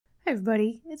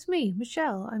everybody, it's me,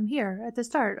 Michelle. I'm here at the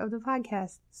start of the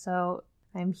podcast. So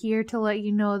I'm here to let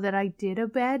you know that I did a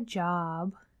bad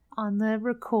job on the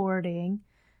recording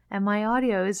and my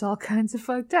audio is all kinds of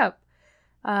fucked up.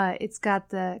 It's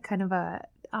got the kind of a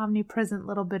omnipresent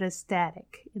little bit of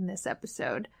static in this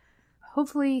episode.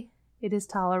 Hopefully it is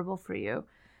tolerable for you.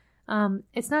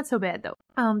 It's not so bad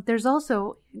though. There's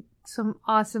also some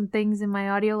awesome things in my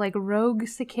audio, like rogue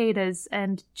cicadas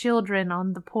and children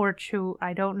on the porch who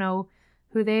I don't know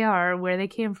who they are, where they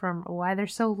came from, or why they're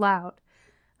so loud.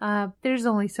 There's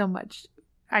only so much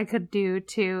I could do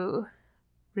to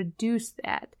reduce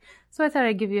that. So I thought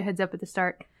I'd give you a heads up at the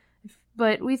start.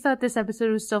 But we thought this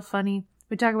episode was still funny.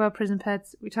 We talk about prison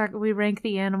pets. We rank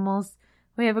the animals.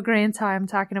 We have a grand time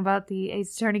talking about the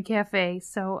Ace Attorney Cafe.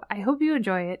 So I hope you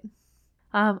enjoy it.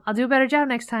 I'll do a better job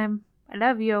next time. I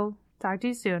love you. Talk to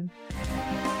you soon.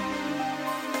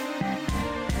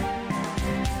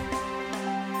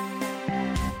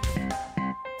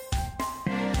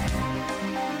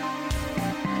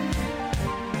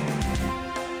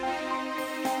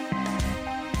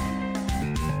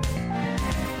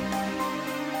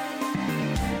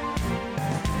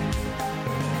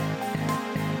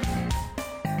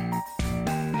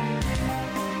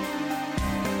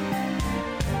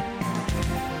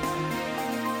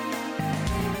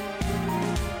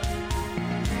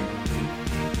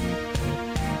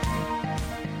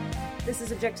 This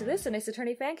is Object to This, an Ace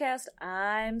Attorney Fancast.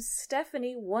 I'm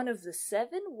Stephanie, one of the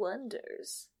 7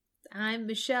 wonders. I'm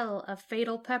Michelle, a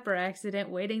fatal pepper accident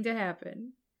waiting to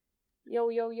happen. Yo,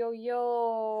 yo, yo,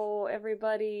 yo,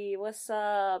 everybody, what's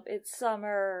up? It's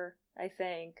summer, I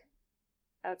think,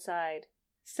 outside.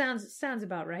 Sounds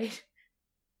about right.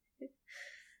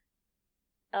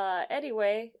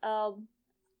 Anyway,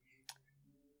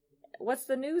 what's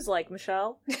the news like,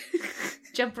 Michelle?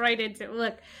 Jump right into it.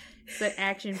 Look, it's an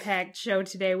action-packed show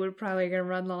today. We're probably going to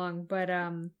run long, but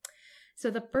so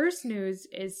the first news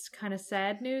is kind of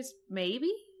sad news,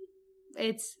 maybe?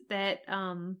 It's that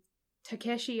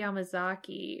Takeshi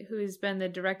Yamazaki, who's been the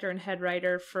director and head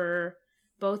writer for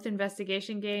both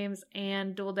Investigation Games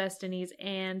and Dual Destinies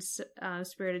and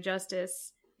Spirit of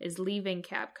Justice, is leaving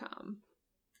Capcom.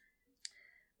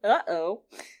 Uh-oh.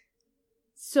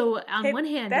 So on one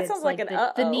hand, that it's sounds like an the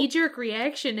uh-oh. knee-jerk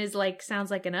reaction is like,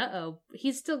 sounds like an uh-oh.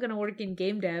 He's still going to work in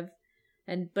game dev,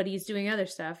 but he's doing other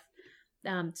stuff.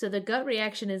 So the gut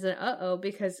reaction is an uh-oh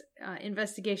because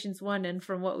Investigations 1 and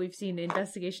from what we've seen,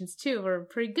 Investigations 2 are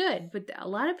pretty good. But a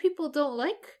lot of people don't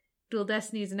like Dual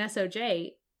Destinies and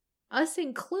SOJ, us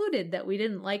included, that we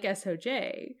didn't like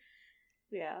SOJ.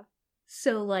 Yeah.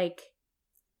 So like,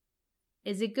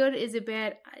 is it good? Is it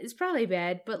bad? It's probably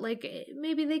bad, but like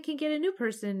maybe they can get a new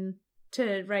person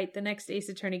to write the next Ace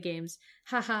Attorney games.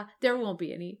 Haha, there won't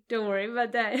be any. Don't worry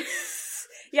about that.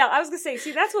 Yeah, I was gonna say,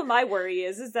 see, that's what my worry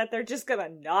is that they're just gonna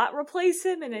not replace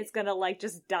him and it's gonna, like,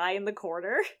 just die in the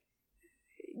corner.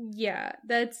 Yeah,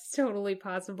 that's totally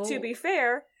possible. To be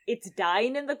fair, it's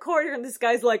dying in the corner and this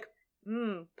guy's like,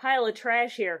 pile of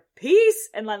trash here. Peace!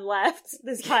 And then left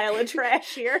this pile of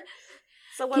trash here.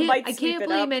 Someone might sweep it up. I can't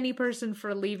blame any person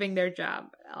for leaving their job.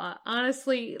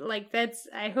 Honestly, like,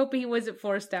 I hope he wasn't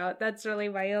forced out. That's really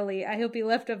my only, I hope he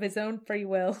left of his own free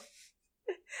will.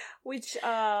 Which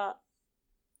Kevin,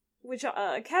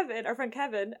 our friend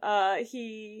Kevin,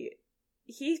 he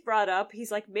brought up, he's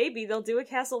like, maybe they'll do a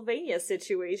Castlevania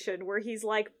situation where he's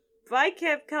like, bye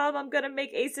Capcom, I'm gonna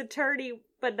make Ace Attorney,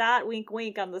 but not wink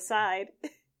wink on the side.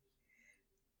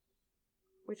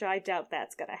 Which I doubt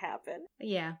that's gonna happen.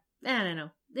 Yeah. I don't know.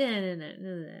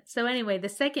 So anyway, the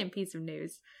second piece of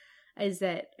news is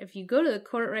that if you go to the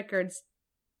Court Records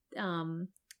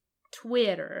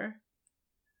Twitter,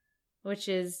 which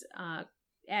is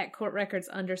at Court Records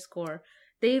 _,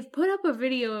 they've put up a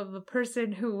video of a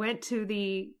person who went to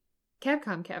the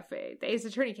Capcom Cafe, the Ace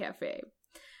Attorney Cafe.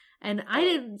 And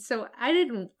I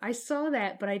saw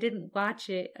that, but I didn't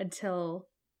watch it until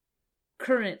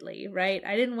currently, right?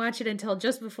 I didn't watch it until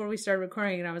just before we started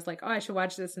recording, and I was like, oh, I should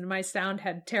watch this, and my sound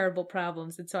had terrible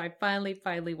problems, and so I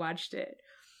finally watched it.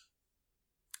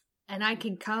 And I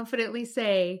can confidently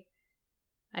say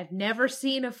I've never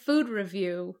seen a food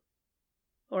review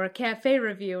or a cafe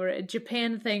review or a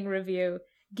Japan thing review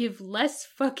give less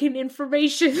fucking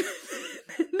information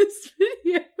than this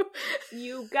video.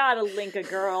 You gotta link a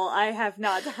girl. I have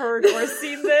not heard or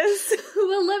seen this.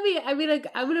 Well,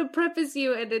 I'm gonna preface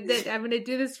you, and then I'm gonna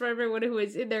do this for everyone who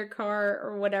is in their car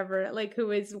or whatever, like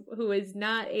who is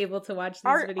not able to watch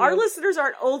this video. Our listeners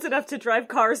aren't old enough to drive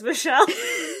cars, Michelle.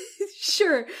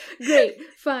 Sure, great,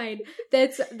 fine.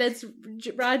 That's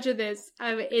Roger. This.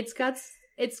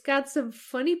 It's got some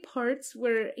funny parts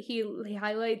where he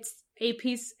highlights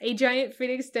a giant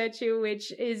phoenix statue,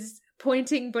 which is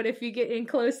pointing, but if you get in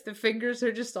close, the fingers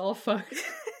are just all fucked.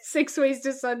 6 Ways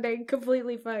to Sunday,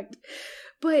 completely fucked.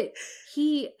 But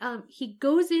he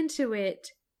goes into it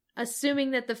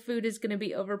assuming that the food is going to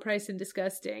be overpriced and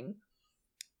disgusting.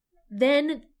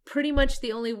 Then pretty much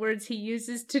the only words he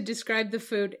uses to describe the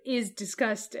food is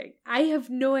disgusting. I have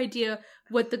no idea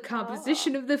what the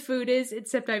composition of the food is,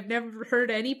 except I've never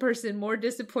heard any person more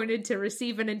disappointed to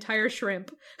receive an entire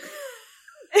shrimp.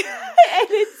 An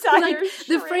entire shrimp.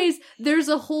 The phrase, "there's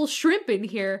a whole shrimp in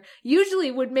here,"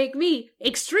 usually would make me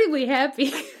extremely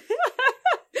happy.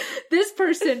 This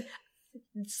person,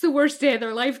 it's the worst day of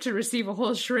their life to receive a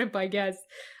whole shrimp, I guess.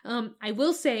 I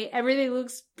will say everything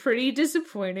looks pretty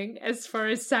disappointing as far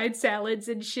as side salads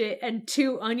and shit, and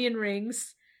 2 onion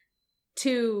rings.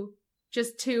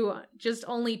 Just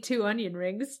only 2 onion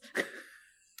rings.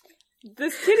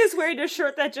 This kid is wearing a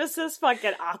shirt that just says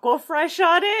fucking Aquafresh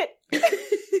on it.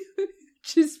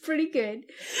 Which is pretty good.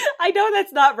 I know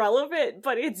that's not relevant,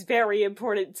 but it's very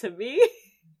important to me.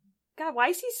 God, why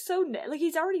is he so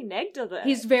he's already negged to this?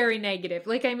 He's very negative.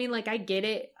 I get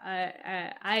it.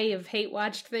 I have hate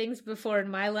watched things before in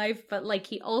my life, but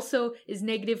he also is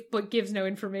negative but gives no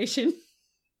information.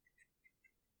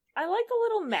 I like the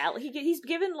little mallet. He's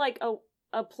given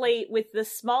a plate with the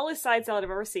smallest side salad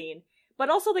I've ever seen, but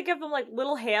also they give them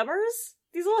little hammers.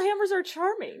 These little hammers are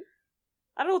charming.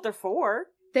 I don't know what they're for.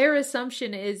 Their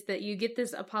assumption is that you get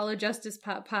this Apollo Justice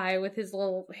pot pie with his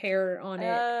little hair on it,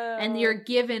 and you're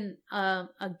given a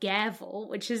gavel,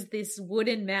 which is this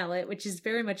wooden mallet, which is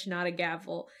very much not a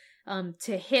gavel,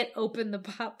 to hit open the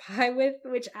pot pie with,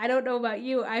 which I don't know about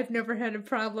you, I've never had a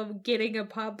problem getting a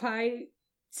pot pie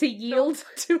to yield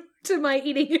to my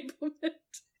eating implement.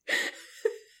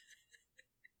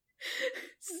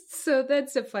 So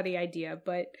that's a funny idea,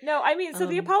 but... No, I mean, so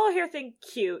the Apollo hair thing,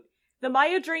 cute. The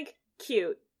Maya drink,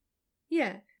 cute.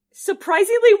 Yeah.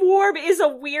 Surprisingly warm is a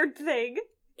weird thing.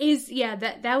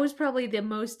 That was probably the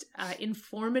most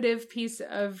informative piece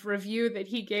of review that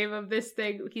he gave of this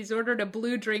thing. He's ordered a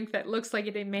blue drink that looks like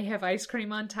it may have ice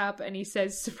cream on top, and he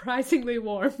says, surprisingly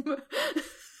warm.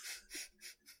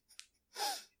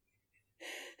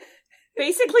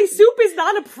 Basically, soup is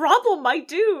not a problem, my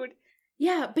dude.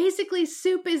 Yeah, basically,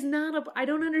 soup is not I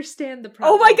don't understand the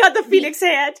problem. Oh my god, the Phoenix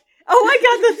hand! Oh my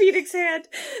god, the Phoenix hand!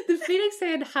 The Phoenix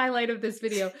hand highlight of this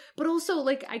video. But also,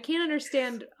 I can't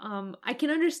understand, I can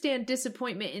understand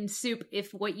disappointment in soup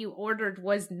if what you ordered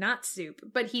was not soup.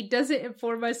 But he doesn't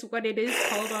inform us what it is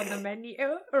called on the menu,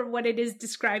 or what it is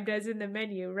described as in the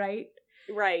menu, right?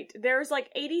 Right. There's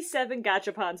 87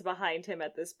 gachapons behind him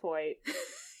at this point.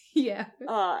 Yeah.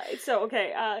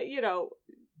 Okay,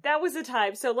 that was the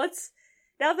time. So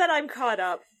now that I'm caught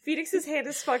up, Phoenix's hand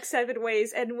is fucked 7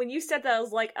 ways, and when you said that, I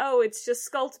was like, oh, it's just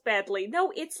sculpted badly.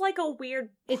 No, it's a weird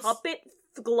puppet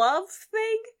glove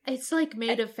thing. It's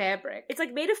made of fabric. It's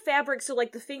made of fabric, so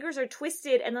the fingers are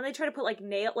twisted, and then they try to put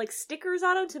stickers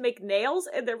on them to make nails,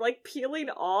 and they're peeling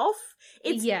off.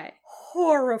 It's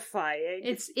horrifying.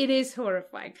 It is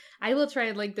horrifying. I will try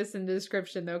and link this in the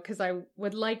description though, because I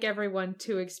would like everyone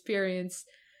to experience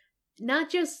not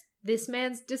just this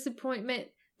man's disappointment,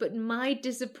 but my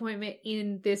disappointment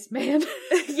in this man.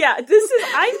 Yeah,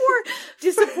 I'm more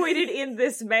disappointed in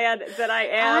this man than I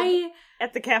am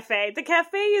at the cafe. The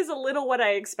cafe is a little what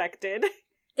I expected.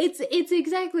 It's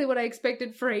exactly what I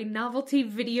expected for a novelty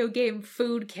video game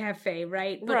food cafe,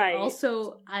 right? But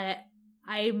also, I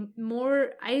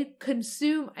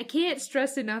can't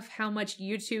stress enough how much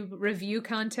YouTube review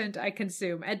content I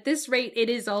consume. At this rate, it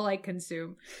is all I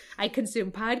consume. I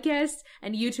consume podcasts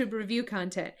and YouTube review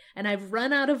content. And I've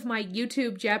run out of my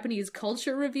YouTube Japanese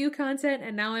culture review content,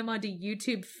 and now I'm onto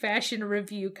YouTube fashion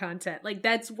review content.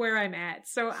 That's where I'm at.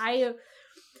 So I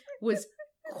was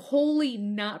wholly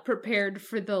not prepared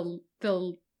for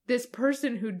this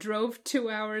person who drove 2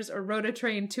 hours or rode a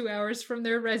train 2 hours from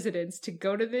their residence to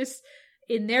go to this,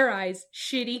 in their eyes,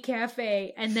 shitty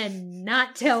cafe, and then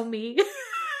not tell me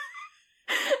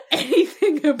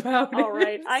anything about it.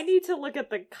 Alright, I need to look at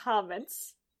the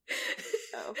comments.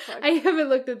 Oh, fuck. I haven't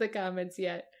looked at the comments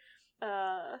yet.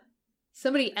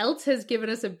 Somebody else has given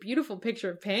us a beautiful picture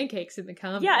of pancakes in the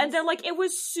comments. Yeah, and they're it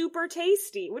was super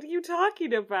tasty. What are you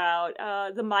talking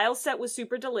about? The Miles set was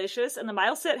super delicious, and the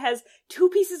Miles set has 2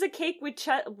 pieces of cake with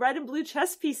red and blue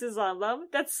chess pieces on them.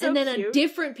 That's so cute. And then a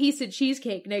different piece of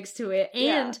cheesecake next to it,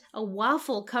 and a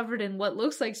waffle covered in what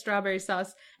looks like strawberry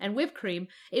sauce and whipped cream.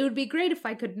 It would be great if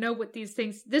I could know what these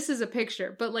things... This is a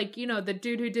picture, but the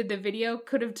dude who did the video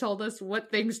could have told us what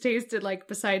things tasted like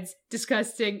besides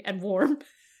disgusting and warm.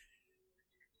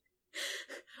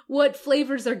 What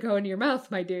flavors are going in your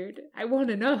mouth, my dude? I want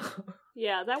to know.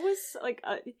 Yeah, that was like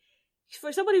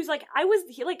for somebody who's like,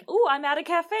 I'm at a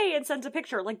cafe and sends a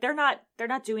picture. Like they're not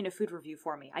doing a food review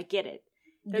for me. I get it.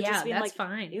 They're just being that's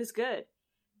fine. It was good.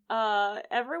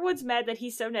 Everyone's mad that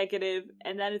he's so negative,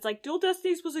 and then it's like Dual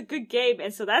Destinies was a good game,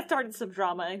 and so that started some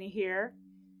drama in here.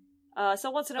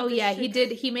 So wants to know. Oh yeah, he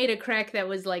did. He made a crack that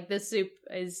was like, this soup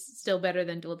is still better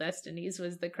than Dual Destinies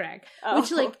was the crack,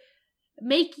 which like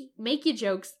make your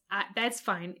jokes. That's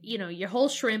fine. You know, your whole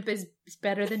shrimp is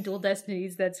better than Dual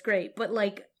Destinies. That's great, but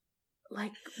like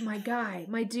my guy,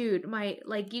 my dude,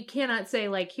 you cannot say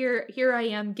like here I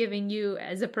am giving you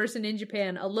as a person in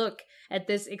Japan a look at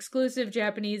this exclusive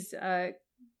Japanese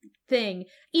thing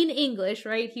in English,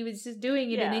 right? He was just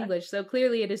doing it in English, so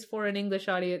clearly it is for an English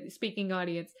speaking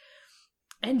audience,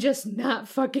 and just not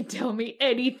fucking tell me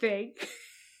anything.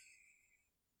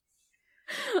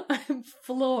 I'm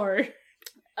floored.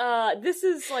 This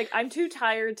is like, I'm too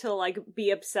tired to like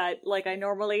be upset like I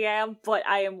normally am, but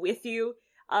I am with you.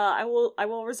 I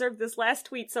will reserve this last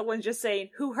tweet. Someone just saying,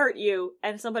 "Who hurt you?"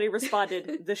 and somebody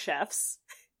responded, "The chefs."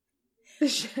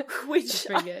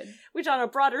 Which on a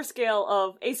broader scale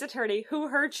of Ace Attorney, who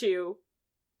hurt you?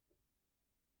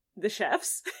 The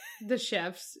chefs. The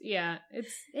chefs. Yeah,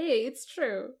 it's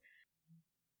true.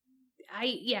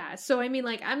 So I mean,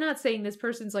 like, I'm not saying this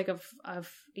person's like a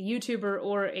YouTuber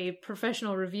or a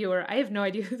professional reviewer. I have no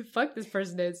idea who the fuck this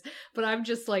person is, but I'm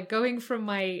just like going from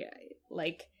my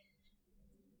like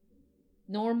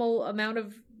normal amount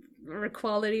of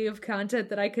quality of content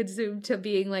that I consume to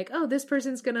being like, oh, this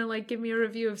person's gonna like give me a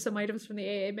review of some items from the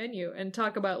AA menu and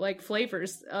talk about like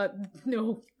flavors.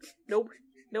 Nope.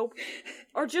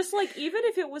 Or just like, even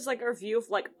if it was like a review of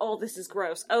like, oh, this is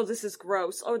gross, or this is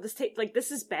like, this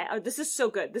is bad, or this is so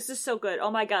good,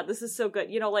 oh my god, this is so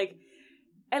good, you know, like,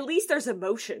 at least there's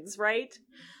emotions, right?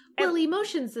 Well,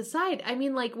 emotions aside, I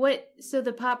mean, like, so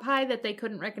the pot pie that they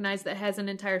couldn't recognize that has an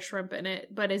entire shrimp in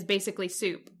it, but is basically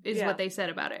soup, is what they said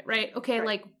about it, right? Okay, right.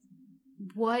 Like,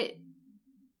 what?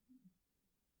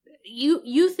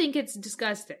 You think it's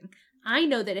disgusting. I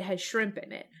know that it has shrimp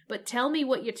in it, but tell me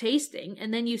what you're tasting,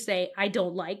 and then you say, I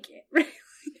don't like it.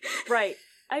 Right.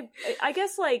 I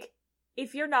guess, like,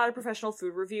 if you're not a professional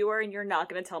food reviewer and you're not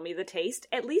going to tell me the taste,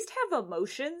 at least have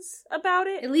emotions about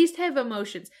it. At least have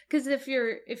emotions. Because if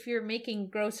you're making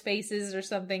gross faces or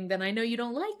something, then I know you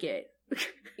don't like it.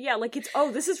 Yeah, like it's, oh,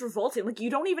 this is revolting. Like, you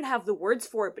don't even have the words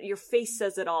for it, but your face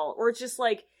says it all. Or it's just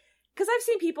like, because I've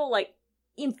seen people, like,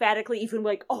 emphatically even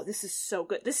like, oh, this is so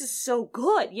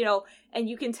good, you know, and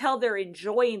you can tell they're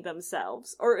enjoying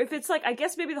themselves. Or if it's like, I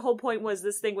guess maybe the whole point was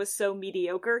this thing was so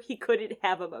mediocre, he couldn't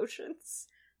have emotions.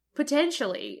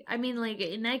 Potentially. I mean, like,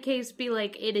 in that case, be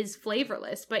like, it is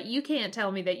flavorless, but you can't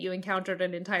tell me that you encountered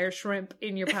an entire shrimp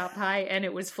in your pot pie and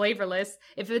it was flavorless.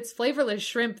 If it's flavorless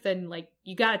shrimp, then, like,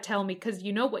 you gotta tell me, because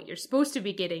you know what you're supposed to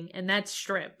be getting, and that's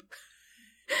shrimp.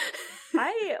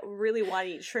 I really want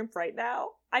to eat shrimp right now.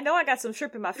 I know I got some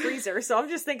shrimp in my freezer, so I'm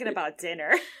just thinking about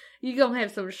dinner. You gonna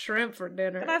have some shrimp for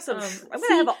dinner. I'm gonna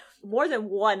have more than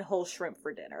one whole shrimp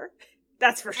for dinner.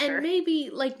 That's for sure. And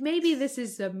maybe this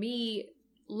is a me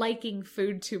liking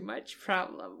food too much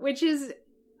problem, which is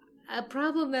a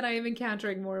problem that I am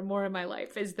encountering more and more in my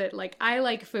life, is that, like, I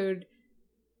like food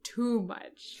too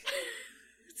much.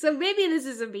 So maybe this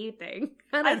is a me thing.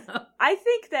 I don't know. I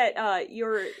think that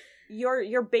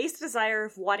your base desire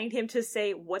of wanting him to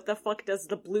say, what the fuck does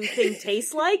the blue thing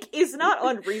taste like, is not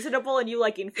unreasonable in you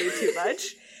liking food too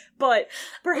much. But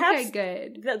perhaps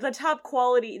the top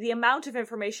quality, the amount of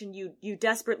information you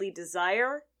desperately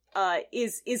desire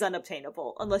is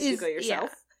unobtainable unless you go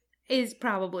yourself. Yeah, is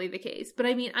probably the case. But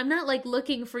I mean, I'm not like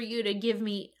looking for you to give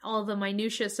me all the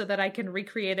minutia so that I can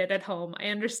recreate it at home. I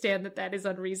understand that is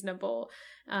unreasonable.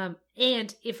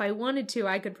 And if I wanted to,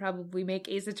 I could probably make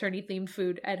Ace Attorney themed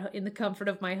food in the comfort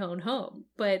of my own home,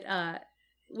 but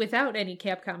without any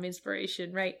Capcom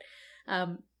inspiration, right?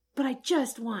 But I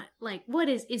just want, like, what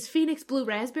is Phoenix Blue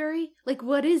Raspberry? Like,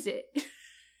 what is it?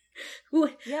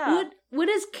 What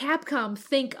does Capcom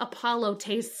think Apollo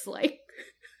tastes like?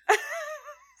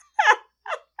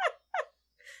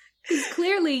 Because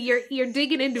clearly you're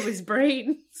digging into his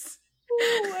brains.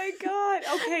 Oh my god.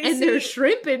 Okay. And there's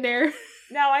shrimp in there.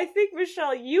 Now I think,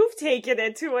 Michelle, you've taken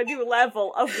it to a new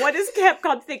level of what does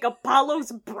Capcom think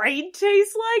Apollo's brain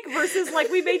tastes like versus, like,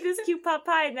 we made this cute pot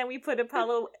pie and then we put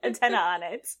Apollo antenna on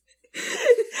it.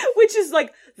 Which is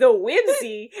like the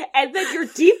whimsy and then your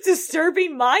deep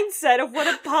disturbing mindset of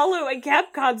what Apollo and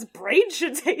Capcom's brain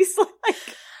should taste like.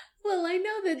 Well, I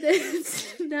know that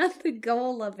that's not the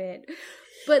goal of it.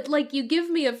 But, like, you give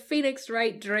me a Phoenix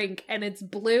Wright drink and it's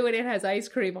blue and it has ice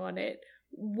cream on it.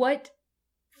 What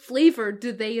flavor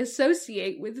do they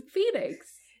associate with Phoenix?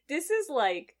 This is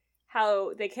like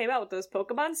how they came out with those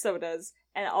Pokemon sodas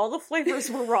and all the flavors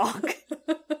were wrong.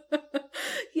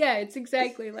 Yeah, it's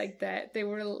exactly like that. They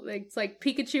were like, it's like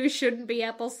Pikachu shouldn't be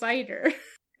apple cider.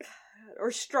 Or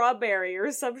strawberry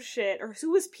or some shit. Or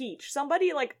who was Peach?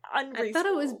 Somebody like unreasonable. I thought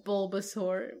it was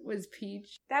Bulbasaur was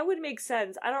Peach. That would make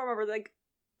sense. I don't remember. Like,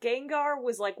 Gengar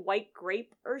was like white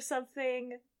grape or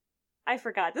something. I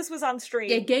forgot. This was on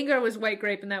stream. Yeah, Gengar was white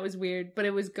grape and that was weird, but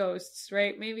it was ghosts,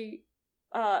 right? Maybe.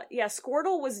 Yeah,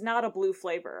 Squirtle was not a blue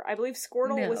flavor. I believe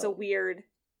Squirtle was a weird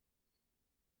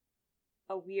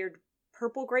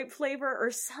purple grape flavor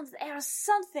or something. It was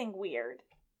something weird.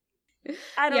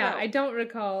 I don't know. I don't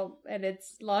recall, and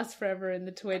it's lost forever in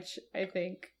the Twitch, I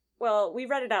think. Well, we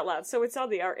read it out loud, so it's on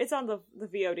the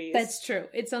VODs. That's true.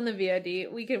 It's on the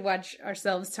VOD. We could watch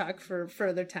ourselves talk for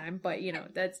further time, but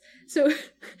that's so.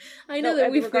 I know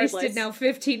that we've wasted now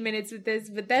 15 minutes with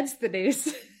this, but that's the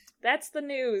news. That's the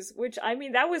news. Which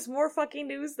that was more fucking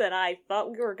news than I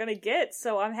thought we were gonna get.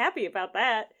 So I'm happy about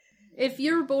that. If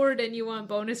you're bored and you want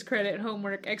bonus credit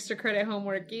homework, extra credit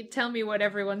homework, you tell me what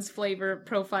everyone's flavor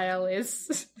profile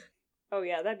is. Oh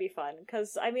yeah, that'd be fun.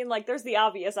 Because, there's the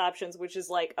obvious options, which is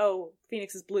like, oh,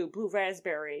 Phoenix is blue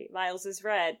raspberry, Miles is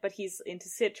red, but he's into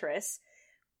citrus,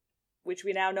 which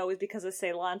we now know is because of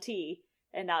Ceylon tea,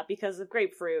 and not because of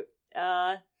grapefruit.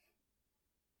 But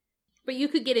you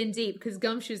could get in deep, because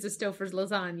Gumshoes is still for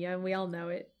lasagna, and we all know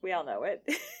it. We all know it.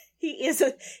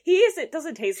 It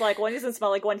doesn't taste like one, he doesn't smell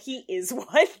like one, he is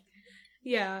one.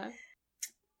 Yeah.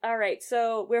 Alright,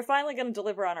 so we're finally gonna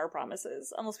deliver on our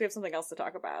promises, unless we have something else to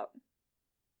talk about.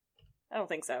 I don't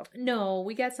think so. No,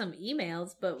 we got some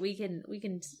emails, but we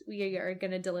are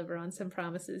gonna deliver on some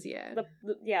promises, yeah.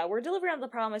 We're delivering on the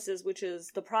promises, which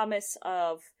is the promise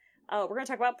of, we're gonna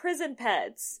talk about prison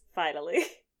pets, finally.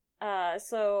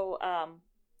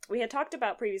 We had talked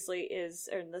about previously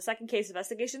in the second case,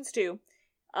 Investigations 2,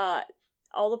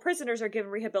 all the prisoners are given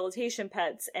rehabilitation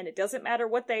pets, and it doesn't matter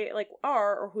what they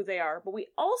are or who they are. But we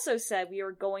also said we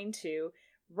were going to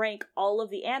rank all of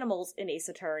the animals in Ace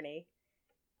Attorney.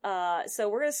 So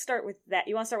we're gonna start with that.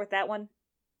 You want to start with that one?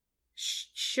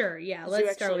 Sure. Yeah,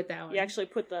 let's start with that one. You actually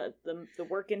put the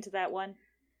work into that one.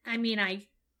 I mean, I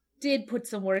did put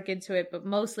some work into it, but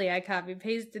mostly I copy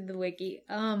pasted the wiki.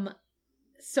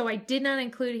 So I did not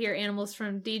include here animals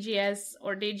from DGS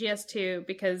or DGS2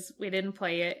 because we didn't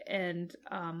play it, and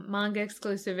manga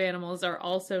exclusive animals are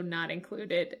also not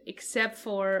included, except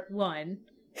for one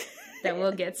that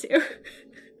we'll get to.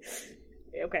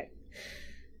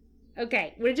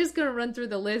 Okay, we're just gonna run through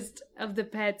the list of the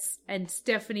pets and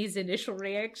Stephanie's initial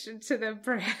reaction to them,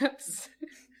 perhaps.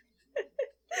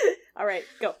 Alright,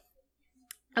 go.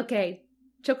 Okay.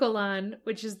 Chocolan,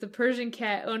 which is the Persian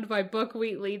cat owned by Buck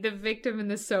Wheatley, the victim in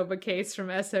the Soba case from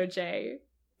SOJ.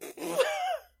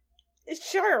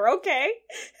 Sure, okay.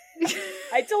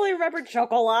 I totally remember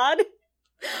Chocolan.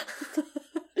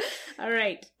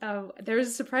 Alright,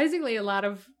 there's surprisingly a lot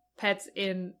of pets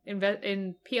in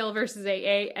PL versus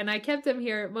AA, and I kept them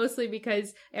here mostly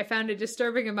because I found a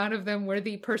disturbing amount of them were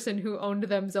the person who owned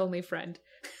them's only friend.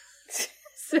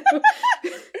 So...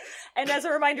 And as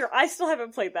a reminder, I still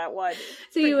haven't played that one.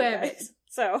 So you have it.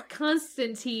 So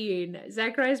Constantine,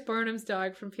 Zacharias Barnum's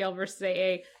dog from PL vs.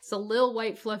 AA. It's a little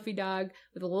white fluffy dog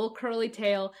with a little curly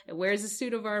tail. It wears a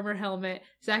suit of armor helmet.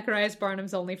 Zacharias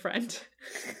Barnum's only friend.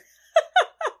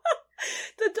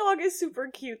 The dog is super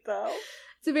cute, though.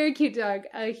 It's a very cute dog.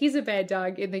 He's a bad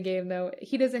dog in the game, though.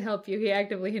 He doesn't help you. He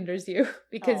actively hinders you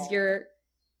because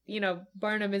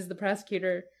Barnum is the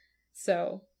prosecutor.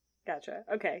 So. Gotcha.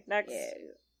 Okay, next.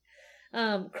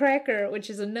 Yeah. Cracker, which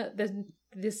is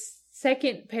this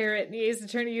second parrot in the Ace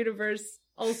Attorney universe,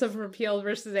 also from PL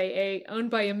versus AA,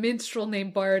 owned by a minstrel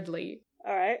named Bardley.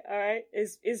 Alright.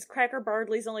 Is Cracker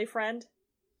Bardley's only friend?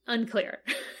 Unclear.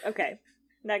 Okay,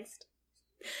 next.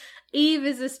 Eve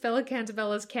is Isabella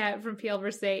Cantabella's cat from PL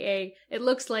versus AA. It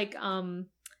looks like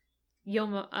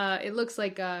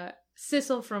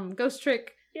Sissel from Ghost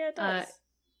Trick. Yeah, it does.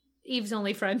 Eve's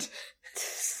only friend.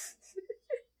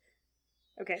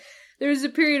 Okay. There was a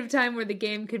period of time where the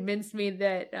game convinced me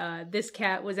that this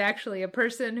cat was actually a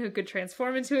person who could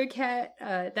transform into a cat.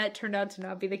 That turned out to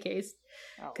not be the case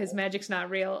because magic's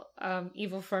not real.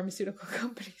 Evil pharmaceutical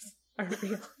companies are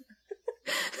real.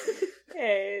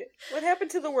 Hey, what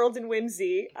happened to the world in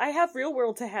Whimsy? I have Real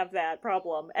World to have that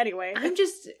problem. Anyway.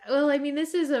 This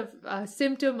is a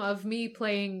symptom of me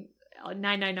playing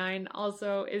 999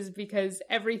 also is because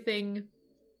everything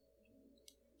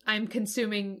I'm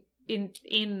consuming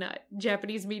in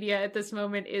Japanese media at this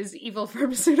moment is evil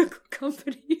pharmaceutical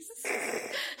companies.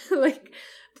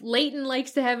 Leighton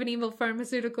likes to have an evil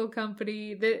pharmaceutical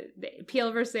company. The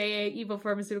PL vs. AA, evil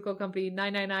pharmaceutical company.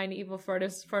 999, evil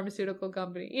pharmaceutical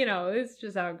company. You know, it's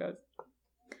just how it goes.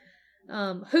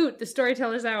 Hoot, the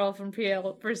storyteller's owl from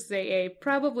PL vs. AA.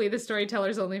 Probably the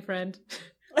storyteller's only friend.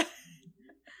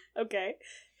 Okay.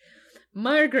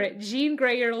 Margaret, Jean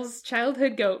Grey's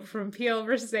childhood goat from PL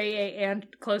vs. AA and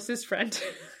closest friend.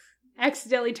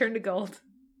 Accidentally turned to gold.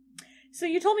 So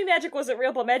you told me magic wasn't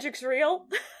real, but magic's real?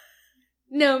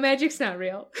 No, magic's not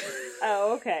real.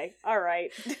 Oh, okay. All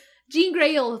right. Jean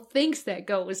Grey thinks that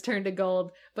goat was turned to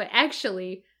gold, but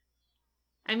actually,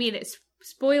 I mean, it's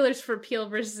spoilers for PL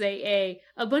vs. AA.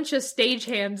 A bunch of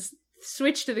stagehands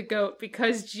switched to the goat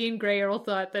because Jean Grey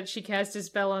thought that she cast a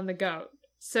spell on the goat.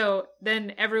 So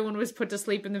then everyone was put to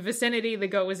sleep in the vicinity. The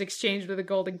goat was exchanged with a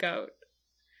golden goat.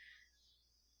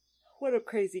 What a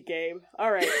crazy game.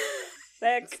 All right.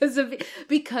 Thanks.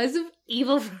 Because of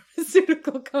evil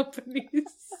pharmaceutical companies.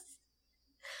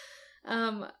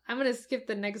 I'm gonna skip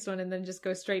the next one and then just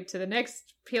go straight to the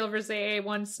next PL vs. AA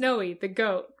one. Snowy, the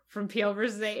goat from PL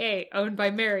vs. AA, owned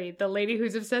by Mary, the lady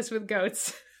who's obsessed with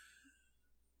goats.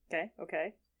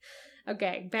 Okay.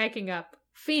 Okay, backing up.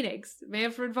 Phoenix,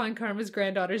 Manfred von Karma's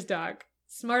granddaughter's dog.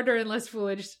 Smarter and less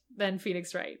foolish than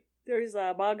Phoenix Wright. There's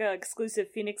a manga exclusive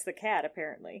Phoenix the cat,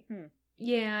 apparently.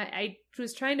 Yeah, I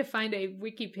was trying to find a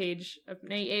wiki page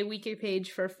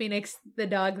for Phoenix the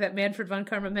dog that Manfred von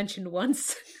Karma mentioned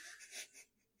once.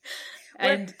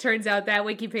 And turns out that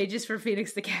wiki page is for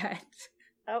Phoenix the cat.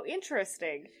 Oh,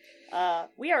 interesting.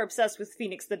 We are obsessed with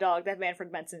Phoenix the dog that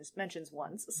Manfred mentions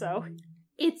once, so...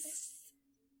 It's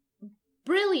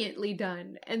brilliantly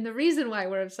done, and the reason why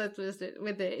we're obsessed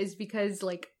with it is because,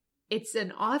 like, it's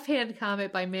an offhand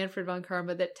comment by Manfred von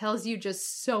Karma that tells you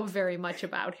just so very much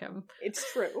about him.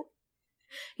 It's true.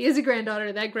 He has a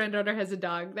granddaughter. That granddaughter has a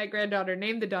dog. That granddaughter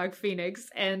named the dog Phoenix,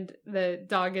 and the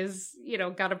dog is,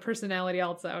 got a personality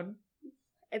all its own.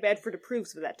 And Manfred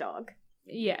approves of that dog.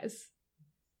 Yes.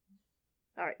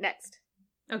 All right, next.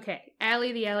 Okay,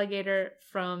 Allie the alligator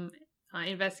from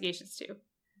Investigations 2.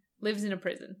 Lives in a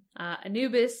prison.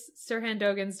 Anubis, Sirhan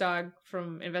Dogan's dog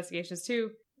from Investigations 2.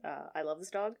 I love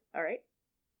this dog. All right.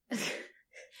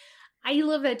 I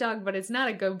love that dog, but it's not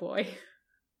a good boy.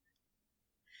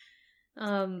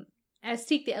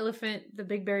 Astique the elephant, the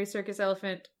Big Berry Circus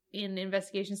elephant in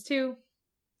Investigations 2.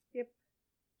 Yep.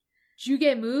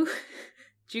 Jugemu.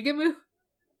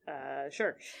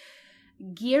 Sure.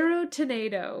 Giro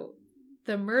Tornado,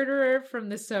 the murderer from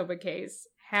the Soba case,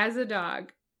 has a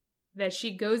dog that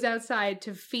she goes outside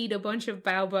to feed a bunch of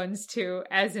bao buns to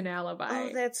as an alibi. Oh,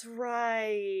 that's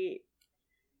right.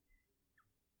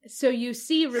 So you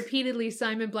see repeatedly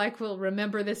Simon Blackwell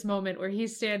remember this moment where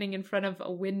he's standing in front of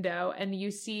a window and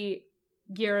you see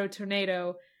Giro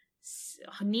Tornado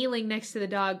kneeling next to the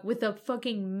dog with a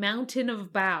fucking mountain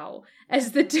of bao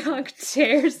as the dog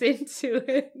tears into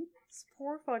it. This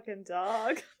poor fucking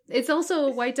dog. It's also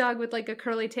a white dog with like a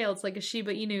curly tail. It's like a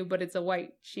Shiba Inu, but it's a white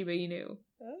Shiba Inu.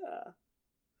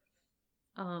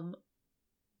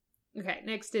 Okay,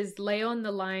 next is Leon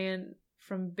the lion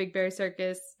from Big Bear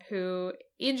Circus, who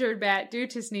injured Bat due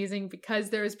to sneezing because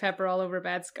there was pepper all over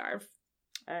Bat's scarf.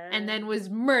 And then was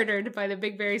murdered by the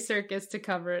Big Berry Circus to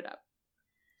cover it up.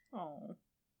 Oh.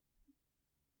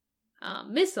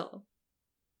 Missile,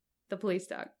 the police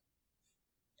dog,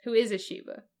 who is a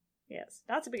Shiba. Yes,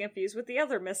 not to be confused with the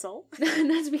other Missile.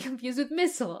 Not to be confused with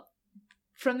Missile,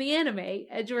 from the anime,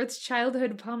 Edgeworth's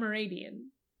childhood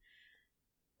Pomeranian.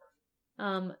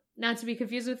 Not to be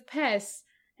confused with Pess,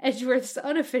 Edgeworth's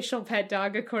unofficial pet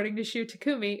dog, according to Shu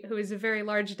Takumi, who is a very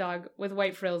large dog with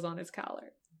white frills on his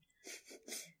collar.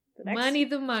 Money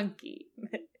the monkey.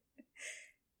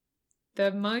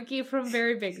 The monkey from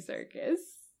Very Big Circus.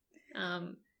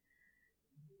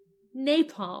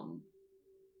 Napalm,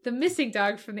 the missing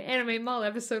dog from the Anime Mall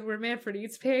episode where Manfred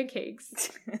eats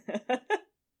pancakes.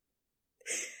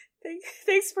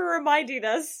 Thanks for reminding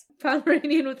us.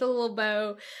 Pomeranian with a little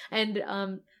bow,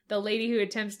 and the lady who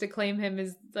attempts to claim him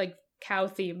is like cow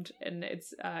themed, and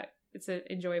it's an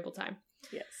enjoyable time.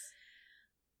 Yes.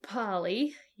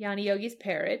 Polly, Yanni Yogi's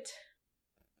parrot.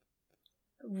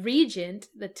 Regent,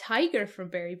 the tiger from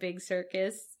Very Big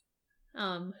Circus,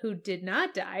 who did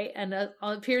not die and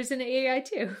appears in AI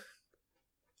too.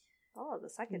 Oh, the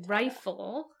second time.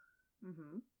 Rifle,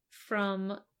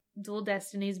 from Dual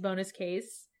Destiny's bonus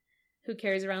case, who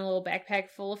carries around a little backpack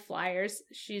full of flyers.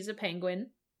 She's a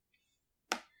penguin.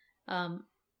 Her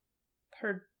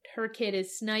kid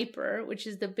is Sniper, which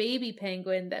is the baby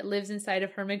penguin that lives inside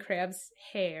of Herman Crab's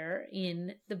hair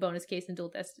in the bonus case in Dual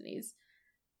Destinies.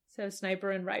 So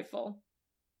Sniper and Rifle.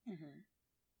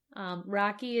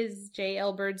 Rocky is Jay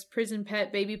Elbird's prison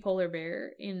pet baby polar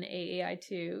bear in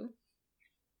AAI2.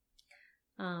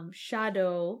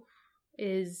 Shadow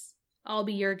is I'll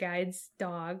Be Your Guide's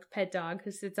dog, pet dog,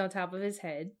 who sits on top of his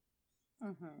head.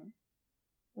 Mm-hmm.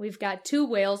 We've got two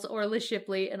whales, Orla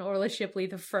Shipley and Orla Shipley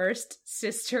the first,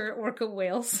 sister orca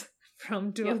whales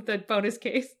from the bonus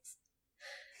case.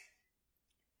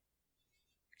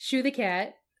 Shu the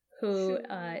cat, who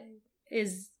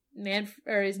is Man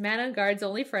on Guard's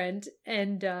only friend,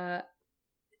 and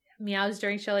meows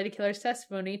during Shelley the Killer's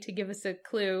testimony to give us a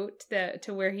clue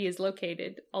to where he is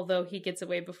located, although he gets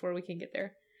away before we can get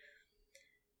there.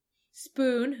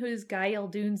 Spoon, who's Guy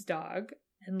Eldoon's dog,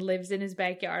 and lives in his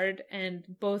backyard, and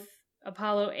both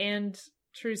Apollo and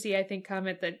Trucy, I think,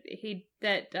 comment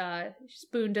that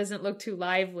Spoon doesn't look too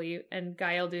lively, and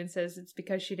Guy Eldoon says it's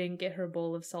because she didn't get her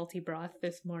bowl of salty broth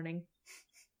this morning.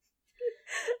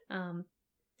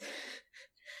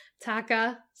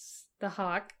 Taka, the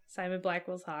hawk, Simon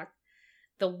Blackwell's hawk,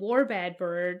 the warbad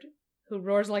bird, who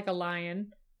roars like a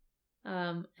lion,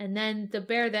 and then the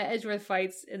bear that Edgeworth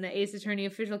fights in the Ace Attorney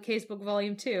Official Casebook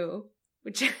Volume 2,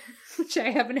 which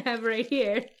I happen to have right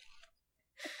here.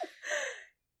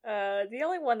 The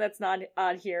only one that's not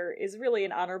on here is really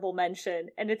an honorable mention,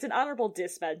 and it's an honorable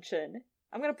dismention.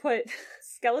 I'm gonna put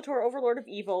Skeletor, Overlord of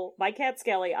Evil, my cat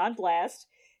Skelly, on blast,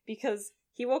 because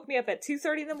he woke me up at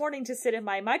 2:30 in the morning to sit in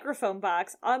my microphone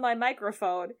box on my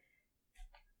microphone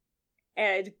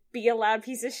and be a loud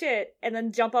piece of shit, and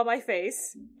then jump on my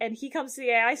face, and he comes to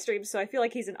the AI stream, so I feel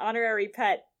like he's an honorary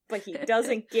pet, but he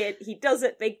doesn't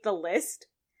make the list.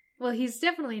 Well, he's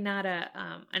definitely not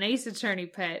an Ace Attorney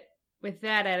pet with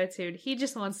that attitude. He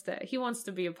just wants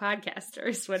to be a podcaster,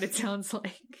 is what it sounds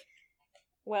like.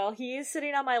 Well, he is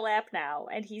sitting on my lap now,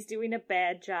 and he's doing a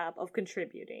bad job of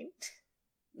contributing.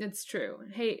 It's true.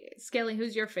 Hey, Skelly,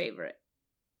 who's your favorite?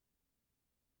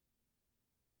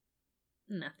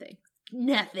 Nothing.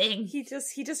 He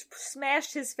just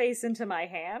smashed his face into my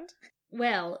hand.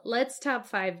 Well, let's top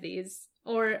 5 these.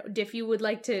 Or if you would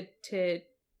like to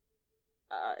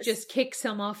just kick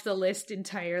some off the list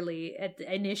entirely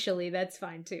initially, that's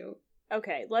fine too.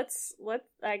 Okay,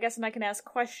 I guess I can ask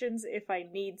questions if I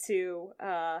need to,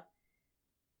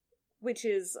 which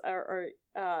is,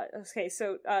 okay,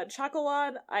 so,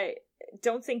 Chocolan, I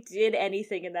don't think did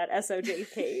anything in that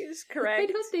SOJ page, correct? I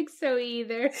don't think so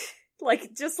either.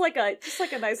 Just like a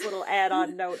nice little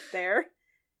add-on note there.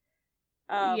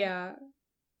 Yeah.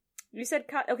 You said,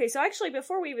 okay, so actually,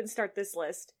 before we even start this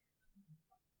list,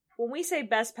 when we say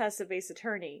best passive Ace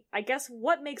Attorney, I guess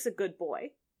what makes a good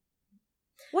boy?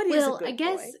 What is a good boy? I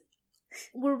guess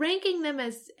we're ranking them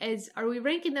as are we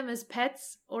ranking them as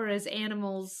pets or as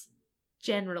animals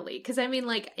generally? Because I mean,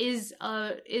 like, is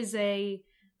a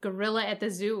gorilla at the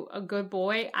zoo a good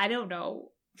boy? I don't know.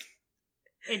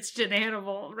 It's just an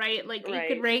animal, right? Like,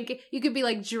 right. You could be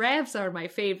like, giraffes are my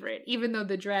favorite, even though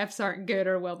the giraffes aren't good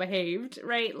or well behaved,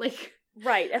 right? Like,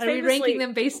 right. Are we ranking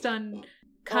them based on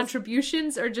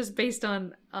contributions or just based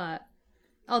on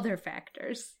other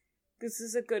factors? This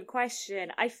is a good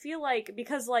question. I feel like,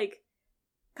 because, like,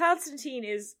 Constantine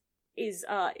is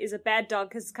a bad dog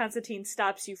because Constantine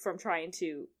stops you from trying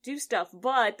to do stuff,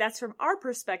 but that's from our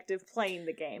perspective playing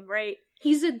the game, right?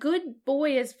 He's a good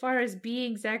boy as far as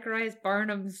being Zacharias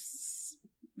Barnum's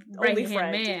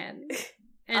right-hand man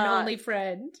and only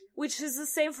friend. Which is the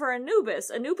same for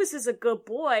Anubis. Anubis is a good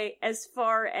boy as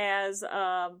far as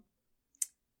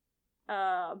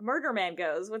Murder Man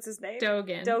goes. What's his name?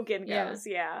 Dogen. Dogen goes,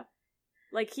 yeah.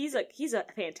 Like, he's a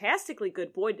fantastically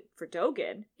good boy for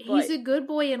Dogen. He's a good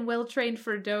boy and well-trained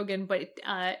for Dogen, but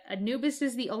Anubis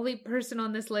is the only person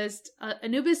on this list,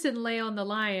 Anubis and Leon the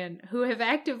Lion, who have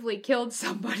actively killed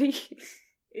somebody.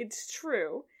 It's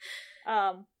true.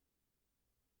 But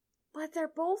they're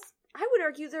both, I would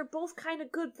argue they're both kind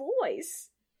of good boys.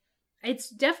 It's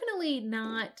definitely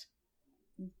not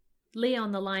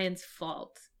Leon the Lion's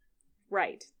fault.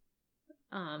 Right.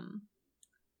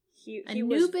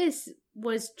 Anubis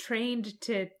was trained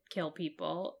to kill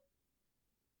people,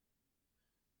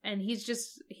 and he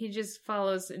just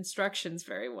follows instructions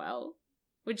very well,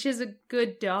 which is a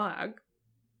good dog.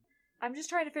 I'm just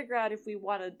trying to figure out if we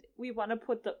want to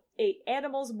put the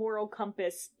animal's moral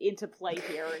compass into play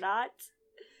here or not.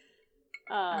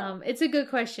 It's a good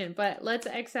question, but let's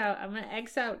X out. I'm gonna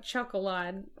X out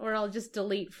Chocolan, or I'll just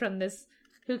delete from this.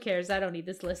 Who cares? I don't need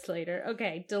this list later.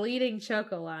 Okay, deleting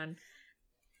Chocolan.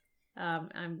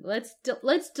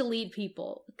 Let's delete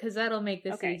people because that'll make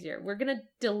this easier. We're gonna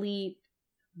delete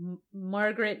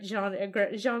Margaret,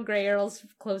 Jean Grey Earl's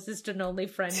closest and only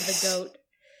friend, the goat.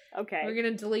 Okay. We're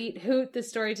gonna delete Hoot, the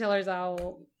storyteller's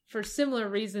owl, for similar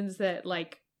reasons that,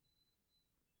 like,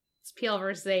 It's PL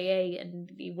versus AA,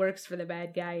 and he works for the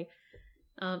bad guy.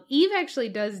 Eve actually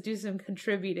does do some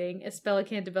contributing as Bella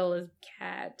Cantabella's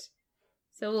cat.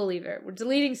 So we'll leave her. We're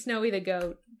deleting Snowy the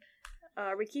goat.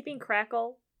 Are we keeping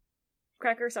Cracker.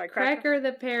 Cracker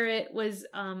the parrot was,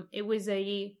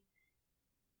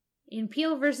 in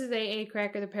Peel versus AA,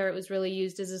 Cracker the parrot was really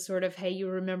used as a sort of, hey, you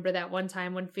remember that one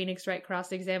time when Phoenix Wright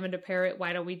cross-examined a parrot?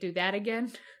 Why don't we do that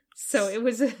again? So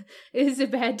it is a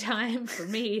bad time for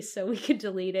me, so we could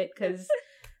delete it, because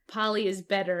Polly is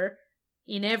better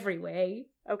in every way.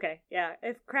 Okay, yeah.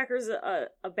 If Cracker's a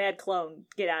bad clone,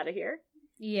 get out of here.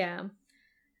 Yeah.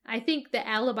 I think the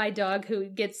alibi dog who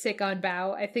gets sick on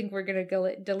Bao, I think we're gonna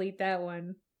go delete that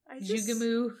one.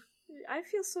 Jugamoo. I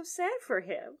feel so sad for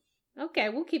him. Okay,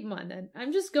 we'll keep him on then.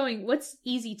 I'm just going, what's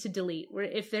easy to delete?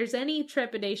 If there's any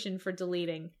trepidation for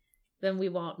deleting, then we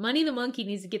won't. Money the Monkey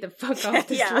needs to get the fuck off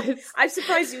this list. I'm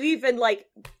surprised you even,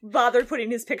 bothered putting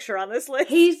his picture on this list.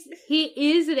 He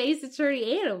is an Ace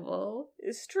Attorney animal.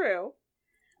 It's true.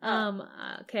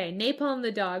 Okay, Napalm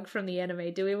the dog from the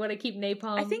anime. Do we want to keep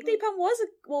Napalm? I think Napalm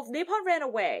Napalm ran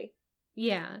away.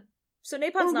 Yeah. So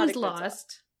Napalm's not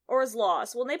lost. Or is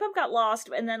lost. Well, Napalm got lost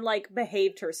and then,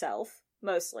 behaved herself,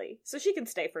 mostly. So she can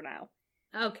stay for now.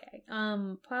 Okay.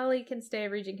 Polly can stay,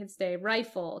 Regent can stay.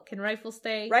 Rifle. Can Rifle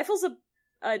stay? Rifle's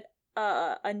a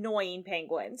annoying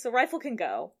penguin, so Rifle can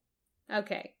go.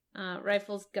 Okay.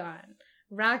 Rifle's gone.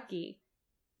 Rocky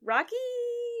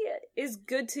is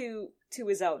good to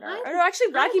his owner.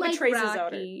 Rocky betrays his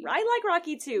owner. I like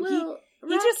Rocky too. Well,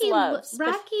 he just loves.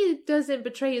 Rocky doesn't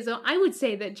betray his own. I would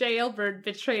say that Jailbird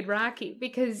betrayed Rocky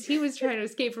because he was trying to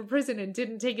escape from prison and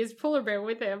didn't take his polar bear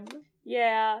with him.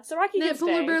 Yeah, so Rocky can stay.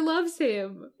 That polar bear loves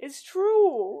him. It's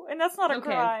true, and that's not a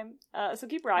crime. So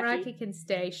keep Rocky. Rocky can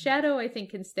stay. Shadow, I think,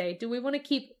 can stay. Do we want to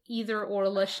keep either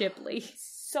Orla Shipley?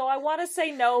 So I want to say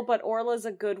no, but Orla's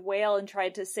a good whale and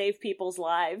tried to save people's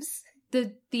lives.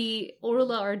 The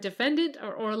Orla our defendant,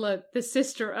 or Orla the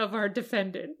sister of our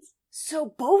defendants?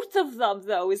 So both of them,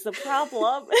 though, is the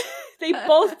problem. They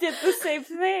both did the same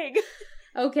thing.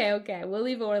 Okay, we'll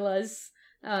leave Orla's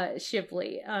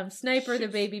Shipley. Sniper the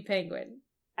baby penguin.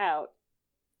 Out.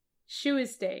 Shoe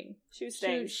is staying.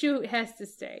 Shoe has to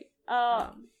stay.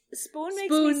 Spoon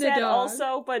makes me sad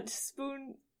also, but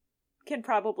Spoon can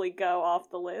probably go off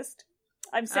the list.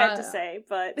 I'm sad to say,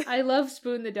 but I love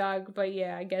Spoon the dog, but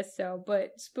yeah, I guess so.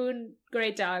 But Spoon,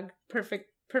 great dog, perfect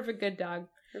good dog.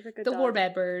 The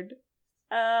Warbad bird.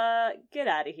 Get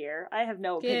out of here. I have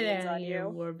no opinions on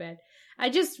you. Warbad. I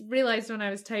just realized when I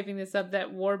was typing this up that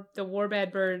the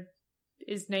Warbad bird,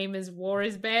 his name is War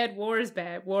is Bad.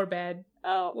 Warbad.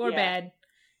 Oh, Warbad. Yeah.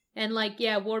 And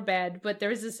Warbad, but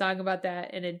there is a song about that,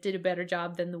 and it did a better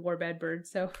job than the Warbad bird,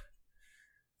 so.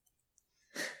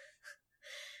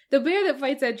 The bear that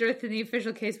fights Edgeworth in the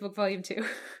official casebook, volume 2.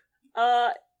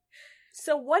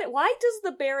 So why does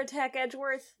the bear attack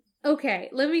Edgeworth? Okay,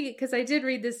 because I did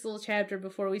read this little chapter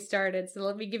before we started, so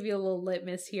let me give you a little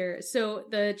litmus here. So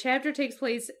the chapter takes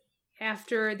place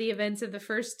after the events of the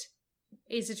first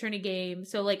Ace Attorney game.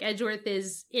 So Edgeworth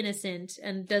is innocent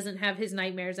and doesn't have his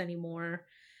nightmares anymore.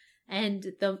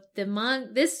 And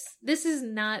this is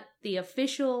not the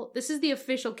official, this is the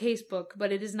official casebook,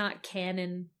 but it is not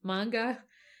canon manga.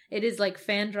 It is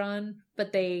fan-drawn,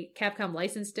 but Capcom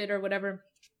licensed it or whatever.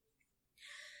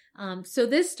 So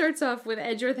this starts off with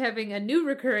Edgeworth having a new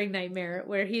recurring nightmare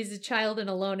where he's a child and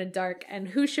alone and dark, and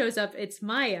who shows up? It's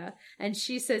Maya, and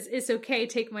she says, "It's okay,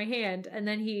 take my hand," and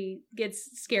then he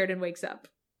gets scared and wakes up.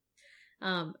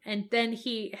 And then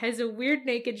he has a weird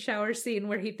naked shower scene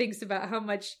where he thinks about how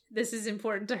much this is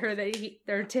important to her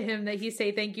to him that he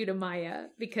say thank you to Maya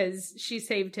because she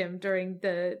saved him during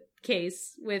the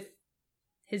case with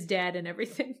his dad and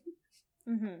everything.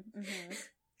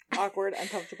 Awkward,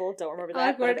 uncomfortable, don't remember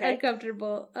that. Awkward,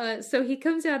 uncomfortable. So he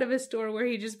comes out of a store where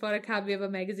he just bought a copy of a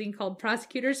magazine called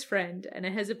Prosecutor's Friend, and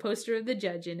it has a poster of the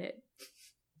judge in it.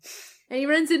 And he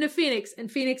runs into Phoenix,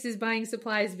 and Phoenix is buying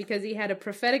supplies because he had a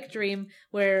prophetic dream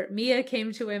where Mia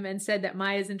came to him and said that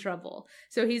Maya's in trouble.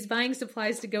 So he's buying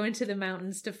supplies to go into the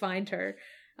mountains to find her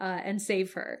and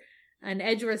save her. And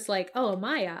Edgeworth's like, "Oh,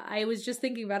 Maya, I was just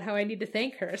thinking about how I need to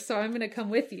thank her, so I'm going to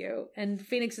come with you." And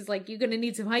Phoenix is like, "You're going to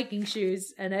need some hiking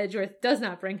shoes." And Edgeworth does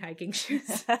not bring hiking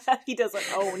shoes. He doesn't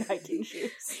own hiking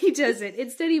shoes. He doesn't.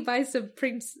 Instead, he buys some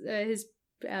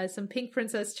some Pink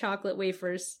Princess chocolate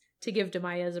wafers to give to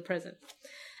Maya as a present.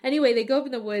 Anyway, they go up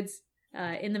in the woods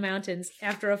in the mountains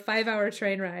after a 5-hour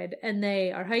train ride, and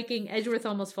they are hiking. Edgeworth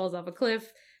almost falls off a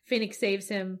cliff. Phoenix saves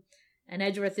him. And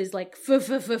Edgeworth is like,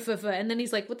 f-f-f-f-f, and then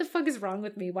he's like, "What the fuck is wrong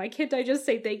with me? Why can't I just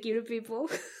say thank you to people?"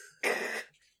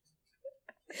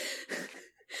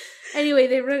 Anyway,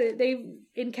 they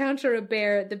encounter a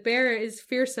bear. The bear is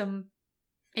fearsome.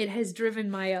 It has driven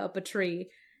Maya up a tree.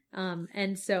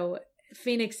 And so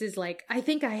Phoenix is like, I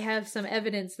think I have some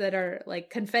evidence that are like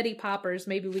confetti poppers.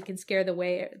 Maybe we can scare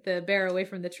the bear away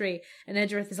from the tree. And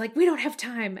Edgeworth is like, we don't have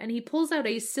time. And he pulls out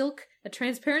a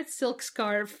transparent silk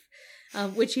scarf,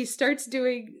 which he starts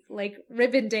doing like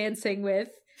ribbon dancing with.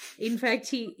 In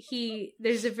fact,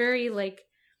 there's a very like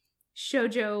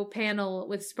shoujo panel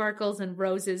with sparkles and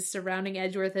roses surrounding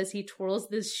Edgeworth as he twirls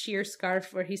this sheer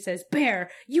scarf where he says,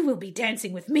 "Bear, you will be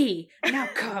dancing with me. Now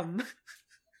come."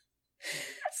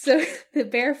 So the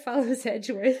bear follows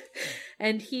Edgeworth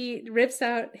and he rips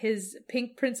out his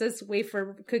pink princess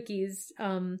wafer cookies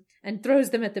and throws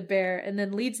them at the bear and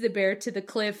then leads the bear to the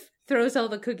cliff, throws all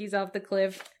the cookies off the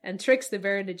cliff and tricks the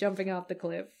bear into jumping off the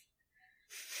cliff.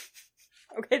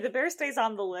 Okay, the bear stays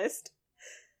on the list.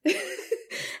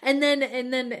 and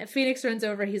then Phoenix runs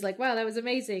over. He's like, "Wow, that was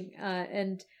amazing."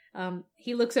 And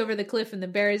he looks over the cliff and the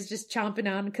bear is just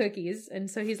chomping on cookies. And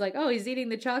so he's like, "Oh, he's eating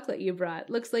the chocolate you brought.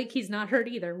 Looks like he's not hurt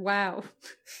either. Wow."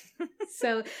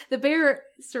 So the bear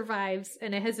survives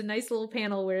and it has a nice little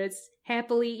panel where it's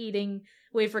happily eating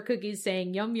wafer cookies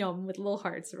saying yum yum with little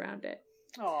hearts around it.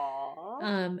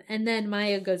 Aww. And then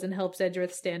Maya goes and helps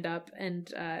Edgeworth stand up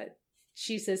and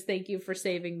she says, "Thank you for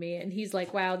saving me." And he's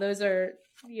like, "Wow, those are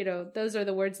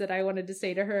the words that I wanted to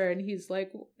say to her." And he's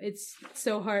like, "It's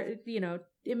so hard,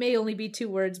 it may only be 2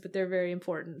 words, but they're very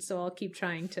important. So I'll keep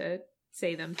trying to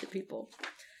say them to people."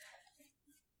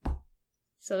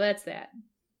 So that's that.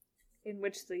 In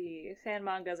which the fan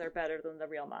mangas are better than the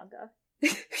real manga.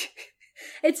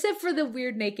 Except for the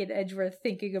weird naked Edgeworth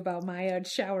thinking about Maya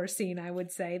shower scene, I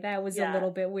would say. That was a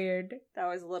little bit weird. That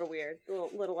was a little weird.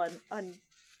 A little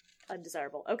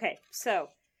undesirable. Okay, so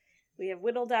we have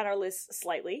whittled down our list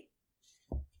slightly.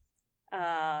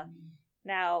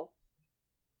 Now,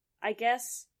 I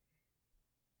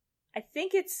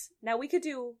think now we could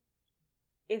do,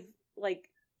 if, like,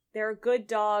 they're a good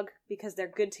dog because they're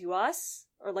good to us,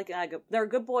 or like, they're a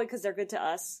good boy because they're good to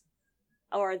us,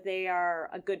 or they are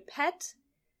a good pet,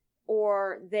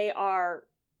 or they are,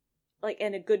 like,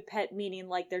 and a good pet meaning,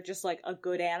 like, they're just, like, a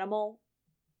good animal,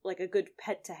 like a good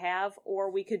pet to have, or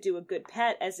we could do a good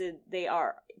pet as in they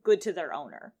are good to their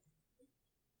owner.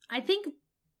 I think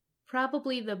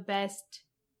probably the best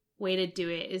way to do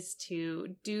it is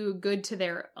to do good to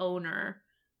their owner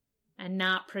and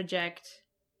not project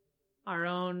our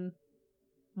own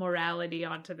morality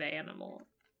onto the animal.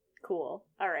 Cool.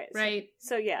 All right. Right.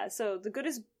 So the good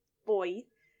is boy.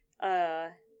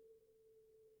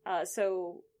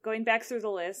 So going back through the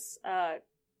list,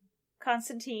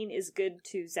 Constantine is good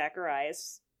to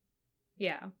Zacharias.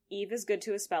 Yeah. Eve is good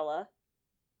to Espella.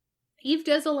 Eve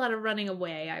does a lot of running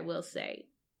away, I will say.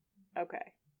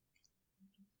 Okay.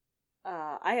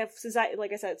 Since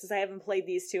I haven't played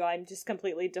these two, I'm just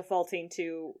completely defaulting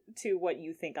to what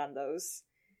you think on those.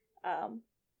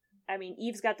 I mean,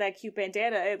 Eve's got that cute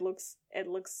bandana. It looks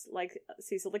like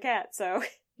Cecil the cat, so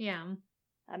yeah,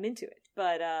 I'm into it.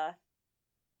 But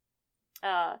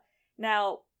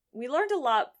now we learned a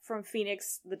lot from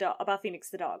Phoenix the dog about Phoenix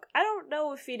the dog. I don't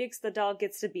know if Phoenix the dog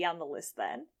gets to be on the list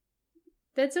then.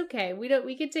 That's okay. We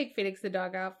could take Phoenix the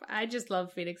dog off. I just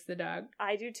love Phoenix the dog.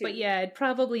 I do too. But yeah,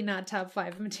 probably not top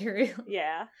 5 material.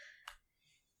 Yeah.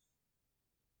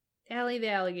 Allie the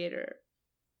alligator.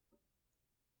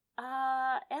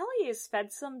 Allie has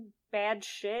fed some bad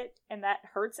shit, and that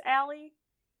hurts Allie.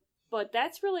 But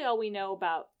that's really all we know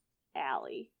about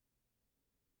Allie.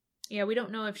 Yeah, we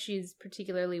don't know if she's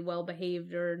particularly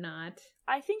well-behaved or not.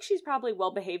 I think she's probably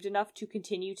well-behaved enough to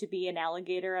continue to be an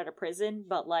alligator at a prison,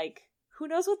 but, like, who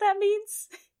knows what that means?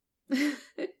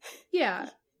 Yeah.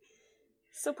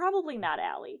 So probably not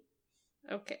Allie.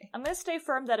 Okay. I'm gonna stay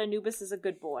firm that Anubis is a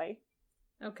good boy.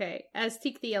 Okay.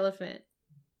 Aztique the elephant.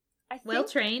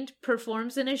 Well-trained,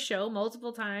 performs in his show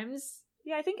multiple times.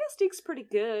 Yeah, I think Astique's pretty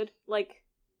good. Like,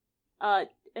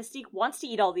 Astique wants to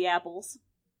eat all the apples.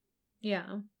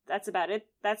 Yeah. That's about it.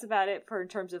 That's about it in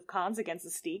terms of cons against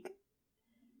Astique.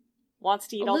 Wants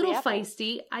to eat all the apples.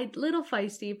 Little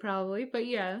feisty probably, but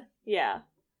yeah. Yeah.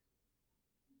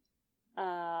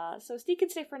 So Astique can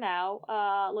stay for now.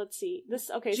 Let's see.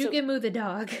 Jugemu the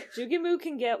dog. Jugemu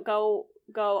can go.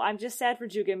 I'm just sad for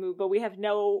Jugemu, but we have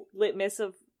no litmus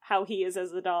of how he is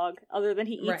as a dog, other than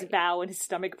he eats Bao and his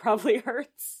stomach probably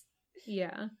hurts.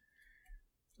 Yeah.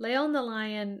 Leon the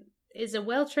lion is a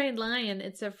well-trained lion,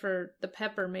 except for the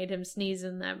pepper made him sneeze,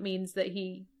 and that means that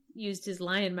he used his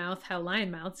lion mouth how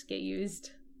lion mouths get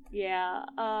used. Yeah,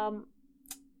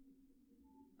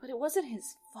 but it wasn't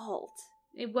his fault.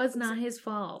 It was not his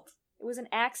fault. It was an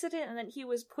accident, and then he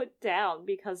was put down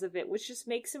because of it, which just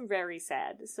makes him very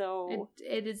sad. So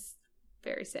it is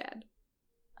very sad.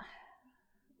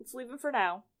 Let's leave him for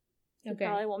now. Okay.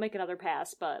 Probably won't make another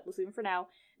pass, but let's leave him for now.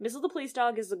 Missile the police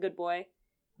dog is a good boy.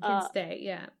 Can stay,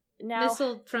 yeah. Now,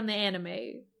 Missile from the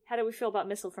anime. How do we feel about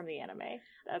Missile from the anime?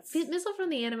 Missile from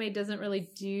the anime doesn't really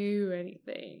do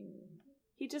anything.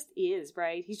 He just is,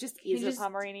 right? He just is a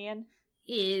Pomeranian.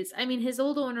 I mean, his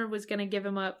old owner was going to give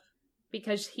him up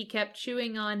because he kept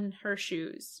chewing on her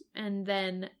shoes. And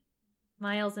then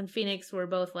Miles and Phoenix were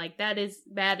both like, that is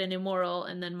bad and immoral.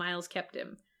 And then Miles kept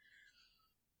him.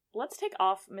 Let's take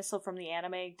off Missile from the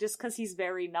anime just because he's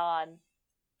very non...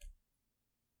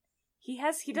 He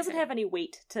doesn't have any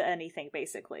weight to anything,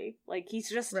 basically. Like, he's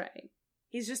just... Right.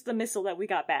 He's just the Missile that we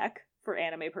got back for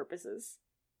anime purposes.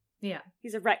 Yeah.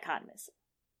 He's a retcon Missile.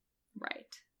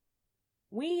 Right.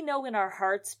 We know in our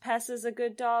hearts Pess is a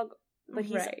good dog, but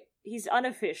he's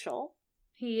unofficial.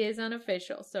 He is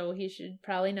unofficial, so he should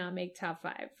probably not make top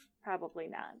 5. Probably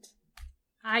not.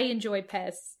 I enjoy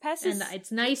Pess. And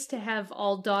it's nice to have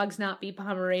all dogs not be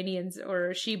Pomeranians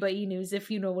or Shiba Inus,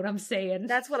 if you know what I'm saying.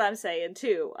 That's what I'm saying,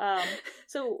 too.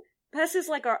 So, Pess is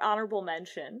like our honorable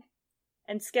mention,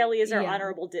 and Skelly is our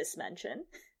honorable dismention.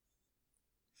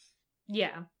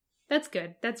 Yeah. That's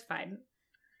good. That's fine.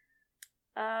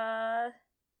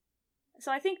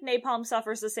 So I think Napalm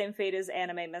suffers the same fate as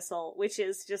Anime Missile, which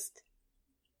is just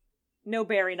no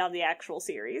bearing on the actual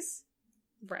series.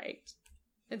 Right.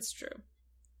 It's true.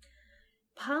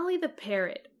 Polly the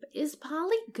parrot. Is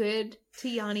Polly good to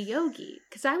Yanni Yogi?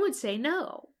 Because I would say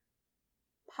no.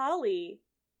 Polly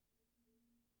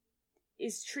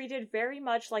is treated very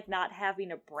much like not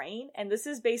having a brain, and this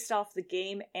is based off the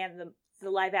game and the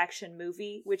live-action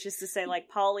movie, which is to say, like,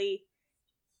 Polly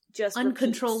just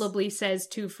uncontrollably says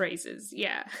 2 phrases.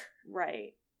 Yeah.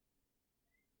 Right.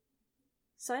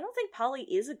 So I don't think Polly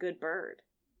is a good bird.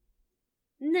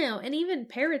 No, and even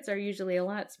parrots are usually a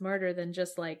lot smarter than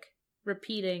just, like,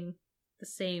 repeating the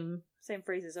same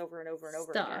phrases over and over and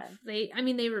over again.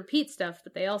 They repeat stuff,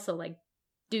 but they also, like,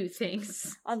 do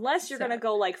things. Unless you're gonna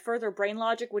go, like, further brain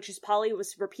logic, which is Polly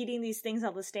was repeating these things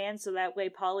on the stand so that way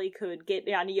Polly could get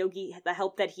Yanni Yogi the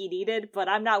help that he needed, but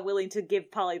I'm not willing to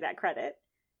give Polly that credit.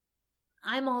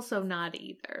 I'm also not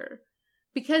either.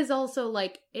 Because also,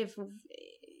 like, if...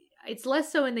 It's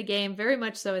less so in the game, very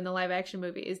much so in the live-action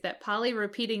movie, is that Polly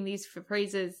repeating these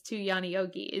phrases to Yanni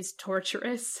Yogi is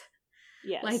torturous.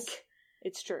 Yes. Like,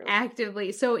 it's true.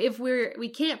 Actively. So if we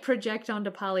can't project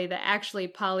onto Polly that actually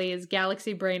Polly is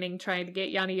galaxy braining trying to get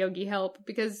Yanni Yogi help,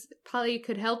 because Polly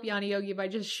could help Yanni Yogi by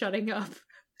just shutting up.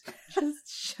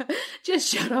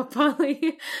 just shut up,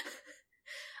 Polly.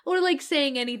 Or, like,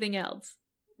 saying anything else.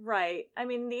 Right. I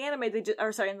mean, in the anime, in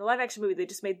the live-action movie, they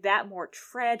just made that more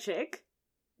tragic.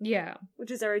 Yeah.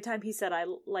 Which is every time he said, I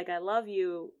love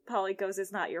you, Polly goes,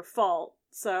 it's not your fault,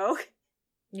 so.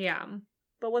 Yeah.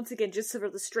 But once again, just sort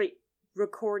of the straight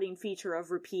recording feature of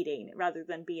repeating, rather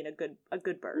than being a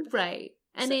good bird. Right.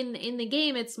 And in the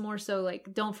game, it's more so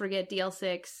like, don't forget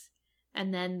DL6,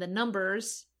 and then the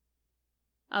numbers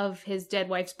of his dead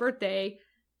wife's birthday,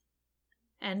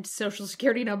 and social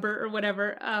security number, or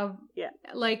whatever. Yeah.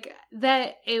 Like,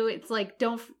 that, it's like,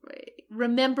 don't...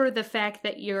 Remember the fact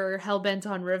that you're hellbent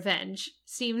on revenge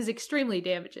seems extremely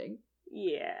damaging.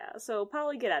 Yeah, so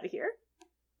Polly, get out of here.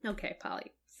 Okay,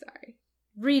 Polly. Sorry.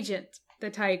 Regent, the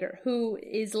tiger, who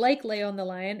is like Leon the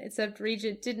lion, except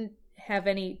Regent didn't have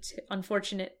any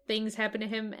unfortunate things happen to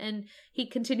him, and he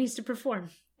continues to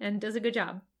perform, and does a good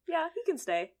job. Yeah, he can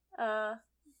stay.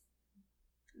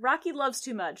 Rocky loves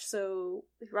too much, so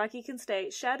Rocky can stay.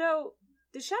 Shadow...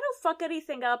 Did Shadow fuck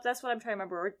anything up? That's what I'm trying to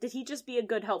remember. Or did he just be a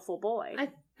good, helpful boy?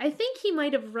 I think he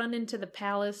might have run into the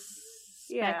palace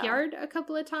backyard a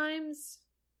couple of times.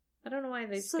 I don't know why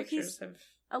these pictures have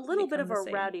a little bit of a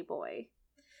rowdy boy.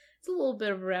 It's a little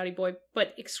bit of a rowdy boy,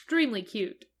 but extremely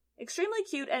cute. Extremely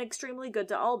cute and extremely good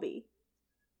to Albie.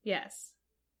 Yes.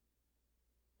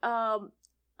 I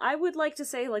would like to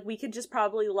say, like, we could just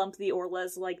probably lump the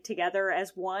Orlas, like, together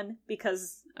as one,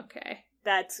 because... Okay.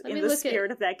 That's in the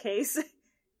spirit of that case.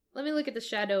 Let me look at the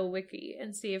Shadow wiki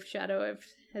and see if Shadow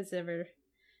has ever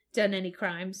done any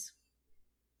crimes.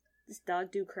 Does dog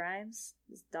do crimes?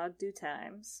 Does dog do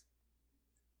times?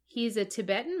 He's a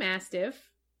Tibetan Mastiff.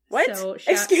 What? So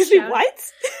Excuse me, what?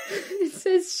 It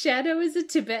says Shadow is a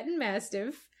Tibetan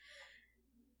Mastiff.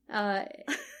 Oh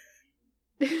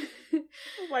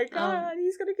my god,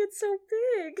 he's gonna get so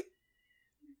big.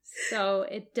 So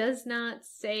it does not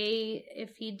say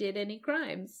if he did any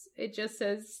crimes. It just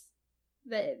says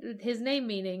that his name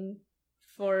meaning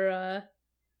for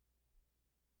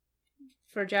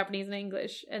for Japanese and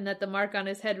English, and that the mark on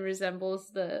his head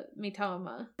resembles the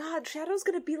Mitama. God, Shadow's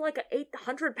gonna be like an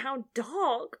 800-pound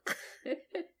dog.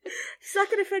 He's not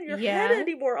gonna fit in your head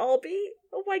anymore, Albie.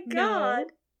 Oh my god.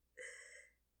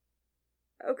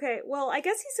 No. Okay, well, I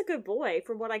guess he's a good boy,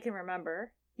 from what I can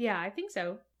remember. Yeah, I think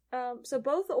so. So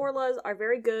both Orlas are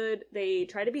very good. They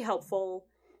try to be helpful.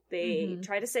 They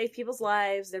try to save people's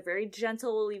lives. They're very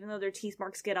gentle, even though their teeth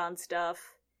marks get on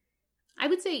stuff. I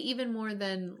would say even more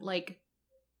than, like,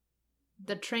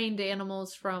 the trained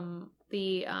animals from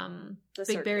the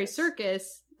Big Berry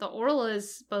Circus, the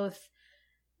Orlas both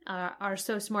are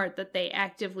so smart that they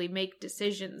actively make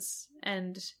decisions.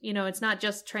 And, you know, it's not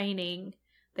just training.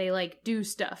 They, like, do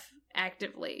stuff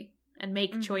actively and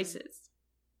make choices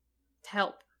to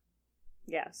help.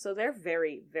 Yeah, so they're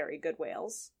very, very good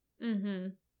whales.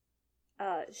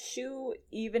 Shu,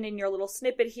 even in your little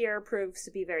snippet here, proves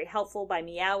to be very helpful by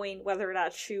meowing. Whether or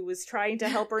not Shu was trying to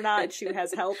help or not, Shu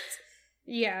has helped.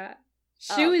 Yeah.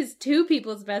 Shu is two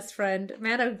people's best friend,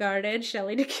 Madagard and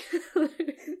Shelly together.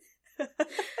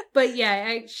 But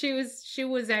yeah, Shu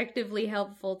was actively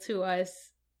helpful to us.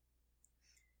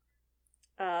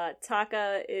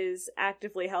 Taka is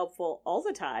actively helpful all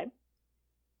the time.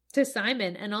 To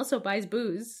Simon, and also buys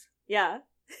booze. Yeah.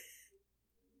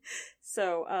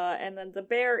 So, and then the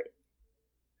bear...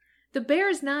 The bear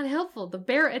is not helpful. The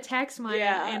bear attacks Maya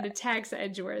and attacks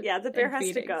Edgeworth. Yeah, the bear has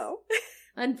Phoenix. To go.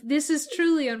 And this is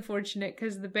truly unfortunate,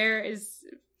 because the bear is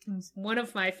one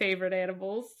of my favorite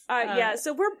animals. Yeah,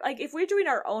 so we're, like, if we're doing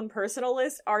our own personal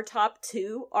list, our top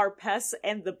two are Pess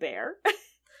and the bear.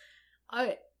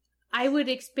 I would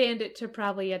expand it to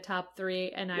probably a top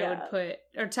 3, and I would put,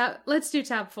 let's do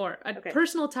top 4. A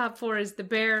personal top 4 is the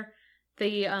bear,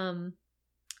 the,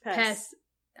 Pess,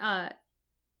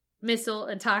 Missile,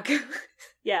 and Taka.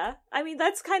 Yeah, I mean,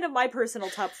 that's kind of my personal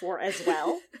top 4 as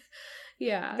well.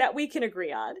 Yeah. That we can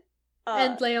agree on.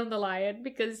 And Leon the Lion,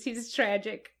 because he's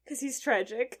tragic.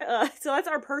 So that's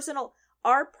our personal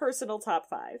top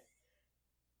 5.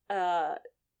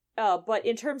 But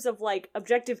in terms of, like,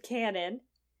 objective canon,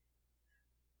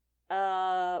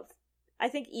 I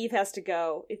think Eve has to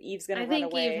go if Eve's gonna run away. I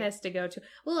think Eve has to go too.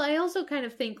 Well, I also kind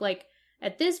of think, like,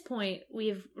 at this point,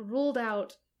 we've ruled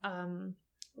out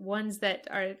ones that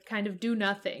are kind of do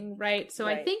nothing, right? So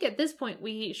I think at this point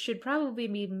we should probably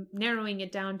be narrowing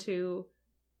it down to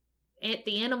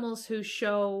the animals who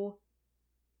show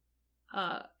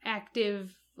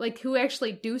active, like, who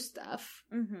actually do stuff.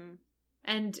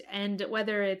 And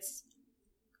whether it's,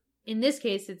 in this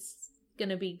case, it's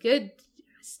gonna be good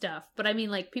stuff. But I mean,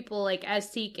 like, people like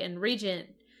Azteek and Regent,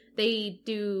 they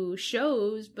do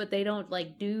shows, but they don't,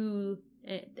 like, do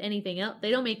anything else.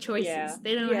 They don't make choices.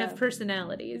 They don't have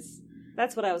personalities.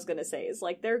 That's what I was gonna say, is,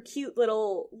 like, they're cute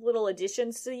little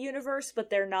additions to the universe, but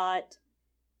they're not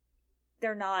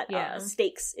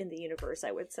stakes in the universe,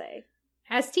 I would say.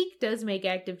 Azteek does make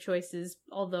active choices,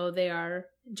 although they are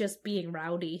just being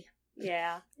rowdy.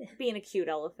 Yeah, being a cute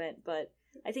elephant, but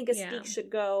I think Azteek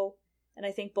should go, and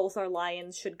I think both our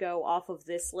lions should go off of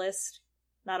this list.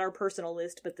 Not our personal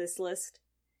list, but this list.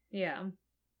 Yeah.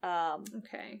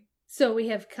 Okay. So we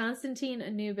have Constantine,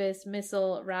 Anubis,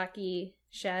 Missile, Rocky,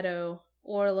 Shadow,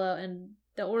 Orla, and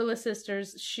the Orla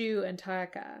sisters, Shu, and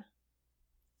Taka.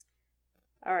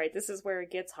 Alright, this is where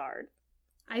it gets hard.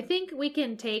 I think we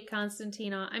can take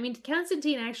Constantine on. I mean,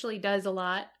 Constantine actually does a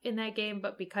lot in that game,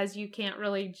 but because you can't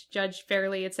really judge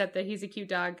fairly except that he's a cute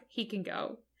dog, he can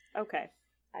go. Okay.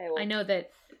 I know that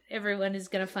everyone is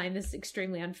going to find this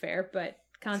extremely unfair, but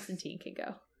Constantine can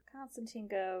go. Constantine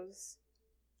goes.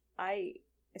 I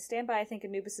stand by. I think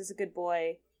Anubis is a good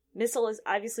boy. Missile is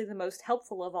obviously the most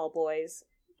helpful of all boys.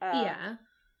 Yeah.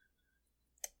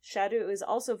 Shadow is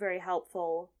also very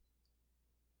helpful.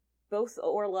 Both the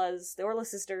Orla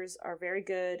sisters are very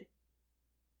good.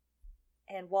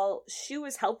 And while Shu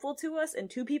is helpful to us and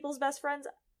two people's best friends,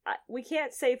 we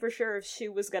can't say for sure if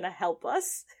Shu was going to help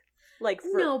us.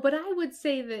 No, but I would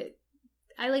say that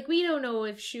we don't know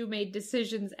if Shu made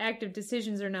active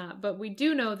decisions or not, but we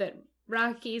do know that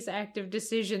Rocky's active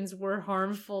decisions were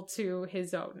harmful to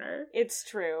his owner. It's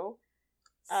true.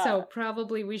 So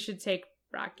probably we should take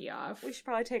Rocky off. We should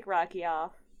probably take Rocky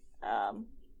off.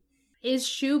 Is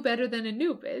Shu better than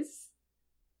Anubis?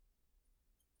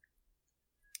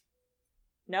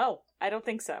 No, I don't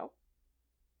think so.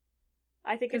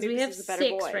 I think Anubis is a better boy.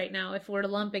 We have 6 right now if we're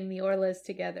lumping the Orlas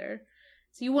together.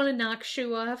 So you want to knock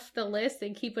Shu off the list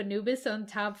and keep Anubis on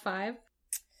top 5?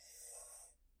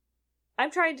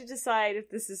 I'm trying to decide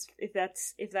if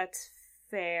that's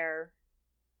fair,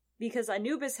 because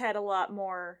Anubis had a lot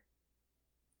more.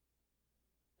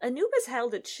 Anubis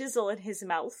held a chisel in his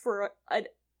mouth for an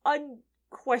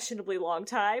questionably long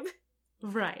time.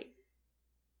 Right.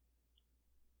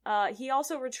 He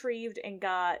also retrieved and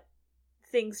got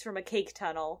things from a cake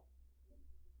tunnel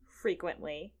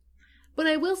frequently. But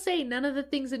I will say, none of the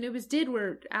things Anubis did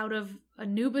were out of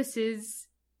Anubis's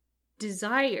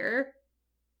desire.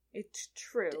 It's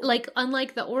true. Like,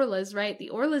 unlike the Orlas, right?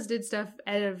 The Orlas did stuff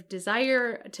out of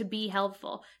desire to be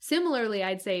helpful. Similarly,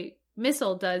 I'd say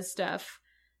Missile does stuff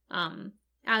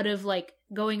out of, like,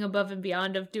 going above and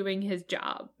beyond of doing his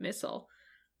job, Missile.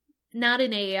 Not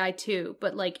in AAI 2,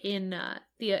 but, like, in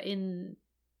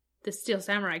the Steel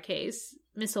Samurai case,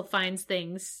 Missile finds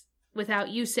things without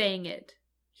you saying it.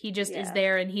 He just is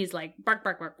there and he's like, bark,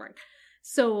 bark, bark, bark.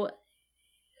 So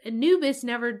Anubis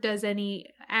never does any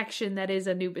action that is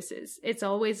Anubis's. It's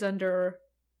always under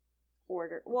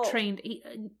order. Well,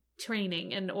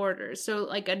 training and orders. So,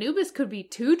 like, Anubis could be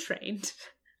too trained.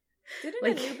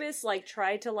 Didn't Anubis, like,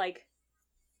 try to, like,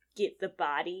 get the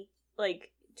body, like,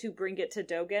 to bring it to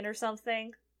Dogen or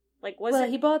something? Like,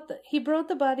 he brought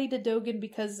the body to Dogen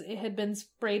because it had been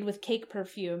sprayed with cake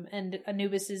perfume, and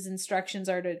Anubis's instructions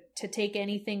are to take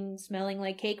anything smelling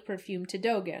like cake perfume to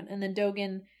Dogen. And then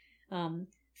Dogen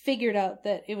figured out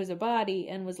that it was a body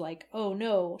and was like, oh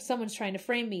no, someone's trying to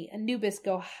frame me. Anubis,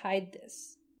 go hide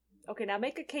this. Okay, now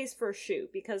make a case for Shu,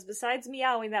 because besides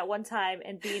meowing that one time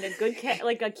and being a good cat,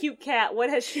 like a cute cat,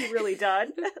 what has she really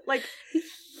done? Like,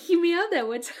 he meowed that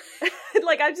one time.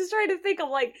 Like, I'm just trying to think of,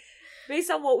 like, based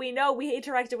on what we know, we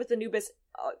interacted with Anubis,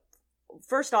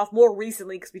 first off, more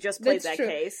recently, because we just played that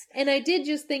case. And I did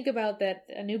just think about that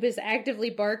Anubis actively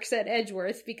barks at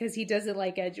Edgeworth because he doesn't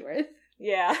like Edgeworth.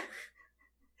 Yeah.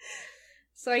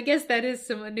 So I guess that is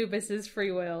some Anubis's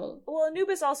free will. Well,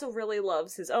 Anubis also really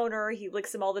loves his owner. He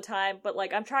licks him all the time. But,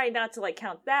 like, I'm trying not to, like,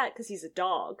 count that because he's a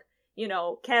dog. You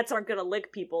know, cats aren't gonna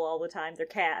lick people all the time. They're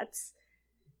cats.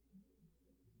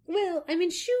 Well, I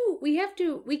mean, Shu, we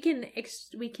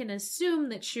can assume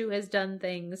that Shu has done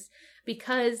things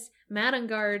because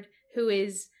Madangard, who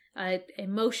is an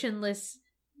emotionless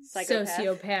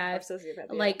sociopath,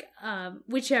 like,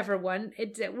 whichever one,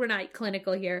 we're not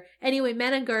clinical here. Anyway,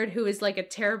 Madangard, who is like a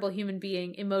terrible human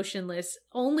being, emotionless,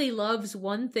 only loves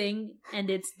one thing, and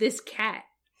it's this cat.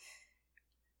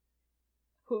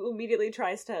 Who immediately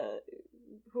tries to,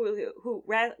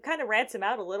 kind of rats him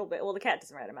out a little bit. Well, the cat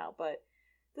doesn't rat him out, but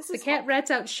the cat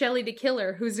rats out Shelly the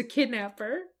Killer, who's a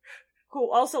kidnapper. Who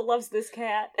also loves this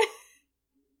cat.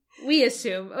 We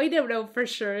assume. We don't know for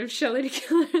sure if Shelly the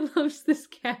Killer loves this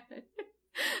cat.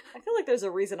 I feel like there's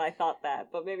a reason I thought that,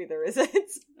 but maybe there isn't.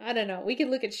 I don't know. We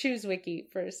can look at Shu's wiki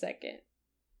for a second.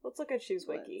 Let's look at Shu's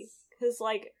wiki. Because,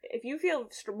 like, if you feel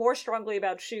more strongly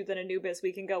about Shu than Anubis,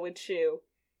 we can go with Shu.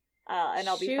 And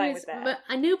I'll be fine with that.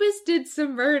 Anubis did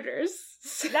some murders.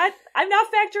 That I'm not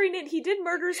factoring in. He did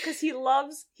murders because he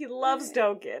loves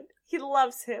Dogen. He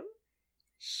loves him.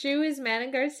 Shu is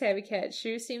Madangard's tabby cat.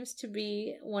 Shu seems to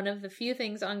be one of the few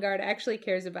things On Guard actually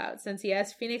cares about, since he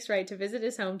asked Phoenix Wright to visit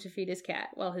his home to feed his cat,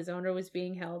 while his owner was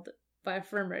being held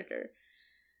for murder.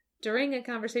 During a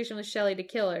conversation with Shelly the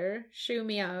Killer, Shu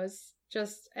meows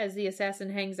just as the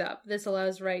assassin hangs up. This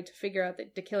allows Wright to figure out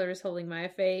that the killer is holding Maya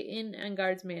Fey in On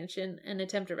Guard's mansion and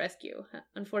attempt a rescue.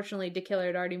 Unfortunately, the killer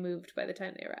had already moved by the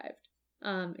time they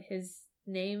arrived. His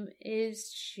name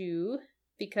is Shu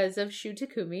because of Shu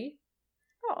Takumi.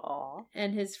 Aww.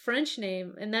 And his French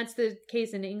name, and that's the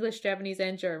case in English, Japanese,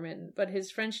 and German, but his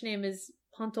French name is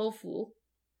Pantoufle.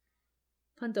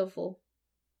 Pantoufle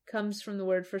comes from the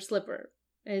word for slipper.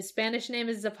 His Spanish name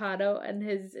is Zapato, and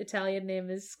his Italian name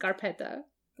is Scarpetta,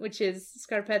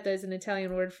 Scarpetta is an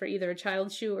Italian word for either a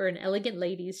child's shoe or an elegant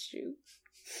lady's shoe.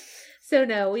 So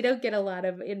no, we don't get a lot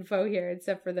of info here,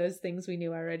 except for those things we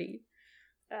knew already.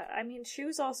 I mean,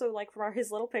 Shu's also, like, from his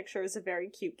little picture, is a very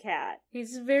cute cat.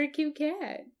 He's a very cute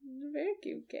cat.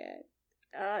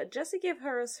 Jessie gave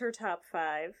us her top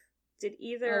 5. Did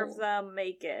either of them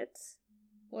make it?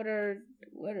 What are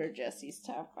Jessie's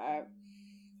top 5?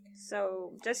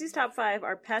 So, Jessie's top 5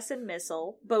 are Pess and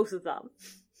Missile, both of them.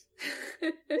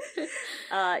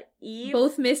 Eve.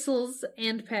 Both Missiles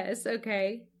and Pess,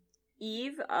 okay.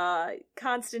 Eve,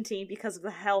 Constantine because of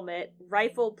the helmet,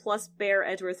 Rifle plus Bear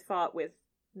Edgeworth fought with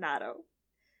Nato.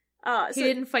 He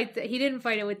didn't fight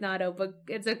it with Nato, but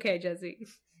it's okay, Jessie.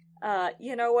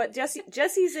 You know what?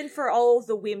 Jessie's in for all of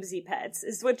the whimsy pets,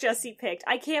 is what Jessie picked.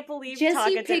 I can't believe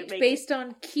Taka didn't make based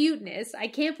on cuteness. I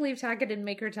can't believe Taka didn't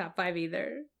make her top 5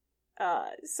 either.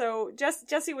 So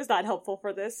Jessie was not helpful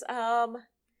for this.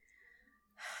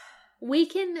 We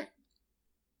can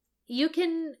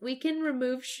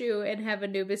remove Shu and have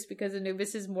Anubis because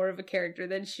Anubis is more of a character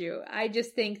than Shu. I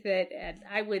just think that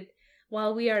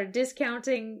while we are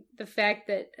discounting the fact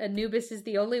that Anubis is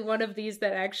the only one of these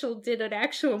that did an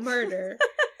actual murder,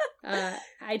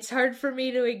 it's hard for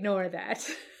me to ignore that.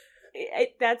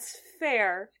 That's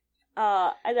fair.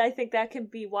 And I think that can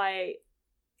be why...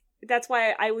 That's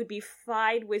why I would be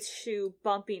fine with Shu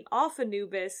bumping off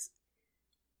Anubis.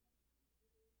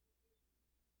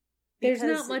 There's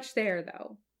not much there,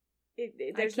 though.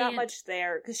 There's not much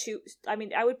there, because Shu... I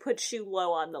mean, I would put Shu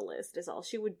low on the list, is all.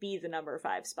 Shu would be the number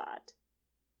 5 spot.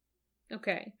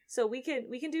 Okay. So we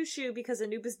can do Shu, because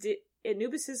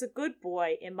Anubis is a good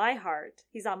boy in my heart.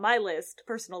 He's on my list,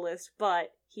 personal list, but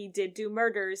he did do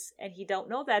murders, and he don't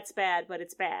know that's bad, but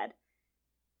it's bad.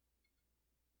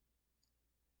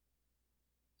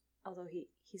 Although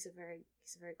he's a very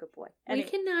good boy. We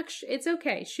can knock... It's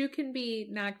okay. Shu can be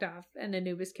knocked off, and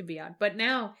Anubis can be on. But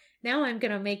now I'm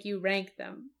gonna make you rank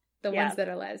them. The ones that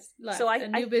are left. So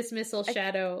Anubis, Missile,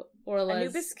 Shadow,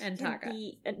 Orla's, and Taka.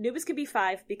 Anubis can be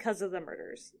 5 because of the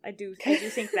murders. I do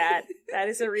think that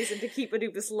is a reason to keep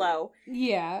Anubis low.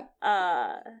 Yeah.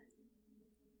 I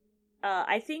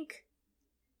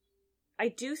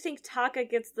do think Taka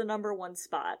gets the number 1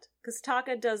 spot, because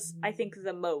Taka does, I think,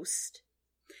 the most.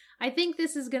 I think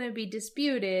this is going to be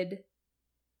disputed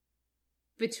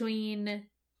between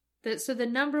the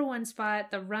number 1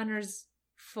 spot, the runners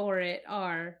for it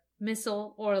are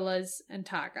Missile, Orla's, and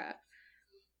Taka.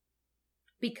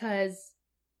 Because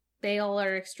they all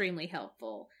are extremely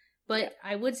helpful. But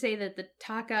I would say that the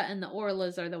Taka and the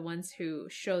Orla's are the ones who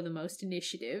show the most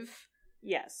initiative.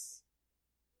 Yes.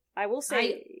 I will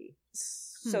say...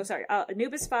 sorry.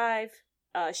 Anubis 5,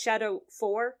 Shadow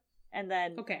 4, and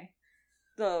then... Okay.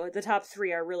 The top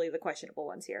 3 are really the questionable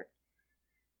ones here.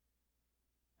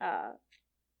 I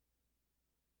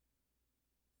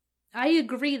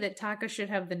agree that Taka should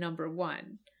have the number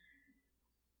 1.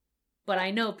 But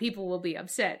I know people will be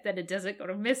upset that it doesn't go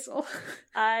to Missile.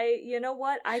 You know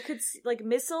what? I could see, like,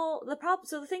 Missile,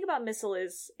 so the thing about Missile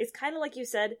is, it's kind of like you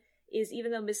said, is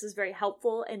even though Missile is very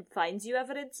helpful and finds you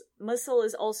evidence, Missile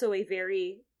is also a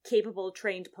very capable,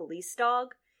 trained police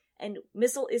dog. And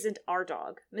Missile isn't our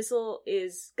dog. Missile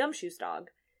is Gumshoe's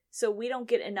dog. So we don't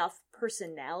get enough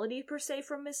personality, per se,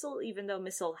 from Missile, even though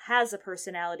Missile has a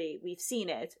personality. We've seen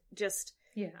it. Just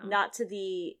not to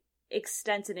the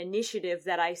extent and initiative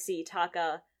that I see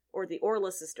Taka or the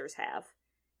Orla sisters have.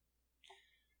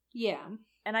 Yeah.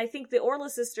 And I think the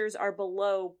Orla sisters are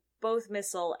below both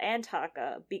Missile and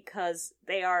Taka because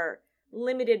they are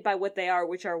limited by what they are,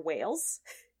 which are whales.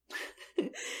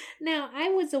 Now, I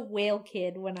was a whale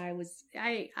kid when I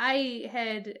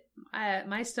had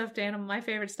my stuffed animal. My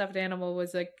favorite stuffed animal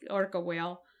was a orca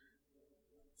whale.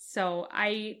 So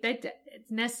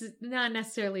it's not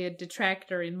necessarily a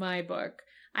detractor in my book.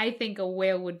 I think a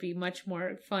whale would be much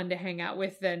more fun to hang out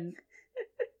with than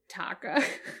Taka.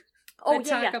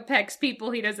 Taka pecks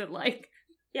people he doesn't like.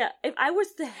 Yeah, if I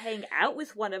was to hang out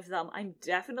with one of them, I'm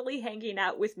definitely hanging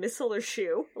out with Missile or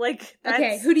Shu. Like,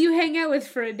 okay, who do you hang out with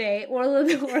for a day? Orla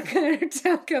the Orca or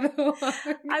Taka the Orca?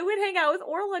 I would hang out with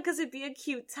Orla because it'd be a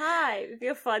cute time. It'd be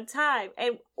a fun time.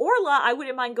 And Orla, I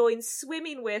wouldn't mind going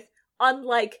swimming with,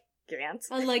 unlike Gant.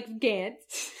 I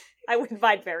wouldn't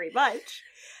mind very much.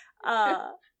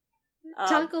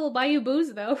 Taka will buy you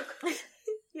booze, though.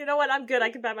 You know what? I'm good. I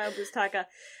can buy my own booze, Taka.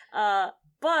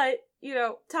 But... you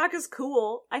know, Taka's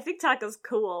cool. I think Taka's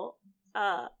cool.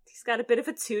 He's got a bit of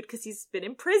a toot because he's been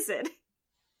in prison.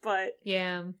 But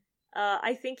yeah,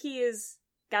 I think he is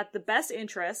got the best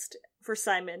interest for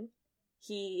Simon.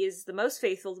 He is the most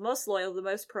faithful, the most loyal, the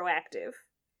most proactive.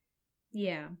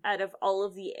 Yeah. Out of all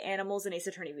of the animals in Ace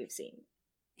Attorney we've seen.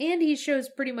 And he shows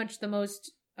pretty much the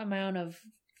most amount of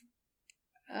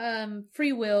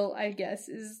free will, I guess,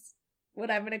 is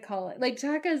what I'm going to call it. Like,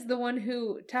 Taka's the one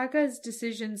Taka's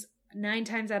decisions 9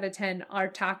 times out of 10 are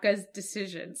Taka's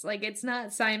decisions. Like, it's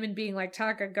not Simon being like,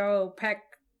 Taka, go peck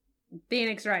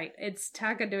Phoenix right. It's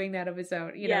Taka doing that of his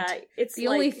own. You know, it's the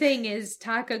only thing is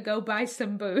Taka, go buy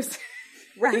some booze.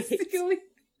 Right.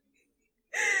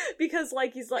 Because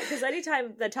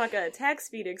anytime that Taka attacks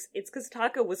Phoenix, it's because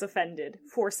Taka was offended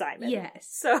for Simon. Yes.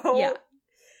 So,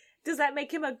 does that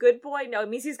make him a good boy? No, it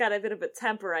means he's got a bit of a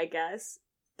temper, I guess.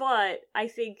 But I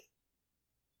think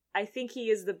he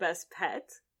is the best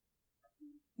pet.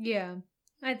 Yeah,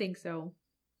 I think so.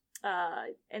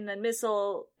 And then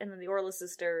Missile, and then the Orla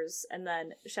sisters, and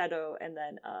then Shadow, and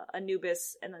then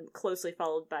Anubis, and then closely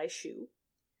followed by Shu.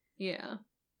 Yeah.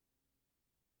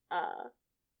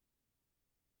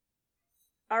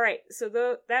 Alright,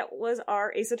 so that was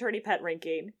our Ace Attorney pet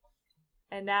ranking.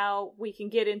 And now we can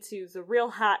get into the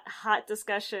real hot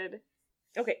discussion.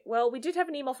 Okay, well, we did have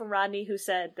an email from Rodney who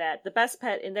said that the best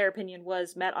pet, in their opinion,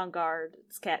 was Matt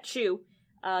Engarde's cat, Shu,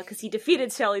 because he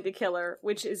defeated Shelly the Killer,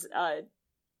 which is,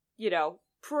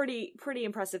 pretty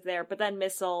impressive there. But then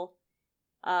Missile,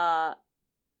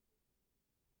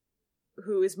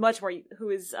 who is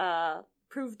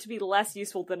proved to be less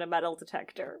useful than a metal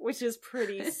detector, which is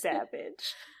pretty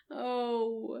savage.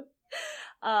 Oh.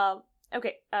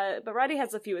 Okay, but Rodney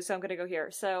has a few, so I'm gonna go here.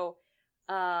 So,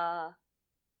 the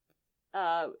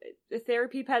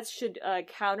therapy pets should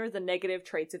counter the negative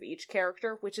traits of each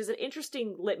character, which is an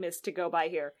interesting litmus to go by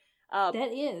here.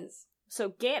 That is. So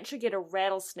Gant should get a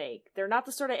rattlesnake. They're not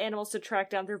the sort of animals to track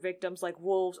down their victims like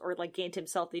wolves or like Gant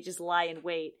himself. They just lie in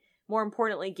wait. More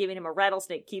importantly, giving him a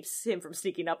rattlesnake keeps him from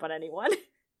sneaking up on anyone.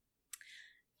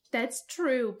 That's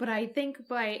true, but I think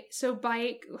by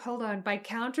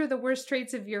counter the worst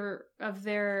traits of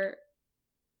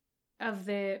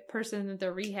the person that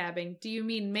they're rehabbing, do you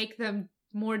mean make them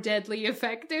more deadly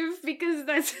effective? Because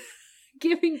that's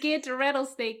giving Gant a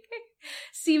rattlesnake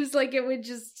seems like it would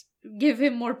just give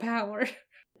him more power.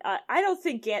 I don't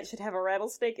think Gant should have a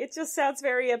rattlesnake. It just sounds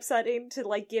very upsetting to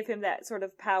like give him that sort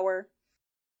of power.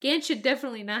 Gant should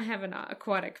definitely not have an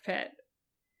aquatic pet.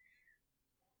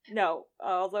 No,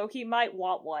 although he might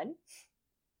want one.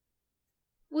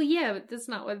 Well, yeah, but that's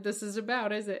not what this is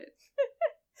about, is it?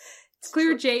 It's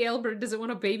clear J. Elbert doesn't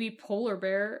want a baby polar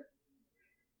bear.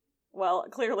 Well,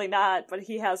 clearly not, but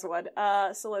he has one.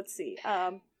 So let's see.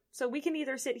 So we can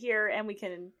either sit here and we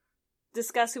can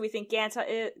discuss who we think Gant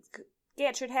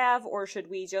should have, or should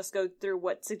we just go through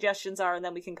what suggestions are and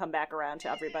then we can come back around to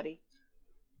everybody?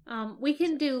 We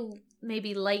can do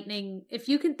maybe lightning. If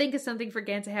you can think of something for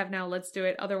Gant to have now, let's do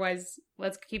it. Otherwise,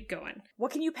 let's keep going.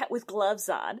 What can you pet with gloves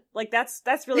on? Like, that's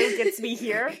really what gets me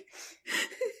here.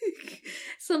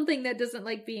 Something that doesn't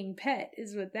like being pet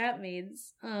is what that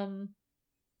means. I can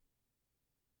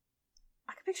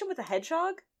picture him with a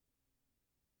hedgehog.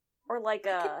 Or like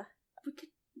that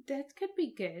could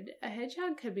be good. A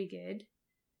hedgehog could be good.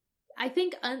 I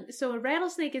think, so a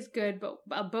rattlesnake is good, but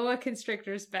a boa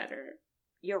constrictor is better.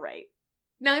 You're right.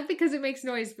 Not because it makes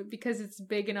noise, but because it's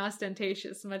big and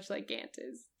ostentatious, much like Gant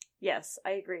is. Yes,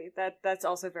 I agree. That's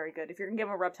also very good. If you're gonna give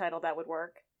him a reptile, that would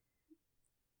work.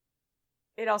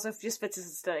 It also just fits his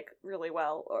aesthetic really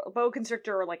well. A boa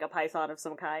constrictor or like a python of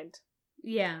some kind.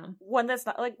 Yeah. One that's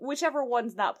not, like, whichever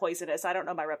one's not poisonous. I don't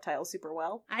know my reptiles super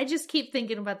well. I just keep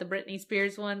thinking about the Britney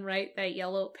Spears one, right? That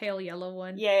pale yellow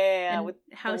one. Yeah. And with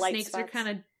how snakes are kind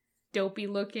of dopey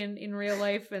looking in real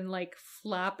life and like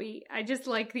floppy. I just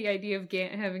like the idea of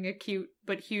Gant having a cute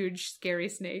but huge scary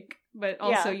snake. But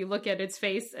also you look at its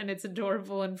face and it's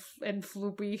adorable and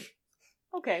floopy.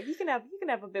 Okay, you can have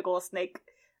a big old snake.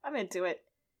 I'm into it.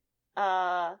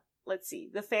 Let's see.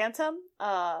 The Phantom,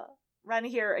 Ronnie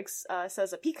here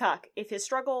says a peacock. If his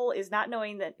struggle is not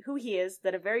knowing that who he is,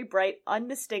 that a very bright,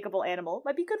 unmistakable animal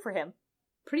might be good for him.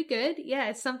 Pretty good. Yeah,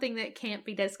 it's something that can't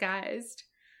be disguised.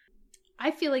 I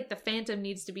feel like the Phantom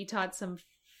needs to be taught some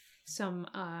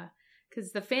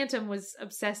because the Phantom was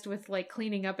obsessed with like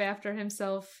cleaning up after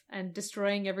himself and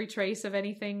destroying every trace of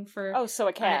anything for. Oh, so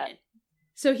a cat.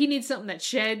 So he needs something that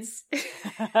sheds.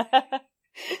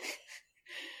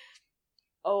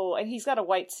 Oh, and he's got a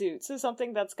white suit, so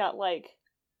something that's got like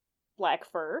black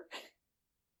fur.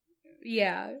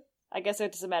 Yeah. I guess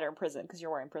it doesn't matter in prison because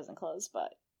you're wearing prison clothes, but.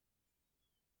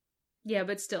 Yeah,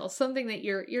 but still, something that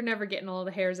you're never getting all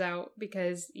the hairs out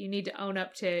because you need to own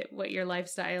up to what your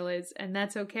lifestyle is, and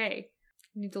that's okay.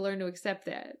 You need to learn to accept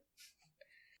that.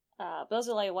 Those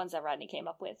are the only ones that Rodney came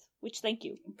up with, which thank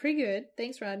you. Pretty good.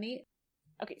 Thanks, Rodney.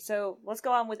 Okay, so let's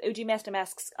go on with OG Master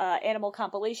Mask's animal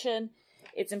compilation.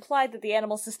 It's implied that the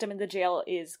animal system in the jail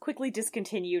is quickly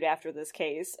discontinued after this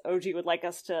case. OG would like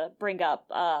us to bring up,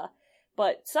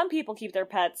 but some people keep their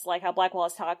pets, like how Black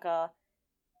Wallace Taka.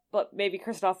 But maybe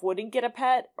Kristoff wouldn't get a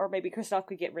pet, or maybe Kristoff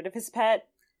could get rid of his pet.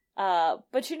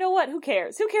 But you know what? Who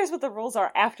cares? Who cares what the rules are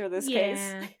after this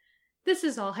case? This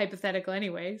is all hypothetical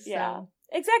anyway, so. Yeah,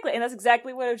 exactly. And that's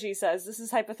exactly what OG says. This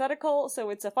is hypothetical, so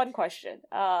it's a fun question.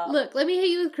 Look, let me hit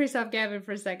you with Kristoff Gavin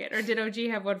for a second. Or did OG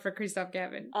have one for Kristoff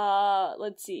Gavin?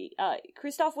 Let's see.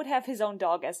 Kristoff would have his own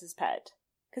dog as his pet.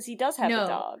 Because he does have a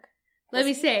dog. Let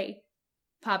me say,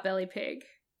 Potbelly Pig.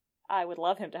 I would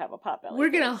love him to have a potbelly We're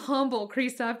pig. Gonna humble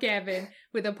Kristoff Gavin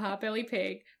with a potbelly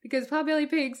pig, because potbelly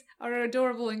pigs are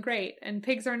adorable and great, and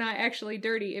pigs are not actually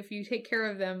dirty if you take care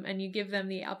of them and you give them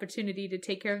the opportunity to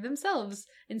take care of themselves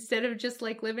instead of just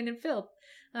like living in filth.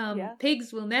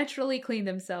 Pigs will naturally clean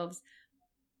themselves.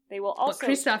 They will also. But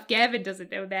Kristoff Gavin doesn't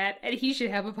know that, and he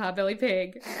should have a potbelly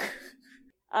pig.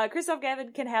 Kristoff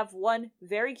Gavin can have one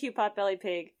very cute potbelly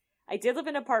pig. I did live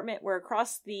in an apartment where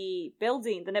across the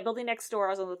building next door,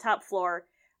 I was on the top floor,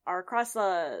 or across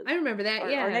the... I remember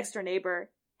that, yeah. Our next door neighbor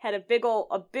had a big ol'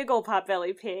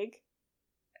 Potbelly Pig.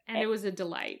 And it was a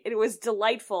delight. It was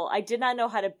delightful. I did not know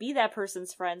how to be that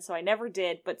person's friend, so I never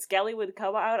did, but Skelly would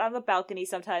come out on the balcony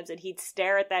sometimes, and he'd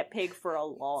stare at that pig for a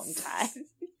long time.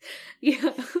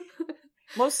 Yeah.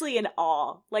 Mostly in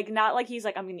awe. Like, not like he's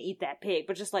like, I'm gonna eat that pig,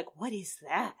 but just like, what is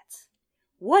that?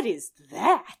 What is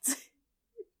that?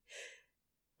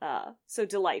 So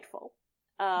delightful.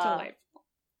 Delightful.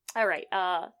 Alright,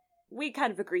 we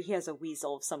kind of agree he has a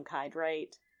weasel of some kind,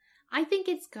 right? I think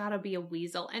it's gotta be a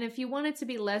weasel. And if you want it to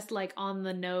be less, like, on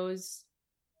the nose,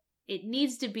 it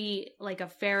needs to be, like, a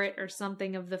ferret or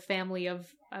something of the family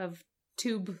of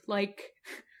tube-like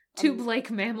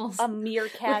mammals. A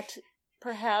meerkat,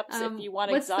 perhaps, if you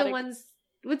want exotic.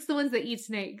 What's the ones that eat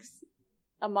snakes?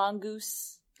 A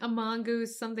mongoose. A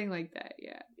mongoose, something like that,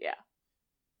 yeah. Yeah.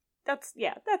 That's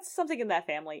something in that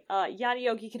family. Yanni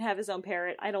Yogi can have his own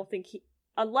parrot. I don't think he...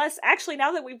 Unless, actually,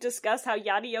 now that we've discussed how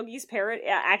Yanni Yogi's parrot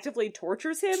actively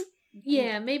tortures him...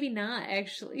 Yeah, maybe not,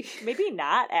 actually. Maybe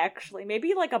not, actually.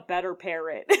 Maybe, like, a better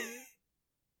parrot.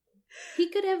 He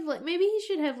could have, like... Maybe he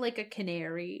should have, like, a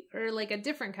canary. Or, like, a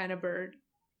different kind of bird.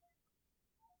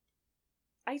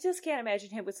 I just can't imagine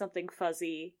him with something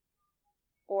fuzzy.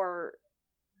 Or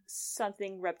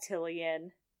something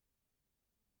reptilian.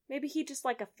 Maybe he just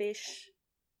like a fish.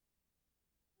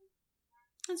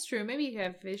 That's true. Maybe you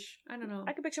have fish. I don't know.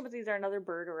 I could picture him with either another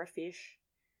bird or a fish.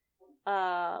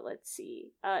 Let's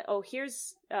see.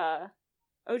 Here's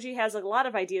OG has a lot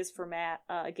of ideas for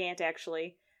Gant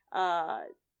actually.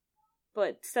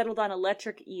 But settled on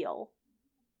electric eel.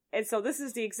 And so this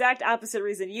is the exact opposite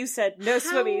reason you said no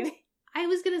swimming. I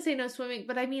was gonna say no swimming,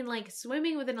 but I mean, like,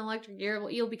 swimming with an electric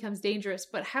eel becomes dangerous.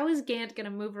 But how is Gant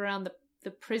gonna move around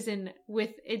the prison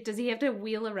with it? Does he have to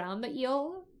wheel around the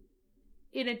eel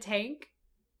in a tank?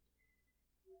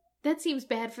 That seems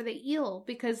bad for the eel,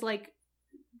 because, like,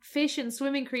 fish and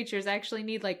swimming creatures actually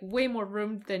need, like, way more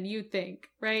room than you think,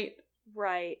 right?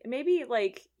 Right. Maybe,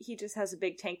 like, he just has a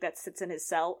big tank that sits in his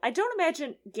cell. I don't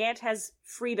imagine Gant has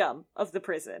freedom of the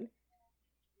prison.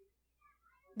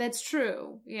 That's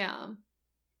true, yeah.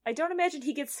 I don't imagine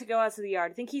he gets to go out to the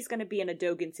yard. I think he's going to be in a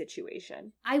Dogen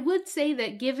situation. I would say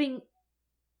that giving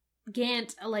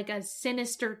Gant, like, a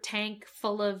sinister tank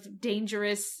full of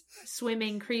dangerous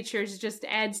swimming creatures just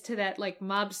adds to that, like,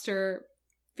 mobster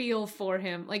feel for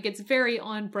him. Like, it's very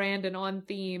on brand and on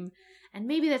theme. And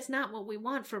maybe that's not what we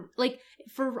want for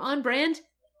on brand,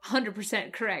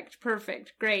 100% correct.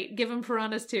 Perfect. Great. Give him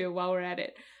piranhas too while we're at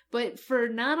it. But for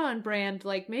not on brand,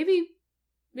 like, maybe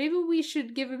we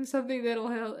should give him something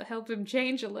that'll help him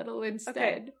change a little instead.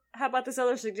 Okay. How about this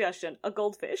other suggestion? A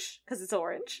goldfish, because it's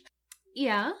orange.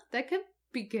 Yeah, that could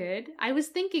be good. I was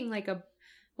thinking, like,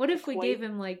 what if we gave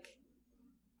him, like,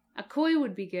 a koi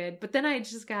would be good, but then I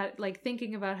just got, like,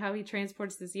 thinking about how he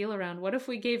transports this eel around. What if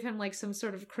we gave him, like, some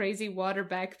sort of crazy water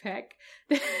backpack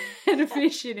that had a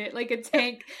fish in it, like a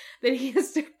tank that he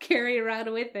has to carry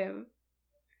around with him?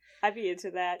 I'd be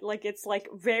into that. Like, it's, like,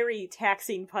 very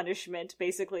taxing punishment,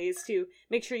 basically, is to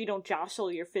make sure you don't jostle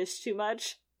your fish too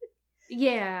much.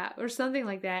 Yeah, or something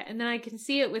like that. And then I can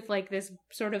see it with, like, this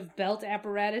sort of belt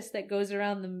apparatus that goes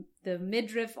around the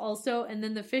midriff also, and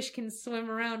then the fish can swim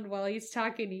around while he's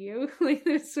talking to you. Like,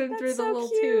 they swim through the little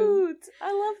tube.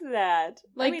 I love that.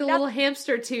 Like, the little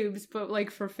hamster tubes, but,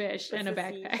 like, for fish and a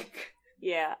backpack. Feet.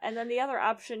 Yeah, and then the other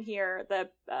option here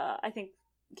that I think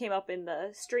came up in the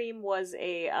stream was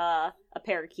a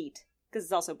parakeet, because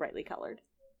it's also brightly colored.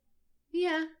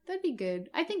 Yeah, that'd be good.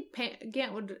 I think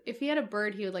Gant would, if he had a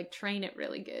bird, he would, like, train it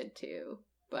really good too.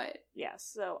 But yeah,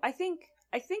 so I think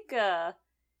the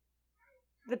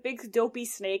big dopey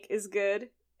snake is good.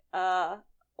 I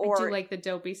do like the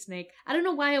dopey snake. I don't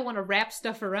know why I want to wrap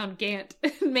stuff around Gant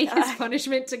and make his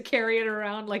punishment to carry it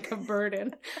around like a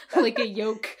burden, like a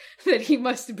yoke that he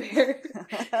must bear.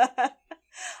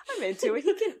 I'm into it.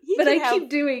 I keep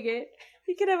doing it.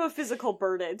 He could have a physical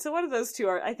burden. So one of those two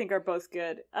I think are both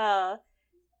good. Dahlia.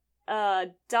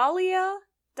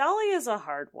 Dahlia's a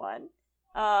hard one.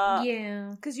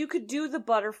 Yeah. Because you could do the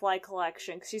butterfly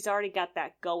collection, because she's already got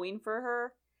that going for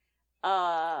her.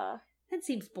 That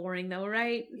seems boring though,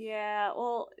 right? Yeah,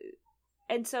 well,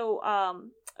 and so,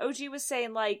 OG was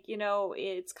saying, like, you know,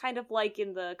 it's kind of like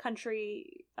in the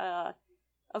country, of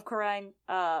Khura'in,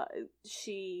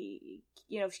 she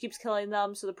keeps killing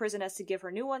them, so the prison has to give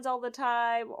her new ones all the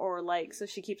time, or, like, so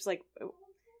she keeps, like,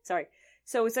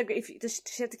 so it's like, does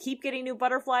she have to keep getting new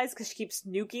butterflies because she keeps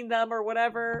nuking them or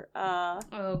whatever?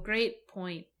 Oh, great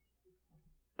point.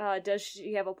 Does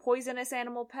she have a poisonous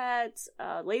animal pet?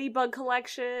 Ladybug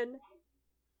collection?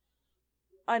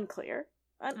 Unclear.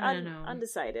 I don't know.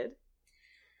 Undecided.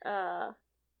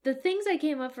 The things I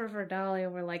came up for Dahlia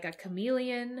were like a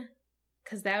chameleon,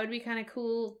 because that would be kind of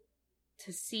cool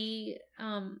to see.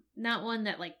 Not one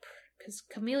that like, because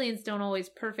chameleons don't always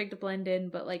perfect blend in,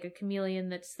 but like a chameleon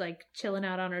that's like chilling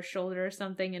out on her shoulder or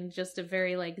something, and just a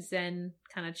very like zen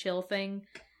kind of chill thing.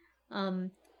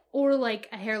 Or like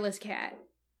a hairless cat.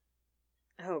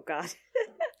 Oh god.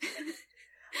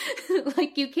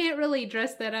 Like, you can't really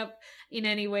dress that up in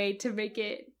any way to make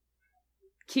it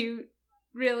cute,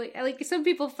 really. Like, some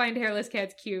people find hairless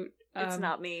cats cute. It's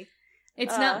not me.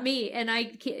 It's not me, and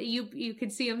you can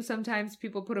see them sometimes.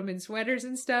 People put them in sweaters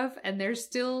and stuff, and they're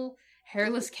still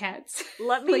hairless cats.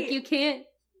 Let me, like, you can't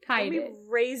hide it. Let me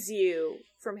raise you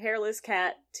from hairless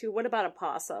cat to what about a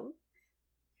possum?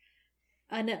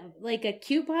 Like a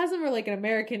cute possum or like an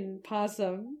American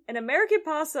possum? An American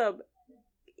possum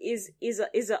is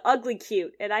a ugly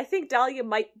cute, and I think Dahlia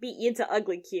might be into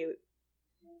ugly cute.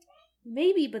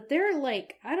 Maybe, but they're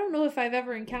like, I don't know if I've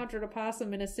ever encountered a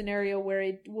possum in a scenario where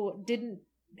it didn't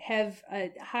have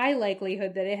a high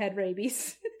likelihood that it had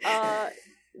rabies.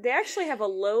 They actually have a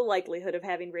low likelihood of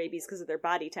having rabies because of their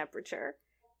body temperature.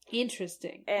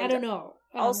 Interesting. And I don't know.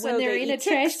 Also, when they're they in a eat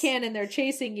trash ticks. can and they're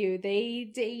chasing you,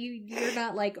 you're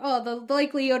not like, oh, the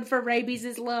likelihood for rabies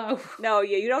is low. No,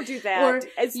 yeah, you don't do that. Or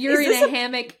you're in a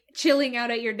hammock chilling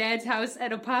out at your dad's house,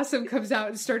 and a possum comes out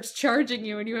and starts charging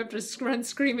you, and you have to run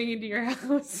screaming into your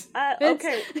house.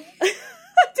 Okay.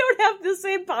 I don't have the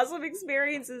same possum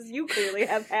experiences you clearly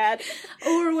have had.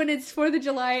 Or when it's 4th of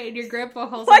July and your grandpa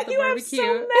hauls Why out the you barbecue. have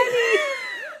so many?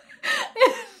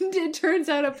 And it turns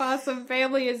out a possum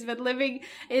family has been living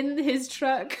in his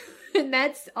truck. And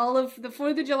that's all of the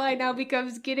 4th of July now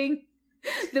becomes getting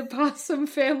the possum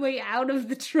family out of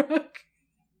the truck.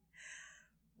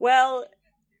 Well,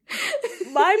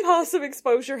 my possum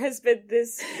exposure has been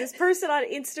this person on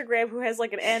Instagram who has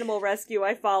like an animal rescue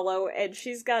I follow, and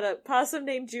she's got a possum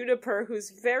named Juniper who's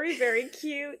very, very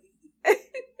cute.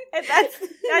 And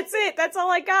that's it. That's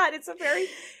all I got. It's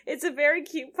a very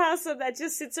cute possum that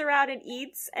just sits around and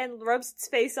eats and rubs its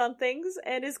face on things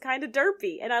and is kind of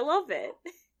derpy, and I love it.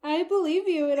 I believe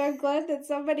you, and I'm glad that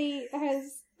somebody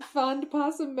has fond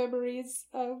possum memories.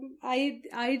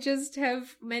 I just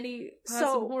have many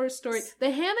possum horror stories. The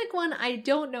hammock one, I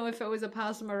don't know if it was a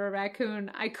possum or a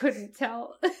raccoon. I couldn't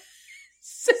tell.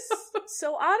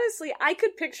 So honestly, I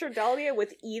could picture Dahlia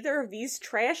with either of these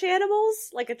trash animals,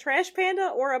 like a trash panda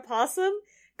or a possum,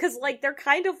 because like they're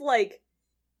kind of like,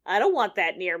 I don't want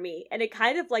that near me, and it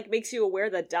kind of like makes you aware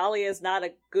that Dahlia is not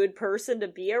a good person to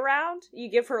be around. You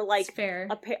give her like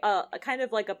a kind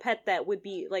of like a pet that would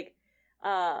be like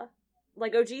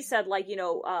OG said, like, you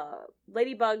know,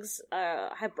 ladybugs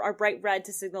are bright red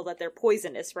to signal that they're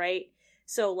poisonous, right?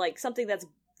 So like something that's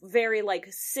very like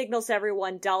signals to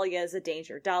everyone Dahlia is a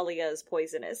danger. Dahlia is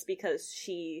poisonous because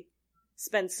she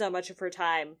spends so much of her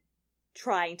time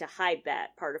trying to hide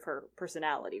that part of her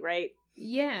personality, right?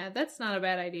 Yeah, that's not a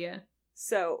bad idea.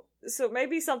 So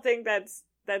maybe something that's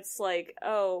like,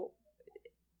 oh,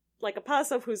 like a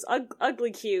possum who's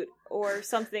ugly cute, or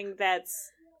something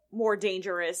that's more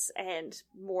dangerous and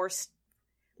more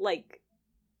like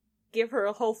give her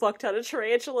a whole fuck ton of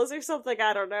tarantulas or something.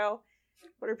 I don't know.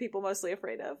 What are people mostly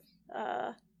afraid of?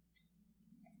 I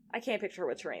can't picture her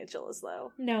with tarantulas,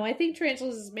 though. No, I think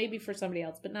tarantulas is maybe for somebody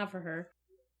else, but not for her.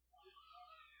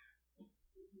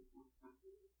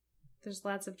 There's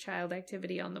lots of child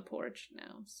activity on the porch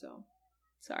now, so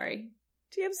sorry.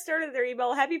 TM started their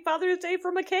email, Happy Father's Day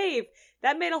from a cave.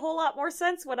 That made a whole lot more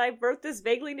sense when I wrote this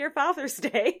vaguely near Father's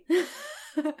Day.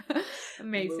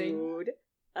 Amazing. Mood.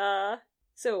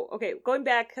 So, okay, going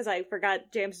back, because I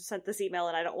forgot Jams sent this email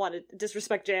and I don't want to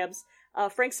disrespect Jams.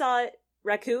 Frank saw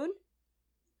raccoon.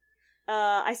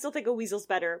 I still think a weasel's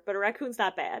better, but a raccoon's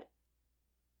not bad.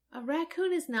 A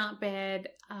raccoon is not bad.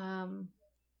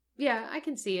 Yeah, I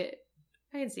can see it.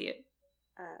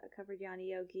 Covered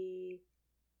Yanni Yogi.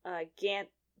 Gant,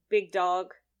 big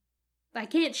dog. I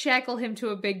can't shackle him to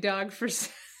a big dog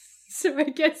so I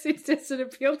guess it doesn't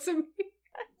appeal to me.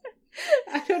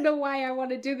 I don't know why I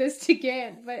want to do this to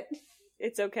Gant, but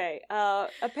it's okay.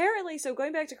 Apparently, so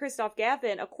going back to Christoph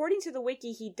Gavin, according to the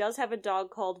wiki, he does have a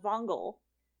dog called Vongole.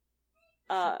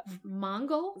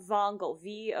 Mongol?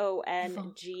 Vongole.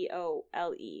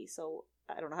 Vongole. So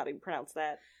I don't know how to pronounce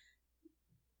that.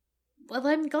 Well,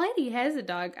 I'm glad he has a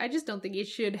dog. I just don't think he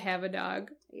should have a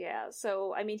dog. Yeah,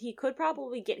 so, I mean, he could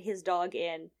probably get his dog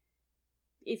in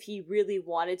if he really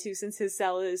wanted to, since his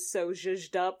cell is so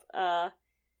zhuzhed up.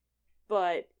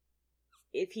 But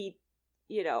if he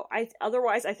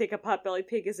otherwise I think a potbelly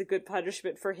pig is a good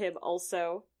punishment for him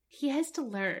also. He has to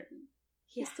learn.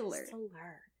 He has to learn.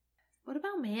 What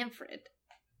about Manfred?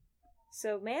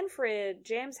 So Manfred,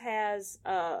 James has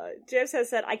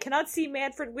said, I cannot see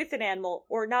Manfred with an animal,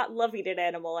 or not loving an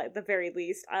animal at the very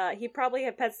least. He probably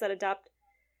have pets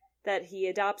that he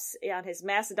adopts on his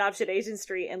mass adoption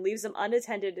agency and leaves them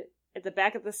unattended at the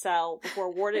back of the cell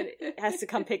before Warden has to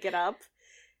come pick it up.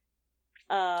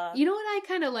 You know what I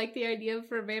kind of like the idea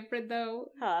for Manfred,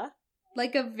 though? Huh?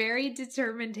 Like a very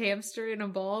determined hamster in a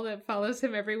ball that follows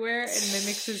him everywhere and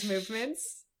mimics his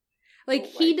movements. Like,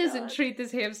 he doesn't treat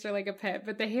this hamster like a pet,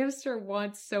 but the hamster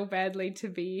wants so badly to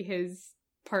be his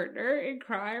partner in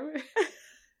crime.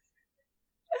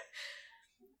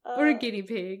 Or a guinea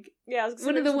pig. Yeah,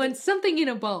 one of the ones, something in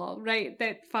a ball, right,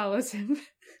 that follows him.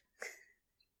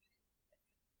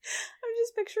 I'm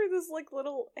just picturing this, like,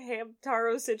 little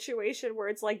Hamtaro situation where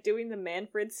it's, like, doing the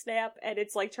Manfred snap, and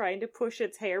it's, like, trying to push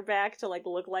its hair back to, like,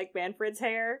 look like Manfred's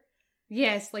hair.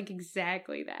 Yes, like,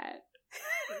 exactly that.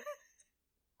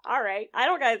 Alright, I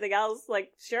don't got anything else,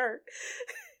 like, sure.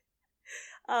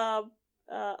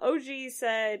 OG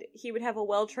said he would have a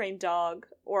well-trained dog,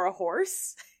 or a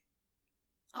horse.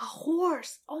 A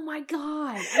horse! Oh my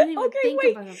god! I didn't even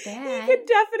think about that. He could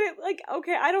definitely, like,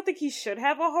 okay, I don't think he should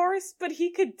have a horse, but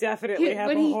he could definitely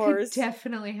have a horse. Could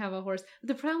definitely have a horse. But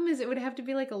the problem is it would have to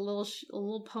be like a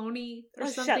little pony or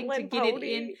something Shetland to get pony.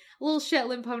 it in. A little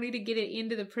Shetland pony to get it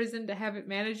into the prison to have it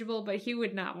manageable, but he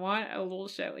would not want a little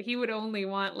Shetland. He would only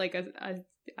want like a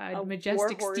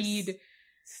majestic steed.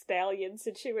 Stallion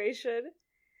situation.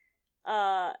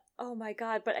 Oh my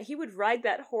god, but he would ride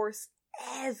that horse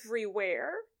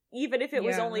everywhere, even if it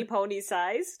was only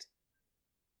pony-sized.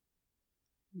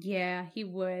 Yeah, he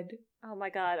would. Oh my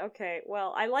god, okay.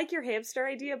 Well, I like your hamster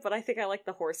idea, but I think I like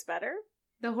the horse better.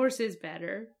 The horse is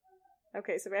better.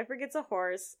 Okay, so Manfred gets a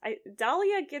horse.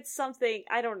 Dahlia gets something,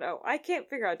 I don't know. I can't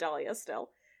figure out Dahlia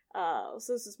still. So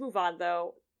let's just move on,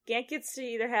 though. Gant gets to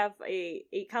either have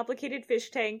a complicated fish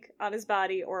tank on his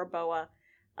body or a boa.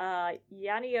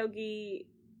 Yaniogi,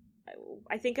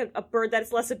 I think a bird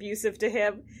that's less abusive to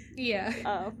him.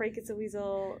 Yeah. Frank gets a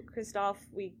weasel. Kristoff,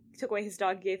 we took away his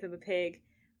dog, gave him a pig.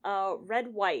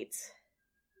 Red White.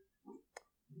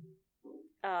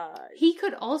 He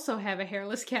could also have a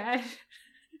hairless cat.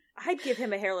 I'd give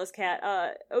him a hairless cat.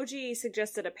 OG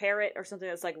suggested a parrot or something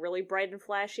that's like really bright and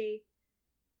flashy.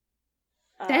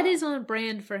 That is on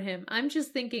brand for him. I'm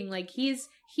just thinking like he's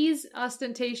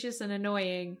ostentatious and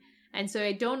annoying. And so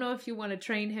I don't know if you want to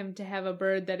train him to have a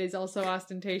bird that is also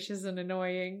ostentatious and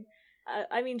annoying.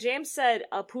 I mean, James said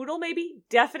a poodle, maybe?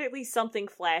 Definitely something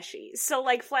flashy. So,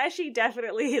 like, flashy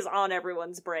definitely is on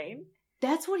everyone's brain.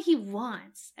 That's what he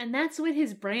wants. And that's what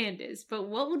his brand is. But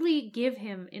what would we give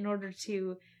him in order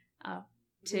to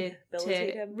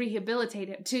rehabilitate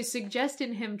him? To suggest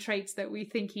in him traits that we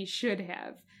think he should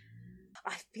have?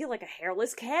 I feel like a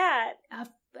hairless cat.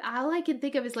 All I can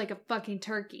think of is like a fucking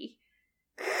turkey.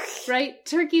 Right?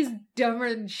 Turkey's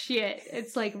dumber than shit.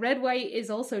 It's like Red White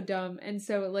is also dumb, and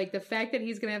so like the fact that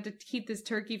he's gonna have to keep this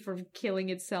turkey from killing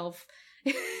itself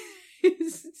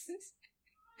is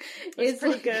pretty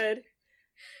like good.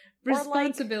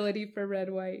 Responsibility for Red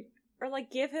White. Or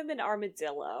like give him an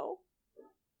armadillo.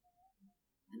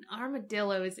 An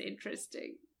armadillo is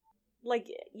interesting. Like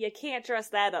you can't dress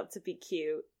that up to be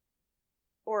cute.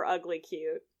 Or ugly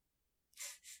cute.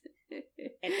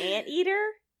 An anteater?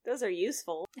 Those are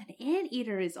useful. An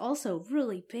anteater is also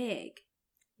really big.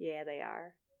 Yeah, they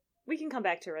are. We can come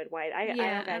back to Red White. I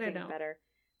don't know. Better.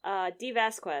 D.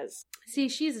 Vasquez. See,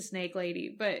 she's a snake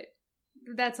lady, but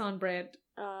that's on brand.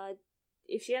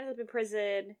 If she ends up in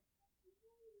prison,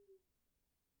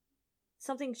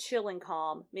 something chill and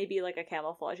calm. Maybe like a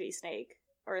camouflagey snake.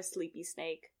 Or a sleepy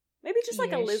snake. Maybe just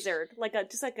like a lizard.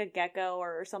 Just like a gecko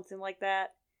or something like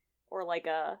that. Or like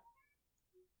a...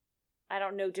 I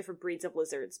don't know different breeds of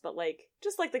lizards, but like,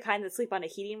 just like the kind that sleep on a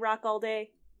heating rock all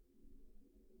day.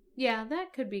 Yeah,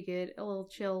 that could be good. A little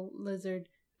chill lizard.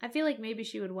 I feel like maybe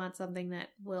she would want something that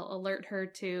will alert her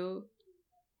to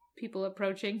people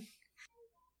approaching.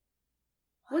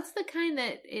 What's the kind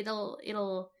that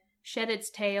it'll shed its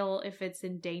tail if it's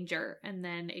in danger, and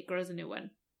then it grows a new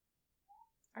one?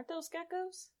 Aren't those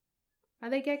geckos? Are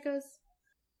they geckos?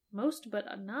 Most, but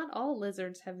not all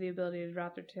lizards have the ability to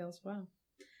drop their tails. Wow.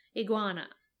 Iguana.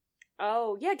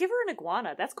 Oh, yeah, give her an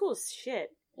iguana. That's cool as shit.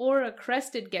 Or a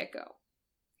crested gecko.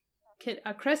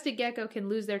 A crested gecko can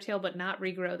lose their tail but not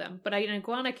regrow them. But an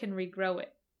iguana can regrow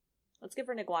it. Let's give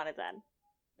her an iguana then.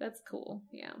 That's cool,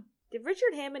 yeah. Did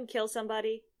Richard Hammond kill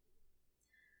somebody?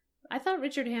 I thought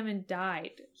Richard Hammond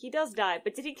died. He does die,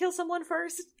 but did he kill someone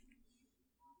first?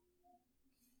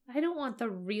 I don't want the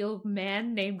real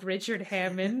man named Richard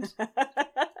Hammond.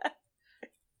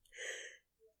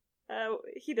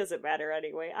 He doesn't matter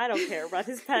anyway. I don't care about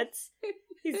his pets.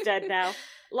 He's dead now.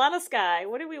 Lana Skye.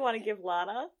 What do we want to give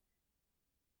Lana?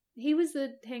 He was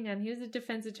the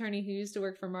defense attorney who used to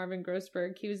work for Marvin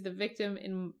Grossberg. He was the victim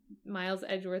in Miles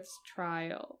Edgeworth's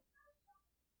trial.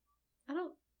 I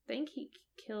don't think he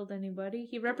killed anybody.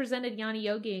 He represented Yanni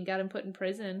Yogi and got him put in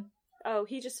prison. Oh,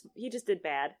 he just did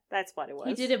bad. That's what it was.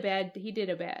 He did a bad,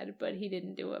 but he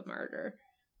didn't do a murder.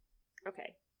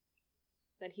 Okay.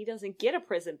 Then he doesn't get a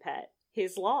prison pet.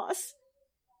 His loss.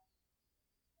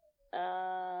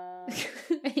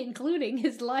 Including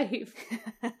his life.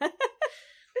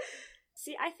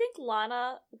 See, I think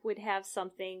Lana would have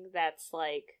something that's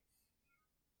like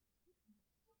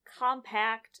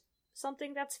compact,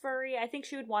 something that's furry. I think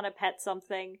she would want to pet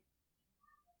something.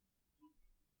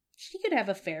 She could have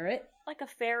a ferret. Like a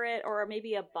ferret or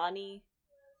maybe a bunny.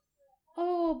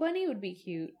 Oh, a bunny would be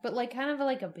cute, but like kind of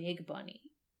like a big bunny.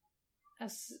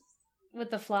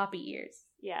 With the floppy ears.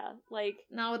 Yeah, like...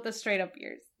 Not with the straight up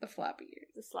ears. The floppy ears.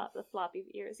 The floppy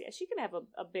ears. Yeah, she can have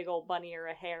a big old bunny or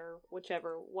a hare,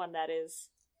 whichever one that is.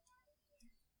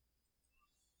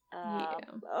 Yeah.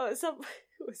 Oh,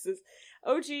 who was this?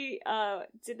 OG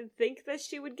didn't think that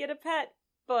she would get a pet,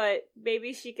 but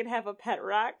maybe she can have a pet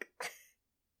rock.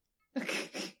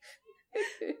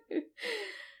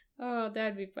 Oh,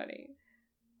 that'd be funny.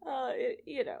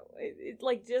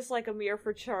 Like just like a mirror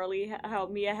for Charlie, how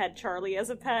Mia had Charlie as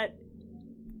a pet,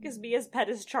 because Mia's pet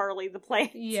is Charlie the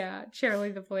plant. Yeah,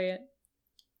 Charlie the plant.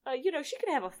 She could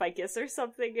have a ficus or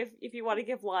something if you want to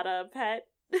give Lana a pet,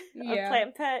 yeah. A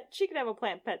plant pet. She could have a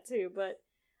plant pet too, but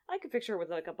I could picture her with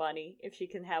like a bunny if she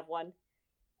can have one.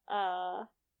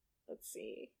 Let's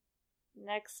see.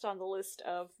 Next on the list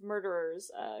of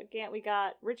murderers, Gant, we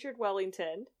got Richard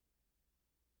Wellington.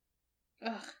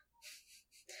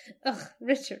 Ugh,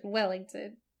 Richard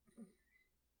Wellington.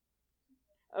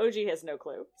 OG has no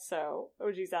clue, so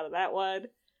OG's out of that one.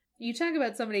 You talk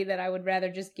about somebody that I would rather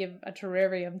just give a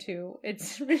terrarium to.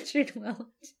 It's Richard Wellington.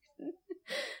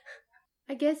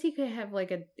 I guess he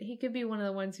could be one of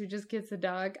the ones who just gets a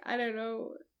dog. I don't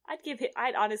know.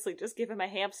 I'd honestly just give him a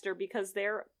hamster because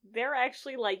they're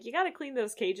actually like, you gotta clean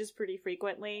those cages pretty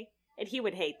frequently, and he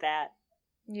would hate that.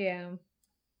 Yeah.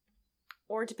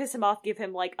 Or to piss him off, give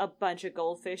him like a bunch of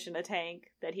goldfish in a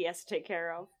tank that he has to take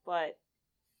care of, but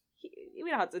we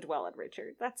don't have to dwell on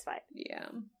Richard. That's fine. Yeah.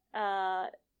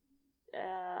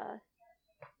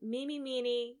 Mimi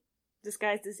Meanie,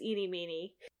 disguised as Eenie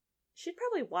Meanie. She'd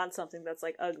probably want something that's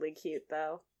like ugly cute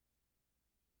though.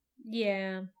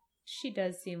 Yeah. She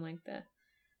does seem like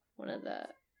one of the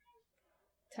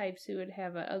types who would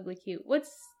have an ugly cute. What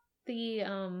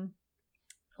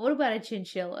about a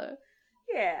chinchilla?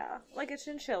 Yeah, like a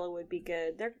chinchilla would be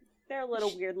good. They're a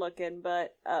little weird looking,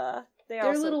 but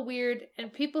they're a little weird,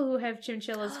 and people who have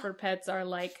chinchillas for pets are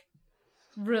like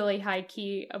really high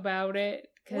key about it.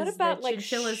 Because the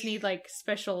chinchillas need like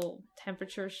special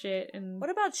temperature shit. And what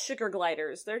about sugar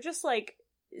gliders? They're just like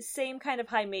same kind of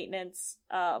high maintenance.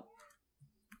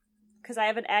 Because I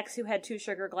have an ex who had 2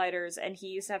 sugar gliders, and he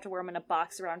used to have to wear them in a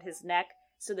box around his neck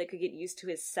so they could get used to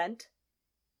his scent,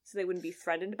 so they wouldn't be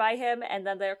threatened by him. And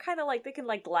then they're kind of like, they can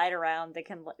like glide around.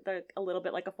 They're a little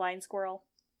bit like a flying squirrel.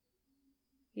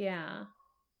 Yeah.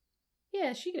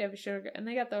 Yeah, she could have a sugar, and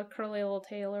they got the curly little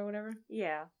tail or whatever.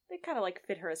 Yeah, they kind of like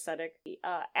fit her aesthetic.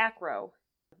 Acro.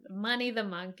 Money the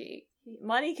monkey.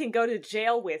 Money can go to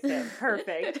jail with him.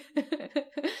 Perfect.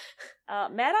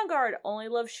 Mad on Guard only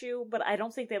loves Shu, but I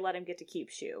don't think they let him get to keep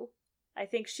Shu. I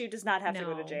think Shu does not have to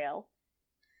go to jail.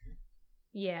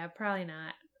 Yeah, probably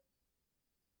not.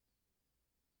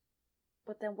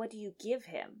 But then what do you give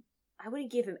him? I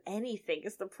wouldn't give him anything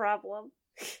is the problem.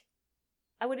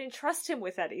 I wouldn't trust him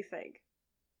with anything.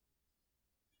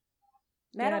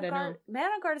 Mad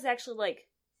on Guard is actually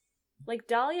like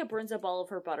Dahlia burns up all of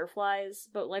her butterflies,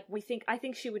 but like I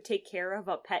think she would take care of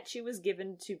a pet she was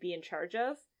given to be in charge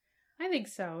of. I think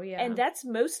so, yeah. And that's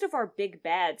most of our big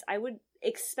bads. I would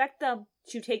expect them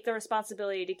to take the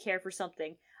responsibility to care for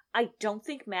something. I don't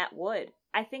think Matt would.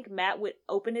 I think Matt would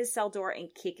open his cell door and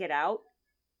kick it out.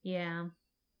 Yeah.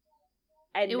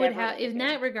 In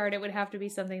that regard, it would have to be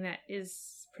something that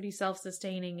is pretty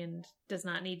self-sustaining and does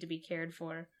not need to be cared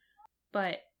for.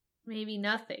 But maybe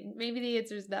nothing. Maybe the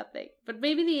answer is nothing. But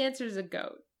maybe the answer is a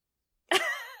goat.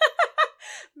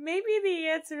 Maybe the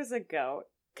answer is a goat.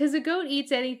 Because a goat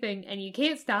eats anything and you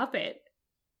can't stop it.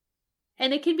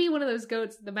 And it can be one of those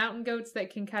goats, the mountain goats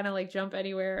that can kind of like jump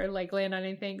anywhere or like land on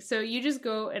anything. So you just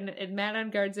go and Matt on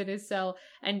guard's in his cell,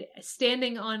 and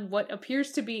standing on what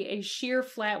appears to be a sheer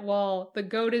flat wall, the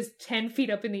goat is 10 feet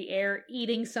up in the air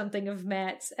eating something of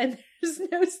Matt's, and there's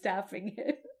no stopping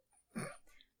it.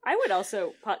 I would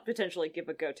also potentially give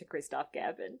a goat to Christoph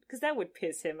Gavin, because that would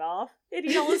piss him off. It'd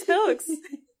eat all his hooks.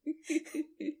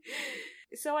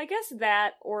 So I guess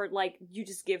that, or like you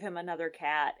just give him another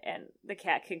cat and the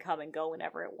cat can come and go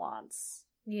whenever it wants.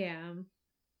 Yeah.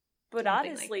 But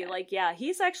Something honestly, like yeah,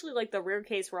 he's actually like the rare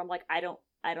case where I'm like, I don't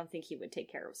think he would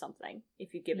take care of something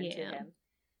if you give it to him.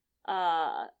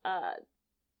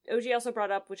 OG also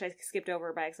brought up, which I skipped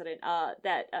over by accident,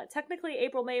 that technically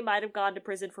April May might have gone to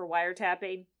prison for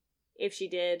wiretapping if she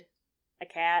did a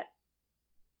cat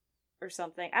or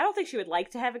something. I don't think she would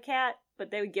like to have a cat,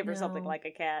 but they would give her something like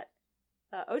a cat.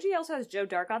 OG also has Joe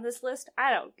Dark on this list.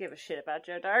 I don't give a shit about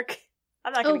Joe Dark.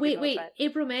 I'm not gonna give him a pet.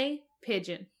 April May?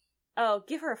 Pigeon. Oh,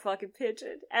 give her a fucking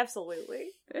pigeon.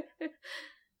 Absolutely.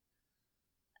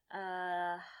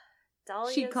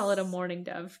 Dahlia's... She'd call it a mourning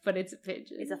dove, but it's a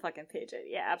pigeon. It's a fucking pigeon.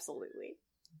 Yeah, absolutely.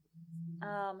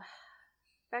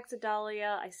 Back to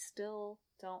Dahlia. I still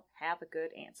don't have a good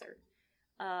answer.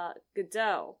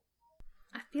 Godot.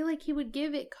 I feel like he would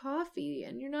give it coffee,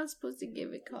 and you're not supposed to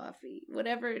give it coffee.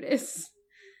 Whatever it is.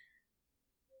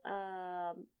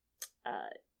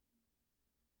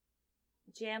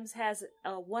 Jams has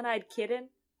a one-eyed kitten.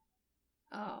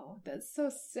 Oh, that's so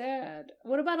sad.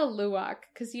 What about a luwak?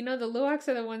 Because you know the luwaks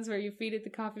are the ones where you feed it the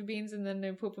coffee beans and then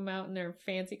they poop them out in their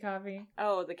fancy coffee.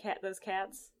 Oh, those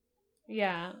cats?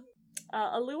 Yeah.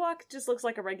 A luwak just looks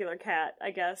like a regular cat,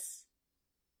 I guess.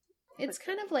 It's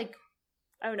kind of like...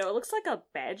 I don't know, it looks like a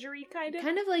badgery, kind of?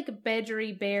 Kind of like a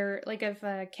badgery bear. Like if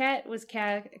a cat was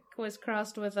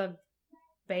crossed with a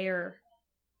bear.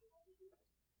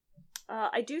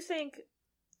 I do think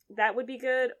that would be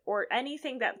good, or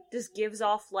anything that just gives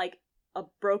off, like, a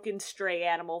broken stray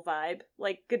animal vibe,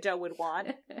 like Godot would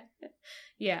want.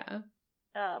 Yeah.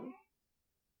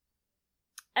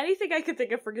 Anything I could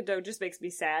think of for Godot just makes me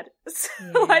sad,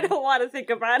 so I don't want to think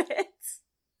about it.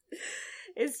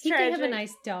 It's tragic. He could have a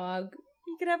nice dog.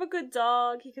 He could have a good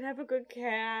dog, he could have a good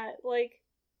cat, like,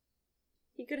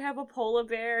 he could have a polar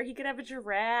bear, he could have a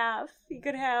giraffe, he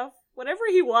could have whatever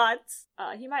he wants.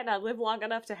 He might not live long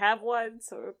enough to have one,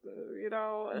 so, you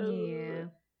know.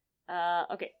 Yeah.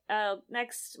 Okay,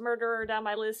 next murderer down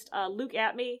my list, Luke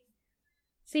Atme.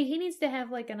 See, he needs to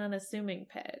have, like, an unassuming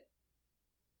pet.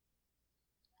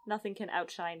 Nothing can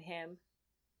outshine him.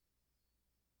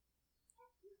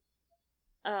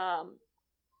 Well,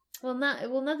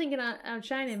 nothing can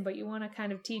outshine him, but you want to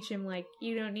kind of teach him, like,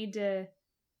 you don't need to...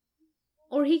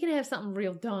 Or he can have something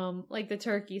real dumb, like the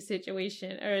turkey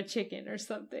situation, or a chicken, or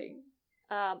something.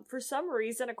 For some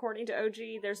reason, according to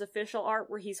OG, there's official art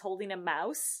where he's holding a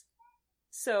mouse.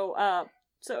 So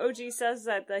OG says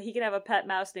that he can have a pet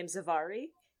mouse named Zavari.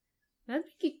 That'd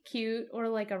be cute, or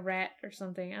like a rat or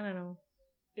something, I don't know.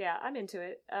 Yeah, I'm into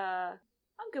it. I'm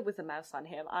good with a mouse on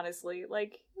him, honestly.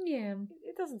 Like, yeah,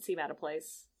 it doesn't seem out of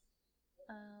place.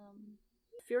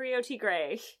 Furio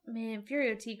Tigre. Man,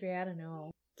 Furio Tigre, I don't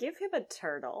know. Give him a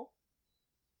turtle.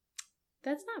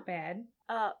 That's not bad.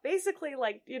 Basically,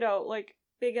 like, you know, like,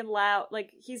 big and loud.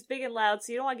 Like, he's big and loud,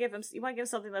 so you want to give him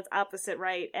something that's opposite,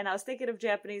 right? And I was thinking of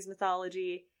Japanese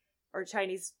mythology, or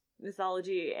Chinese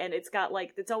mythology, and it's got,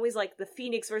 like, it's always, like, the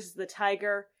phoenix versus the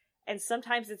tiger, and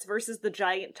sometimes it's versus the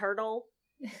giant turtle.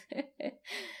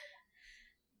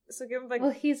 So give him, like...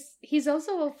 Well, he's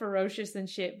also all ferocious and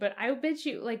shit, but I bet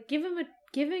you, like,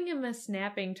 giving him a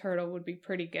snapping turtle would be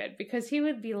pretty good, because he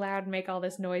would be loud and make all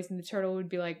this noise, and the turtle would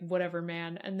be like, whatever,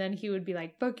 man, and then he would be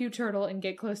like, fuck you, turtle, and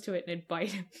get close to it, and it'd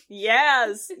bite him.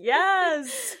 Yes!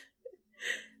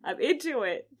 I'm into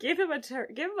it. Give him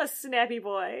a snappy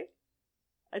boy.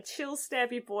 A chill,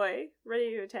 snappy boy.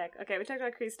 Ready to attack. Okay, we talked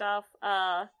about Kristoff.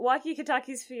 Waki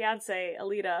Kataki's fiance,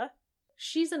 Alita.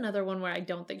 She's another one where I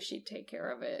don't think she'd take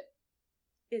care of it.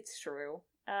 It's true.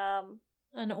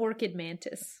 An orchid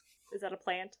mantis. Is that a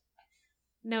plant?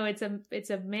 No, it's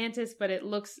a mantis, but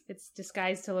it's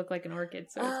disguised to look like an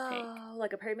orchid, so it's pink. Oh,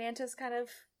 like a praying mantis kind of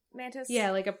mantis?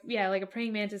 Yeah, like a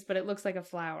praying mantis, but it looks like a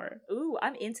flower. Ooh,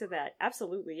 I'm into that.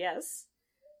 Absolutely, yes.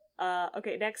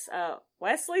 Okay, next,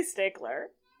 Wesley Stickler.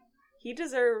 He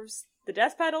deserves the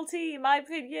death penalty, in my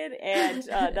opinion, and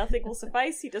nothing will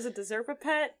suffice. He doesn't deserve a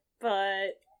pet,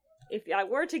 but if I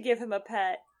were to give him a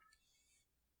pet,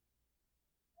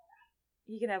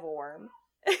 he can have a worm.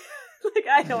 Like,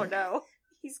 I don't know.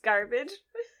 He's garbage.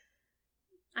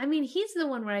 I mean, he's the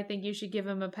one where I think you should give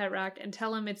him a pet rock and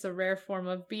tell him it's a rare form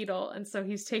of beetle, and so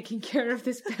he's taking care of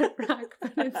this pet rock,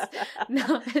 but it's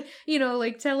not,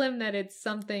 like tell him that it's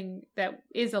something that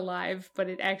is alive, but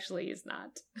it actually is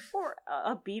not. Or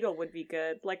a beetle would be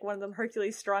good, like one of them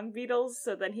Hercules strong beetles,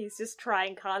 so then he's just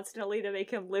trying constantly to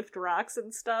make him lift rocks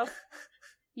and stuff.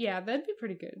 Yeah, that'd be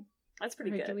pretty good. That's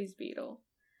pretty good. Hercules beetle.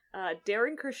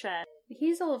 Darren Crescent.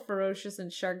 He's all ferocious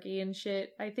and sharky and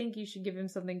shit. I think you should give him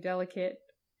something delicate.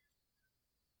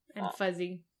 And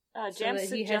fuzzy. Jam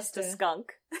suggests a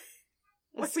skunk.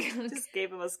 A skunk. Just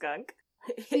gave him a skunk.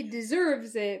 He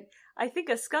deserves it. I think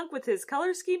a skunk with his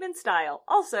color scheme and style.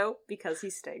 Also, because he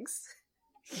stinks.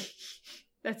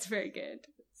 That's very good.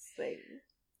 Sing.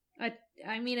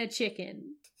 I mean a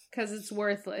chicken. Because it's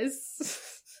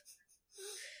worthless.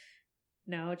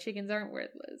 No, chickens aren't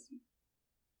worthless.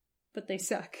 But they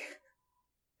suck.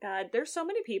 God, there's so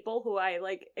many people who I,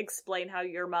 explain how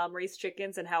your mom raised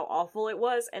chickens and how awful it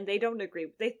was, and they don't agree.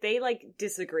 They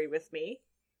disagree with me.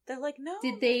 They're like, no.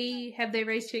 Have they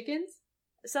raised chickens?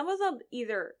 Some of them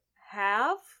either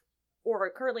have or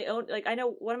currently own. I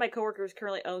know one of my coworkers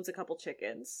currently owns a couple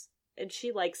chickens, and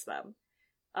she likes them.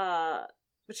 But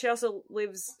she also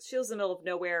lives in the middle of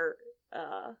nowhere,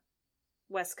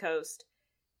 West Coast.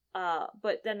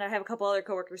 But then I have a couple other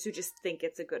coworkers who just think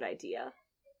it's a good idea.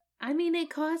 I mean,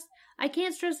 I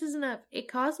can't stress this enough,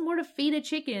 it costs more to feed a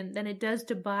chicken than it does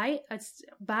to buy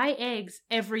eggs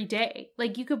every day.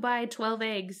 You could buy 12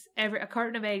 eggs, a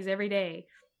carton of eggs every day,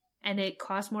 and it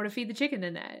costs more to feed the chicken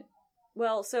than that.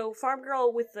 Well, so Farm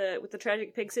Girl with the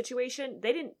tragic pig situation,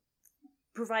 they didn't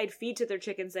provide feed to their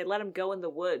chickens, they let them go in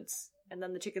the woods, and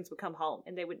then the chickens would come home,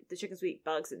 and the chickens would eat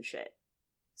bugs and shit.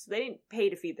 So they didn't pay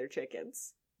to feed their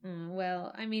chickens.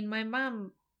 Well, I mean, my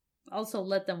mom also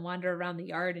let them wander around the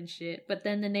yard and shit, but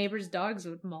then the neighbors' dogs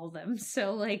would maul them,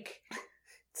 so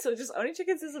So just owning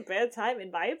chickens is a bad time,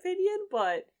 in my opinion,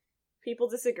 but people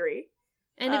disagree.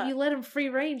 And if you let them free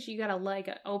range, you gotta,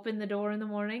 open the door in the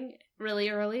morning really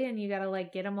early, and you gotta,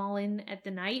 get them all in at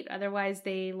the night, otherwise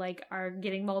they, are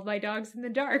getting mauled by dogs in the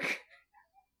dark.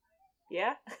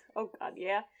 Yeah? Oh god,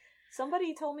 yeah.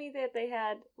 Somebody told me that they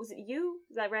had, was it you?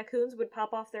 That raccoons would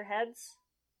pop off their heads?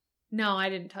 No, I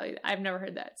didn't tell you that. I've never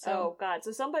heard that. So. Oh, God.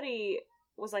 So somebody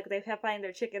was like, they kept finding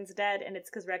their chickens dead, and it's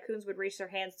because raccoons would reach their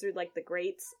hands through, the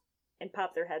grates and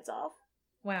pop their heads off.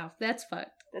 Wow, that's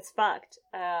fucked. That's fucked.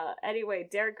 Anyway,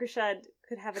 Derek Krishad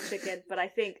could have a chicken, but I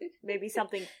think maybe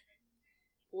something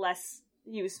less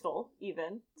useful,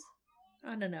 even.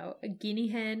 I don't know. A guinea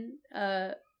hen,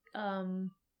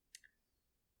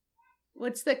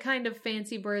 what's the kind of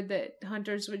fancy bird that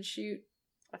hunters would shoot?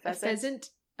 A pheasant?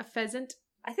 A pheasant?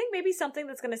 I think maybe something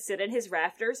that's going to sit in his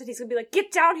rafters and he's going to be like,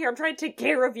 get down here, I'm trying to take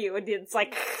care of you. And it's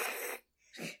like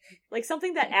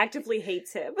something that actively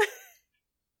hates him.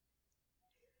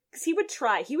 Because he would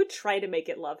try to make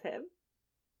it love him.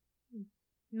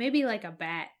 Maybe a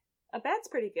bat. A bat's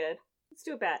pretty good. Let's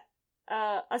do a bat.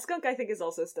 A skunk I think is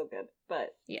also still good, but...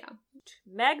 Yeah.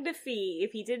 Magnifi,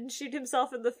 if he didn't shoot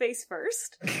himself in the face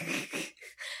first.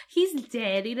 He's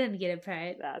dead, he didn't get a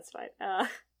pet. That's fine.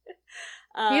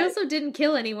 He also didn't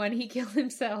kill anyone, he killed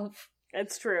himself.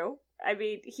 That's true. I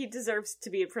mean, he deserves to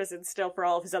be in prison still for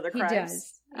all of his other crimes. He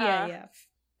does. Yeah.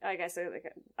 I guess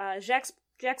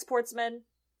Jack Sportsman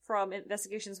from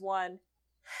Investigations 1.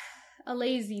 A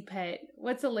lazy pet.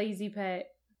 What's a lazy pet?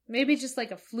 Maybe just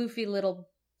a floofy little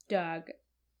dog.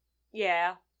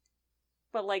 Yeah.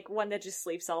 But one that just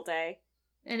sleeps all day.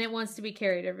 And it wants to be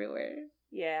carried everywhere.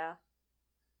 Yeah.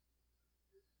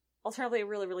 Alternatively, a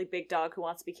really, really big dog who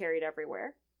wants to be carried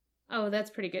everywhere. Oh,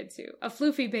 that's pretty good, too. A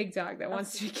floofy big dog that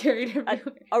wants to be carried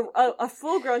everywhere. A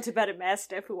full-grown Tibetan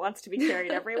Mastiff who wants to be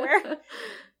carried everywhere.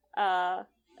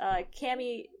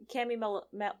 Cammy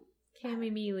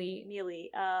Mealy.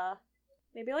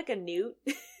 Maybe a newt.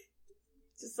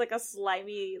 Just a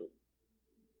slimy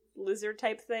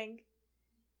lizard-type thing.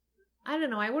 I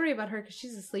don't know, I worry about her because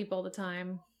she's asleep all the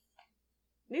time.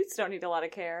 Newts don't need a lot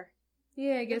of care.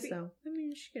 Yeah, I guess so. I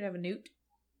mean, she could have a newt.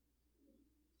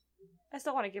 I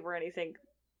still want to give her anything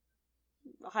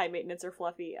high maintenance or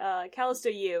fluffy. Callisto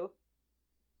Yu.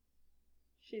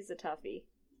 She's a toughie.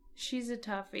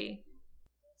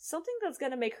 Something that's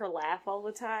gonna make her laugh all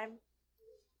the time.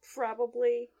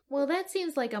 Probably. Well, that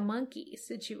seems like a monkey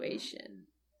situation.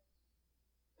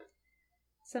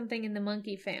 Something in the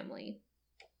monkey family.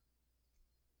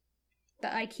 The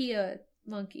IKEA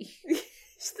monkey.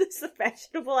 This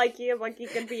fashionable IKEA monkey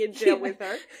could be in jail with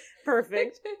her.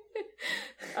 Perfect.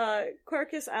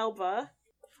 Quercus alba.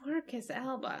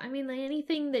 I mean,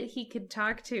 anything that he could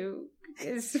talk to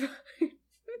is...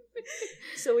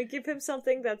 So we give him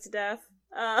something that's deaf.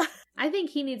 I I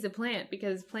think he needs a plant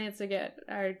because plants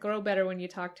grow better when you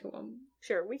talk to them.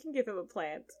 Sure, we can give him a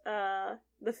plant.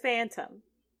 The Phantom.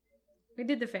 We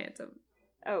did the Phantom.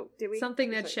 Oh, did we?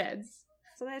 Something that sheds.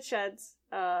 Something that sheds.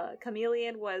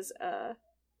 Chameleon was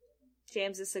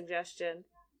James's suggestion.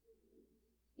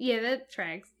 Yeah, that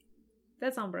tracks.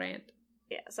 That's on brand.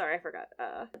 Yeah, sorry, I forgot.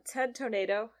 Ted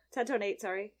Tonate,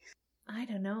 sorry. I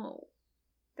don't know.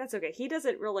 That's okay. He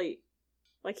doesn't really,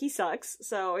 like, he sucks,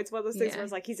 so it's one of those things where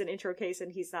it's like he's an intro case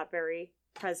and he's not very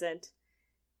present,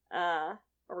 or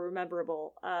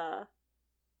rememberable.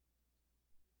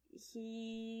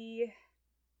 He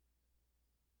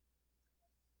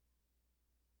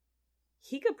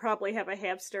could probably have a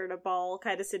hamster in a ball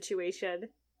kind of situation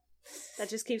that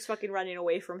just keeps fucking running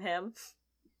away from him.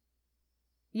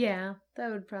 Yeah,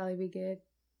 that would probably be good.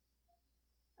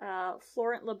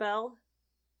 Florent LaBelle.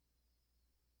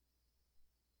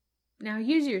 Now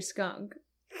here's your skunk.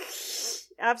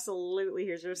 Absolutely,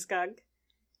 here's your skunk.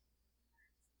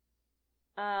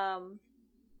 Oh,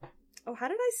 how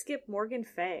did I skip Morgan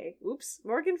Fay? Oops,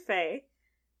 Morgan Fay.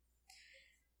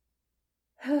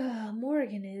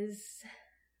 Morgan is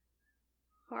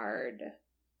hard.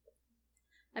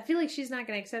 I feel like she's not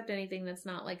going to accept anything that's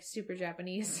not, like, super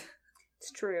Japanese.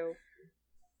 It's true.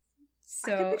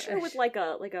 So I can picture her with like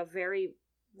a very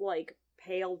like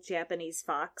pale Japanese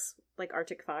fox, like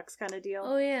Arctic fox kind of deal.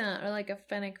 Oh yeah, or like a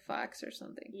fennec fox or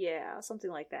something. Yeah,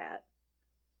 something like that.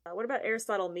 What about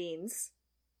Aristotle Means?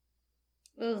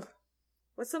 Ugh.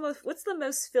 What's the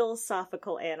most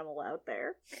philosophical animal out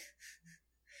there?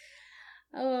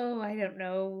 Oh, I don't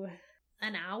know.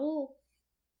 An owl?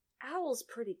 Owl's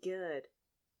pretty good.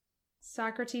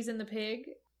 Socrates and the pig?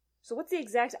 So what's the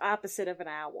exact opposite of an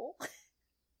owl?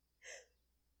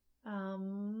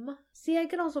 See, I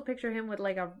could also picture him with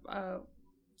like a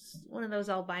one of those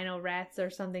albino rats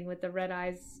or something with the red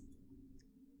eyes.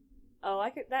 Oh, I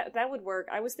could that would work.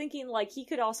 I was thinking like he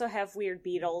could also have weird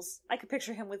beetles. I could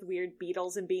picture him with weird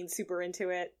beetles and being super into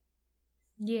it.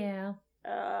 Yeah.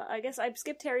 I guess I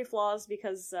skipped Harry Flaws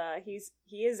because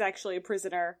he is actually a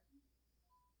prisoner.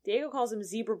 Diego calls him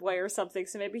Zebra Boy or something,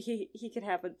 so maybe he could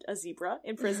have a zebra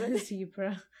in prison. A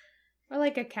zebra. Or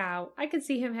like a cow. I could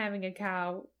see him having a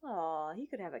cow. Aw, he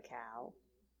could have a cow.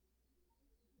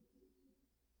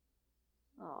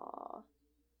 Aw.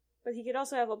 But he could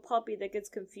also have a puppy that gets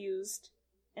confused.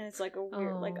 And it's like a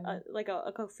weird, like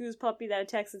a confused puppy that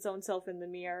attacks its own self in the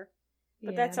mirror.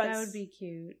 But yeah, that would be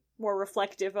cute. More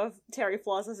reflective of Terry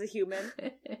Flaws as a human.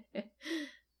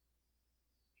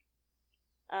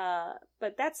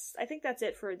 But I think that's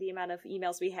it for the amount of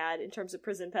emails we had in terms of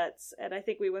prison pets, and I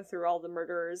think we went through all the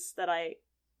murderers that I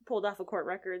pulled off of court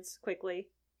records quickly.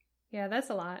 Yeah,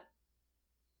 that's a lot.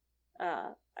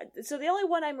 So the only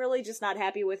one I'm really just not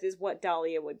happy with is what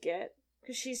Dahlia would get,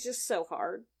 because she's just so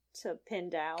hard to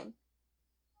pin down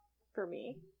for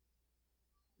me.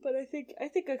 But I think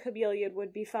a chameleon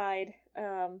would be fine,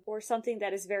 or something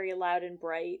that is very loud and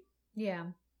bright.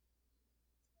 Yeah.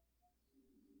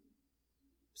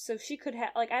 So she could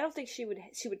have, like, I don't think she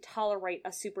would tolerate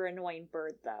a super annoying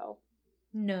bird, though.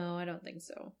 No, I don't think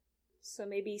so. So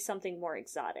maybe something more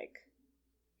exotic.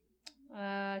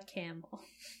 Camel.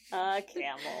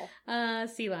 Camel.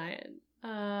 Sea lion.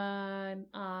 An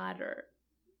otter.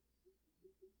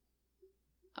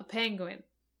 A penguin.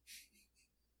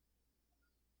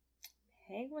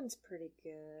 Penguin's pretty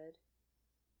good.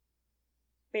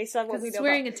 Based on what we know. It's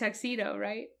wearing a tuxedo,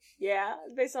 right? Yeah,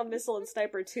 based on Missile and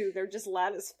Sniper 2, they're just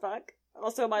loud as fuck.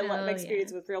 Also, my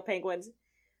experience with real penguins.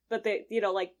 But they, you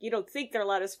don't think they're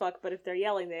loud as fuck, but if they're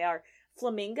yelling, they are.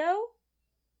 Flamingo?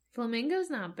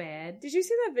 Flamingo's not bad. Did you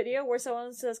see that video where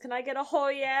someone says, "Can I get a ho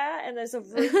yeah?" And there's a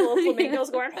room full of flamingos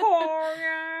going, ho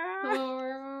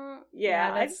yeah!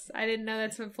 Yeah, I didn't know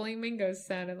that's what flamingos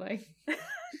sounded like.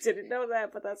 Didn't know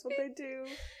that, but that's what they do.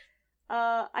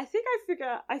 I think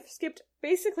I skipped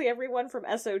basically everyone from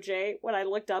SOJ when I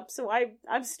looked up, so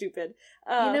I'm stupid.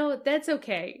 That's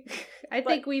okay. I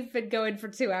think we've been going for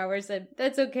 2 hours, and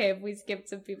that's okay if we skip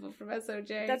some people from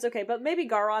SOJ. That's okay, but maybe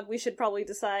Garon, we should probably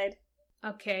decide.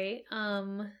 Okay,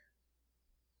 Garon.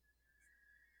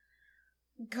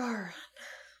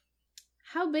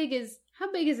 How big is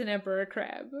an emperor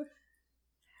crab?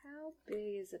 How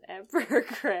big is an emperor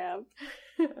crab?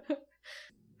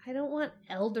 I don't want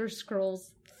Elder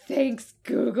Scrolls. Thanks,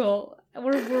 Google.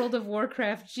 We're World of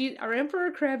Warcraft. Gee, are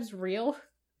emperor crabs real?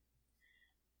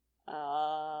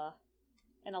 An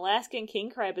Alaskan king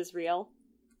crab is real.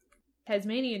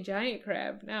 Tasmanian giant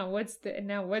crab. Now what's this?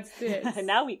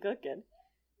 Now we cooking.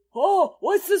 Oh,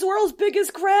 what's this world's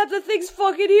biggest crab? That thing's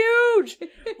fucking huge!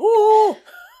 Oh!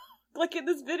 Look at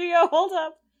this video, hold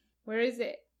up. Where is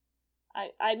it?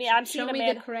 I mean, I'm Show seeing a me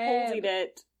man the crab. holding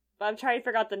it, but I'm trying to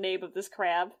figure out the name of this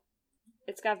crab.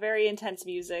 It's got very intense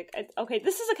music. Okay,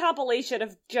 this is a compilation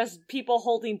of just people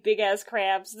holding big-ass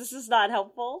crabs. This is not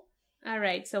helpful.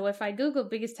 Alright, so if I Google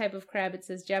biggest type of crab, it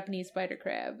says Japanese spider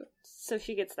crab. So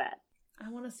she gets that. I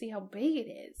want to see how big it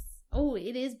is. Oh,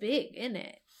 it is big, isn't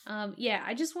it? Yeah,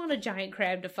 I just want a giant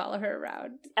crab to follow her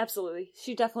around. Absolutely.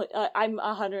 She definitely... I'm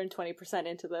 120%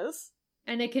 into this.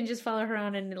 And it can just follow her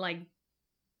around and, like,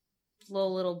 blow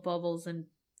little bubbles and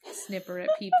snipper at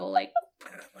people, like...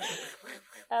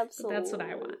 Absolutely. That's what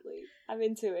I want. I'm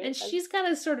into it. And she's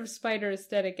got a sort of spider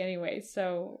aesthetic anyway,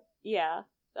 so... Yeah.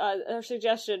 Her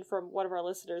suggestion from one of our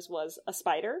listeners was a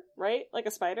spider, right? Like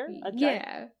a spider?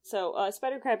 Yeah. So,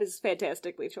 spider crab is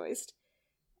fantastically choiced.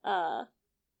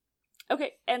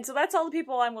 Okay, and so that's all the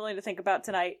people I'm willing to think about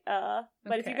tonight.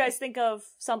 But if you guys think of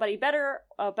somebody better,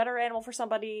 a better animal for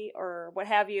somebody, or what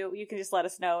have you, you can just let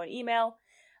us know in email.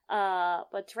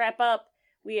 But to wrap up,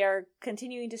 we are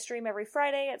continuing to stream every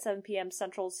Friday at 7 p.m.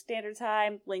 Central Standard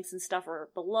Time. Links and stuff are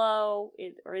below,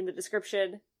 or in the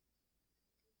description.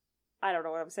 I don't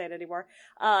know what I'm saying anymore.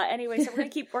 Anyway, so we're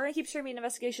gonna keep streaming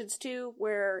Investigations 2.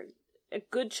 We're a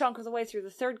good chunk of the way through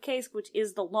the third case, which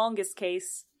is the longest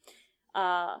case.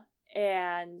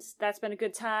 And that's been a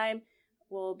good time.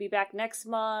 We'll be back next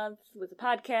month with the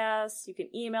podcast. You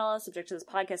can email us,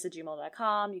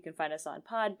 subjecttothispodcast@gmail.com. You can find us on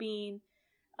Podbean.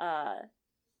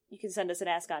 You can send us an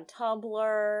ask on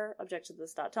Tumblr,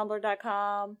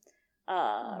 objecttothis.tumblr.com.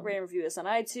 Rate and review us on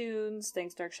iTunes.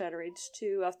 Thanks Dark Shadow Age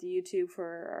 2 off the YouTube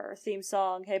for our theme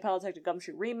song. Hey Polytechnic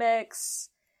Gumshoe Remix.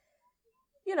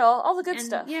 You know, all the good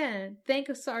stuff. Yeah, thank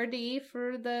us RD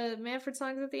for the Manfred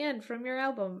songs at the end from your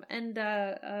album. And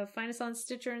find us on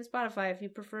Stitcher and Spotify if you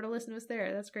prefer to listen to us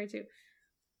there. That's great too.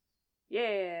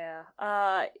 Yeah.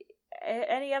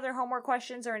 Any other homework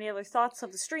questions or any other thoughts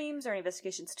of the streams or any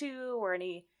Investigations 2 or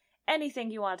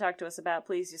anything you want to talk to us about,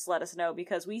 please just let us know,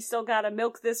 because we still gotta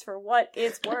milk this for what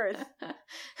it's worth.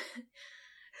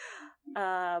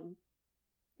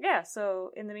 Yeah,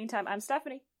 so in the meantime, I'm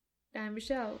Stephanie. I'm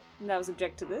Michelle. And that was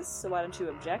Object to This, so why don't you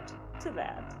object to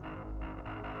that?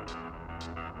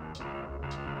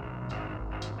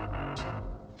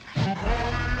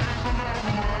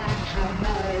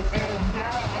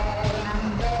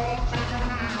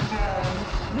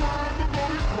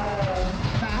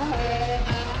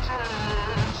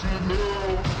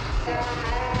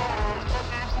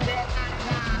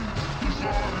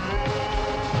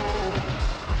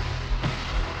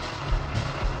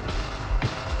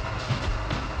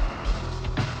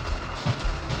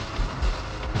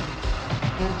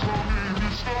 Don't